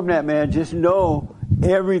 Learn from that, man. Just know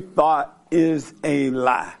every thought is a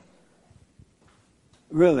lie.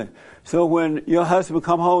 Really. So when your husband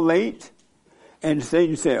come home late, and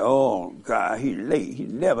Satan say, oh, God, he's late.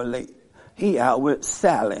 He's never late. He out with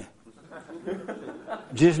Sally.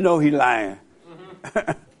 Just know he's lying.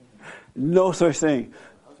 No such thing.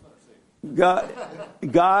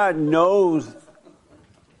 God knows.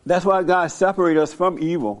 That's why God separated us from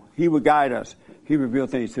evil. He would guide us. He revealed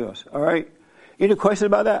things to us. All right? Any questions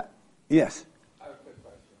about that? Yes.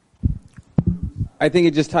 I think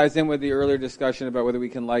it just ties in with the earlier discussion about whether we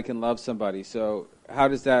can like and love somebody. So how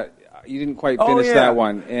does that... You didn't quite finish that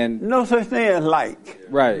one. And no such thing as like.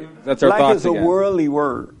 Right. That's our like thoughts is again. a worldly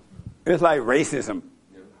word. It's like racism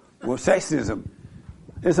or sexism.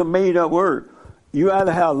 It's a made-up word. You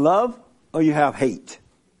either have love or you have hate.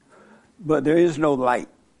 But there is no like.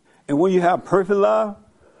 And when you have perfect love,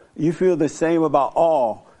 you feel the same about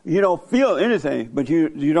all. You don't feel anything, but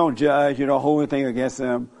you don't judge. You don't hold anything against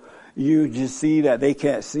them. You just see that they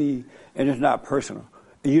can't see, and it's not personal.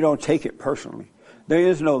 And you don't take it personally. There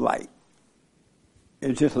is no light.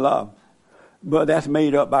 It's just love. But that's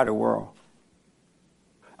made up by the world.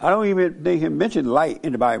 I don't even think it mentioned light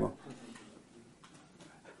in the Bible.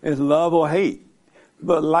 It's love or hate.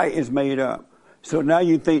 But light is made up. So now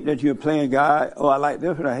you think that you're playing God. Oh, I like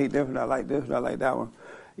this one, I hate this one, I like this one, I like that one.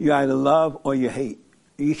 You either love or you hate.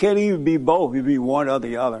 You can't even be both. You be one or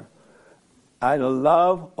the other. Either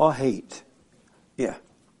love or hate. Yeah.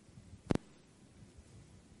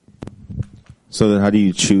 So then how do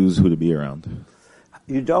you choose who to be around?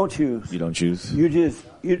 You don't choose. You don't choose?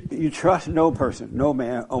 You trust no person, no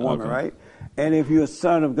man or woman, right? And if you're a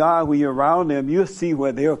son of God, when you're around them, you'll see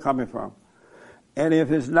where they're coming from. And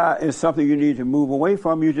if it's something you need to move away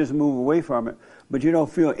from, you just move away from it. But you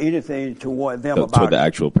don't feel anything toward them about toward it. the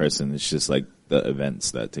actual person. It's just like the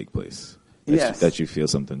events that take place. Yes. That you feel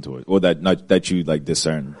something toward. Or that you like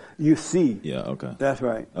discern. You see. Yeah, okay. That's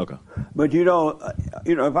right. Okay. But you don't,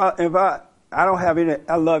 if I don't have any,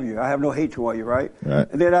 I love you. I have no hate toward you, right? Right.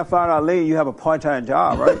 And then I found out later you have a part-time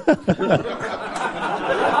job, right?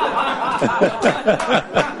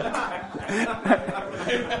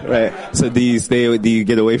 Right. So do you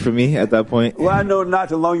get away from me at that point? Well, I know not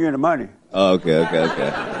to loan you any money. Oh, okay.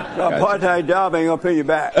 So a part-time job ain't gonna pay you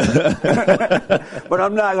back. But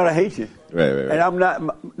I'm not gonna hate you. Right.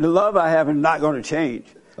 And the love I have is not gonna change.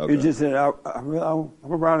 Okay. It's just that I'm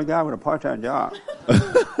around a guy with a part-time job.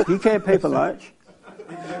 He can't pay for lunch.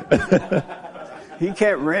 He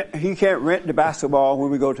can't rent the basketball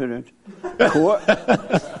when we go to the court.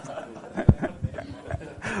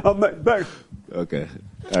 Okay.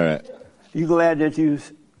 All right. You glad that you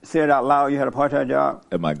said out loud you had a part-time job?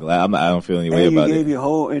 Am I glad? I don't feel any way about it. And you gave your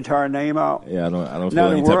whole entire name out? Yeah, I don't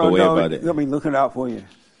feel any type of way about it. They'll be looking out for you.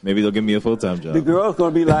 Maybe they'll give me a full-time job. The girl's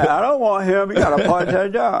going to be like, I don't want him. He got a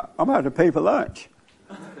part-time job. I'm going to have to pay for lunch.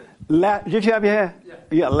 Did you have your hand?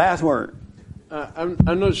 Yeah, last word. I'm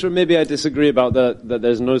not sure. Maybe I disagree about that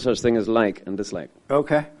there's no such thing as like and dislike.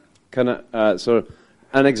 Okay. So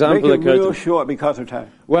an example Make it occurred real short because of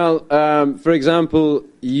time. Well, for example,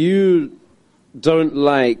 you don't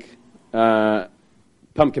like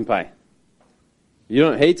pumpkin pie. You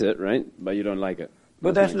don't hate it, right? But you don't like it.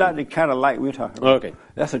 But that's not the kind of light we're talking about. Okay.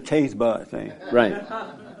 That's a taste bud thing. Right.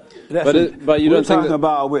 But you we're don't think talking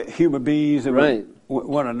about with human beings and Right. with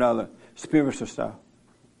one another, spiritual stuff.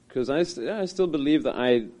 Because I still believe that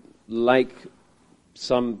I like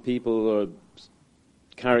some people or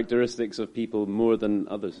characteristics of people more than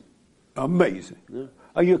others. Amazing. Yeah.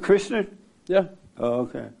 Are you a Christian? Yeah. Oh,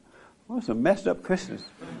 okay. Well, some messed up Christians.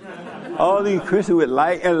 All these Christians with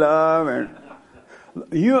light and love, and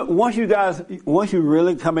once you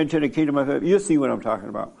really come into the kingdom of heaven, you'll see what I'm talking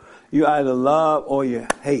about. You either love or you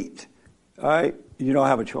hate. All right? You don't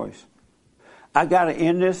have a choice. I got to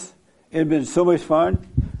end this. It's been so much fun.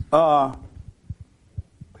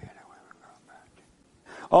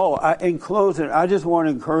 In closing, I just want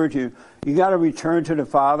to encourage you. You got to return to the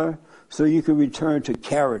Father so you can return to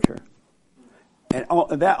character. And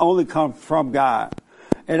that only comes from God.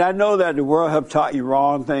 And I know that the world have taught you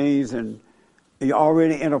wrong things, and you're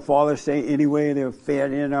already in a fallen state anyway. They're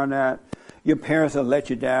fed in on that. Your parents have let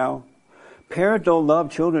you down. Parents don't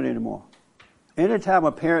love children anymore. Anytime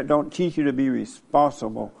a parent don't teach you to be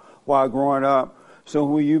responsible while growing up, so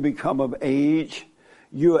when you become of age,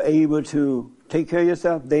 you're able to take care of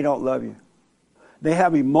yourself, they don't love you. They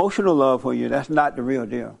have emotional love for you. That's not the real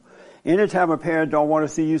deal. Anytime a parent don't want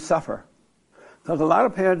to see you suffer, because a lot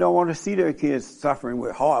of parents don't want to see their kids suffering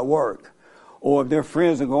with hard work, or if their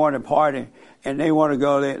friends are going to party and they want to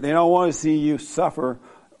go there, they don't want to see you suffer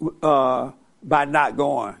by not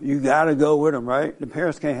going. You got to go with them, right? The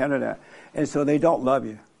parents can't handle that. And so they don't love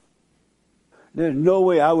you. There's no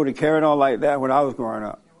way I would have carried on like that when I was growing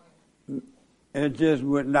up. It just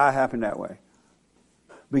would not happen that way.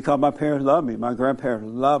 Because my parents loved me. My grandparents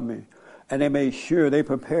loved me. And they made sure they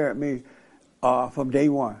prepared me from day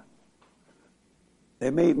one. They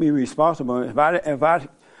made me responsible. If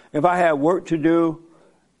I had work to do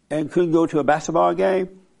and couldn't go to a basketball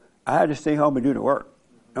game, I had to stay home and do the work.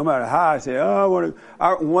 No matter how I said, I want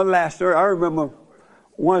to. One last story. I remember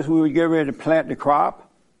once we would get ready to plant the crop,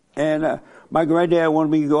 and my granddad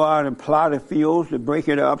wanted me to go out and plow the fields to break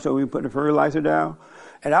it up so we put the fertilizer down.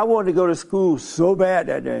 And I wanted to go to school so bad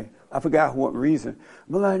that day. I forgot what reason.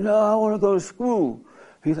 I'm like, no, I want to go to school.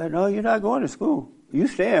 He's like, no, you're not going to school. You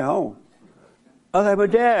stay at home. I was like,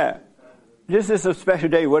 but Dad, this is a special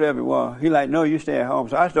day, whatever it was. He's like, no, you stay at home.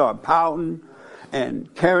 So I started pouting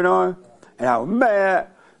and carrying on, and I was mad.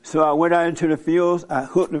 So I went out into the fields. I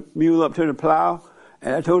hooked the mule up to the plow,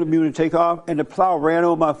 and I told the mule to take off, and the plow ran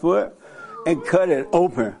on my foot and cut it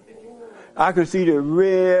open. I could see the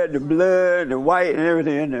red, the blood, the white, and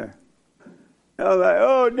everything in there. I was like,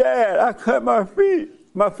 oh, Dad, I cut my foot.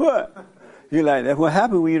 He's like, that's what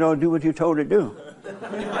happened when you don't do what you're told to do.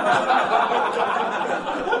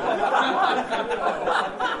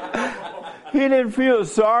 He didn't feel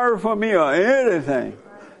sorry for me or anything.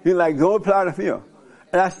 He's like, go plow the field.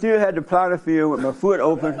 And I still had to plow the field with my foot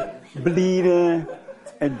open, bleeding,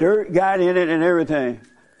 and dirt got in it and everything.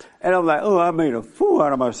 And I'm like, oh, I made a fool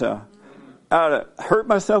out of myself. I hurt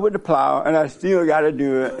myself with the plow, and I still got to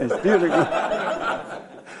do it. And still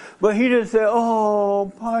But he just said,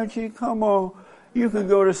 oh, Punchy, come on. You can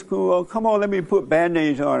go to school. Oh, come on, let me put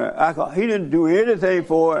Band-Aids on it. He didn't do anything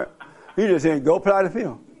for it. He just said, go plow the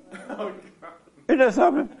field. Isn't that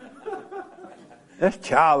something? That's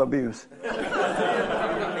child abuse.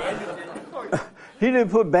 He didn't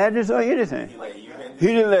put Band-Aids on anything. He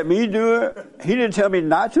didn't let me do it. He didn't tell me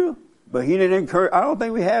not to, but he didn't encourage. I don't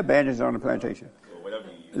think we had Band-Aids on the plantation.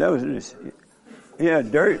 That was this. Yeah,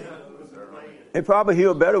 dirt. It probably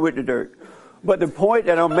healed better with the dirt. But the point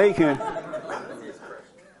that I'm making,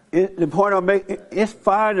 it's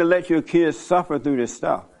fine to let your kids suffer through this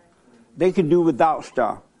stuff. They can do without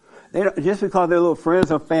stuff. Just because their little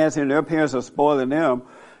friends are fancy and their parents are spoiling them,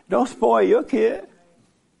 don't spoil your kid.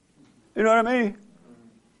 You know what I mean?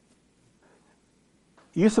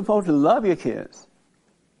 You're supposed to love your kids.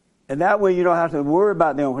 And that way you don't have to worry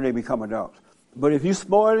about them when they become adults. But if you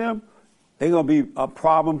spoil them, they're going to be a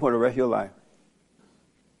problem for the rest of your life.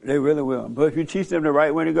 They really will. But if you teach them the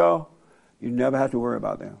right way to go, you never have to worry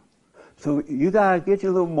about them. So you got to get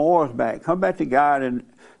your little morals back. Come back to God, and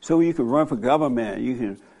so you can run for government. You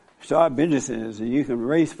can start businesses, and you can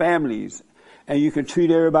raise families, and you can treat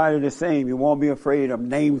everybody the same. You won't be afraid of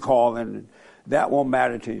name calling. That won't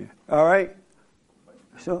matter to you. All right?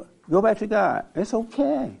 So go back to God. It's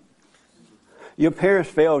okay. Your parents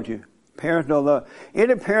failed you. Parents don't love.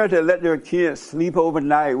 Any parents that let their kids sleep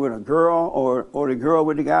overnight with a girl or the girl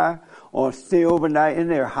with the guy, or stay overnight in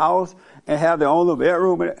their house and have their own little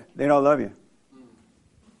bedroom, they don't love you.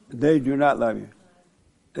 They do not love you.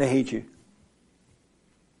 They hate you.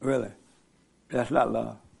 Really. That's not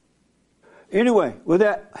love. Anyway, was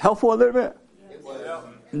that helpful a little bit?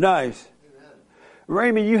 Nice.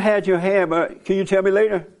 Raymond, you had your hand, but can you tell me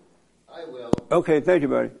later? I will. Okay, thank you,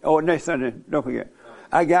 buddy. Oh, next Sunday, don't forget.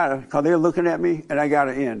 I got it, because they're looking at me, and I got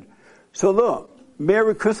to end. So look,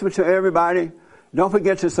 Merry Christmas to everybody. Don't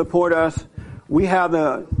forget to support us. We have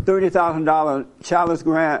the $30,000 challenge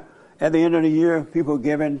grant at the end of the year, people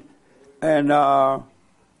giving. And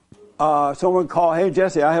someone called, hey,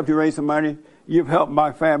 Jesse, I'll help you raise some money. You've helped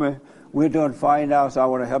my family. We're doing fine now, so I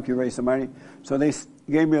want to help you raise some money. So they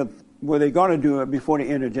gave me they're going to do it before the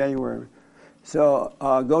end of January. So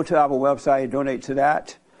go to our website, donate to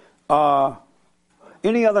that.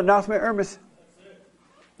 Any other announcement, Ernest?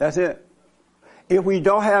 That's it. If we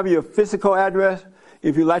don't have your physical address,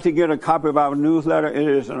 if you'd like to get a copy of our newsletter, it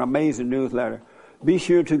is an amazing newsletter. Be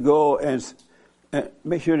sure to go and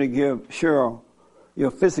make sure to give Cheryl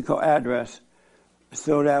your physical address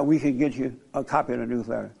so that we can get you a copy of the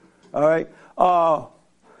newsletter. All right?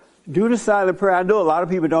 Do the silent prayer. I know a lot of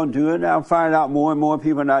people don't do it now. I'm finding out more and more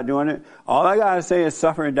people are not doing it. All I got to say is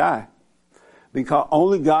suffer and die. Because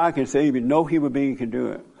only God can save you. No human being can do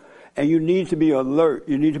it. And you need to be alert.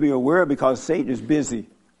 You need to be aware because Satan is busy.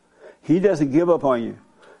 He doesn't give up on you.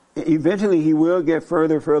 Eventually, he will get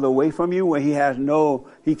further and further away from you where he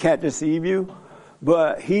can't deceive you.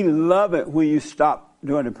 But he loves it when you stop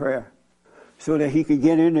doing the prayer so that he can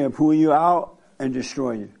get in there and pull you out and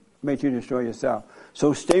destroy you, make you destroy yourself.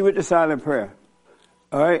 So stay with the silent prayer.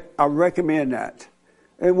 All right? I recommend that.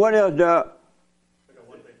 And what else, Doug?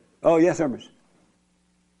 Oh, yes, Ernest.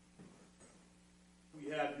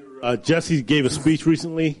 Jesse gave a speech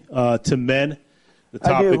recently to men. The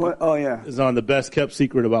topic is on the best kept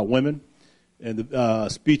secret about women, and the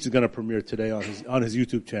speech is going to premiere today on his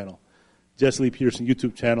YouTube channel, Jesse Lee Peterson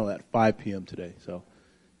YouTube channel at 5 p.m. today. So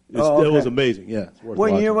it was amazing. Yeah, it's worth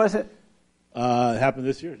watching. What year was it? It happened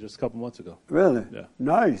this year, just a couple months ago. Really? Yeah.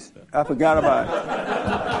 Nice. Yeah. I forgot about it.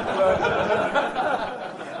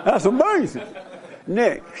 That's amazing.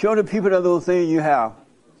 Nick, show the people that little thing you have.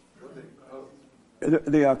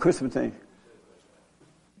 The Christmas thing.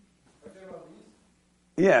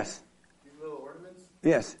 Yes. These little ornaments?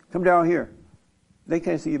 Yes. Come down here. They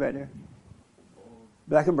can't see you back there.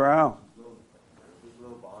 Black and brown. These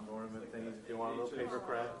little Bond ornament things. If you want a little paper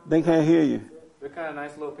craft. They can't hear you. They're kind of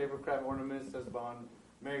nice little paper craft ornaments. Says Bond.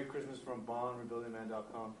 Merry Christmas from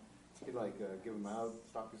BondRebuildingMan.com. You could give them out,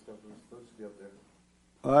 stocking stuffers. Those should be up there.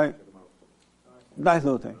 All right. Nice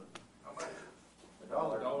little thing.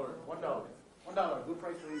 $1. $1. Good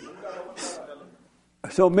price for you. $1.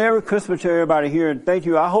 So Merry Christmas to everybody here, and thank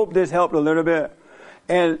you. I hope this helped a little bit.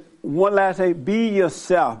 And one last thing, be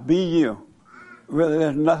yourself. Be you. Really,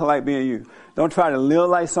 there's nothing like being you. Don't try to live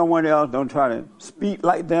like someone else. Don't try to speak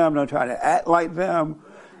like them. Don't try to act like them.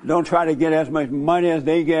 Don't try to get as much money as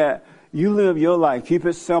they get. You live your life. Keep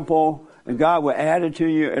it simple, and God will add it to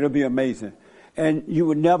you. It'll be amazing. And you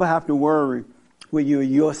will never have to worry when you're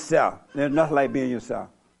yourself. There's nothing like being yourself.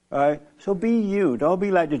 All right? So be you. Don't be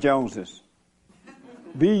like the Joneses.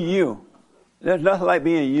 Be you. There's nothing like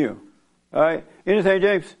being you. All right? Anything,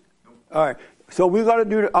 James? Nope. All right. So we're going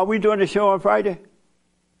to are we doing the show on Friday?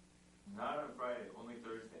 Not on Friday, only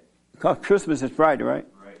Thursday. Because Christmas is Friday, right?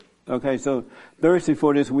 Right. Okay, so Thursday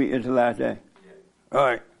for this week is the last day. Yeah. All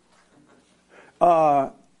right.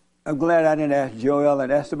 I'm glad I didn't ask Joel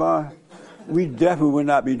and Esteban. We definitely would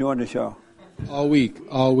not be doing the show. All week.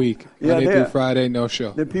 Yeah, Monday through Friday, no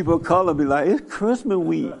show. The people of color be like, it's Christmas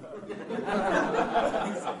week.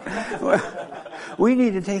 We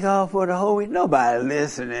need to take off for the whole week. Nobody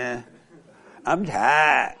listening. I'm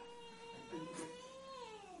tired.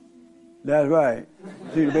 That's right.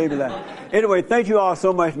 See the baby laugh. Anyway, thank you all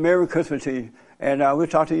so much. Merry Christmas to you. And we'll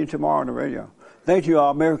talk to you tomorrow on the radio. Thank you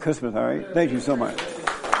all. Merry Christmas, all right? Thank you so much.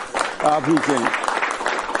 I appreciate it.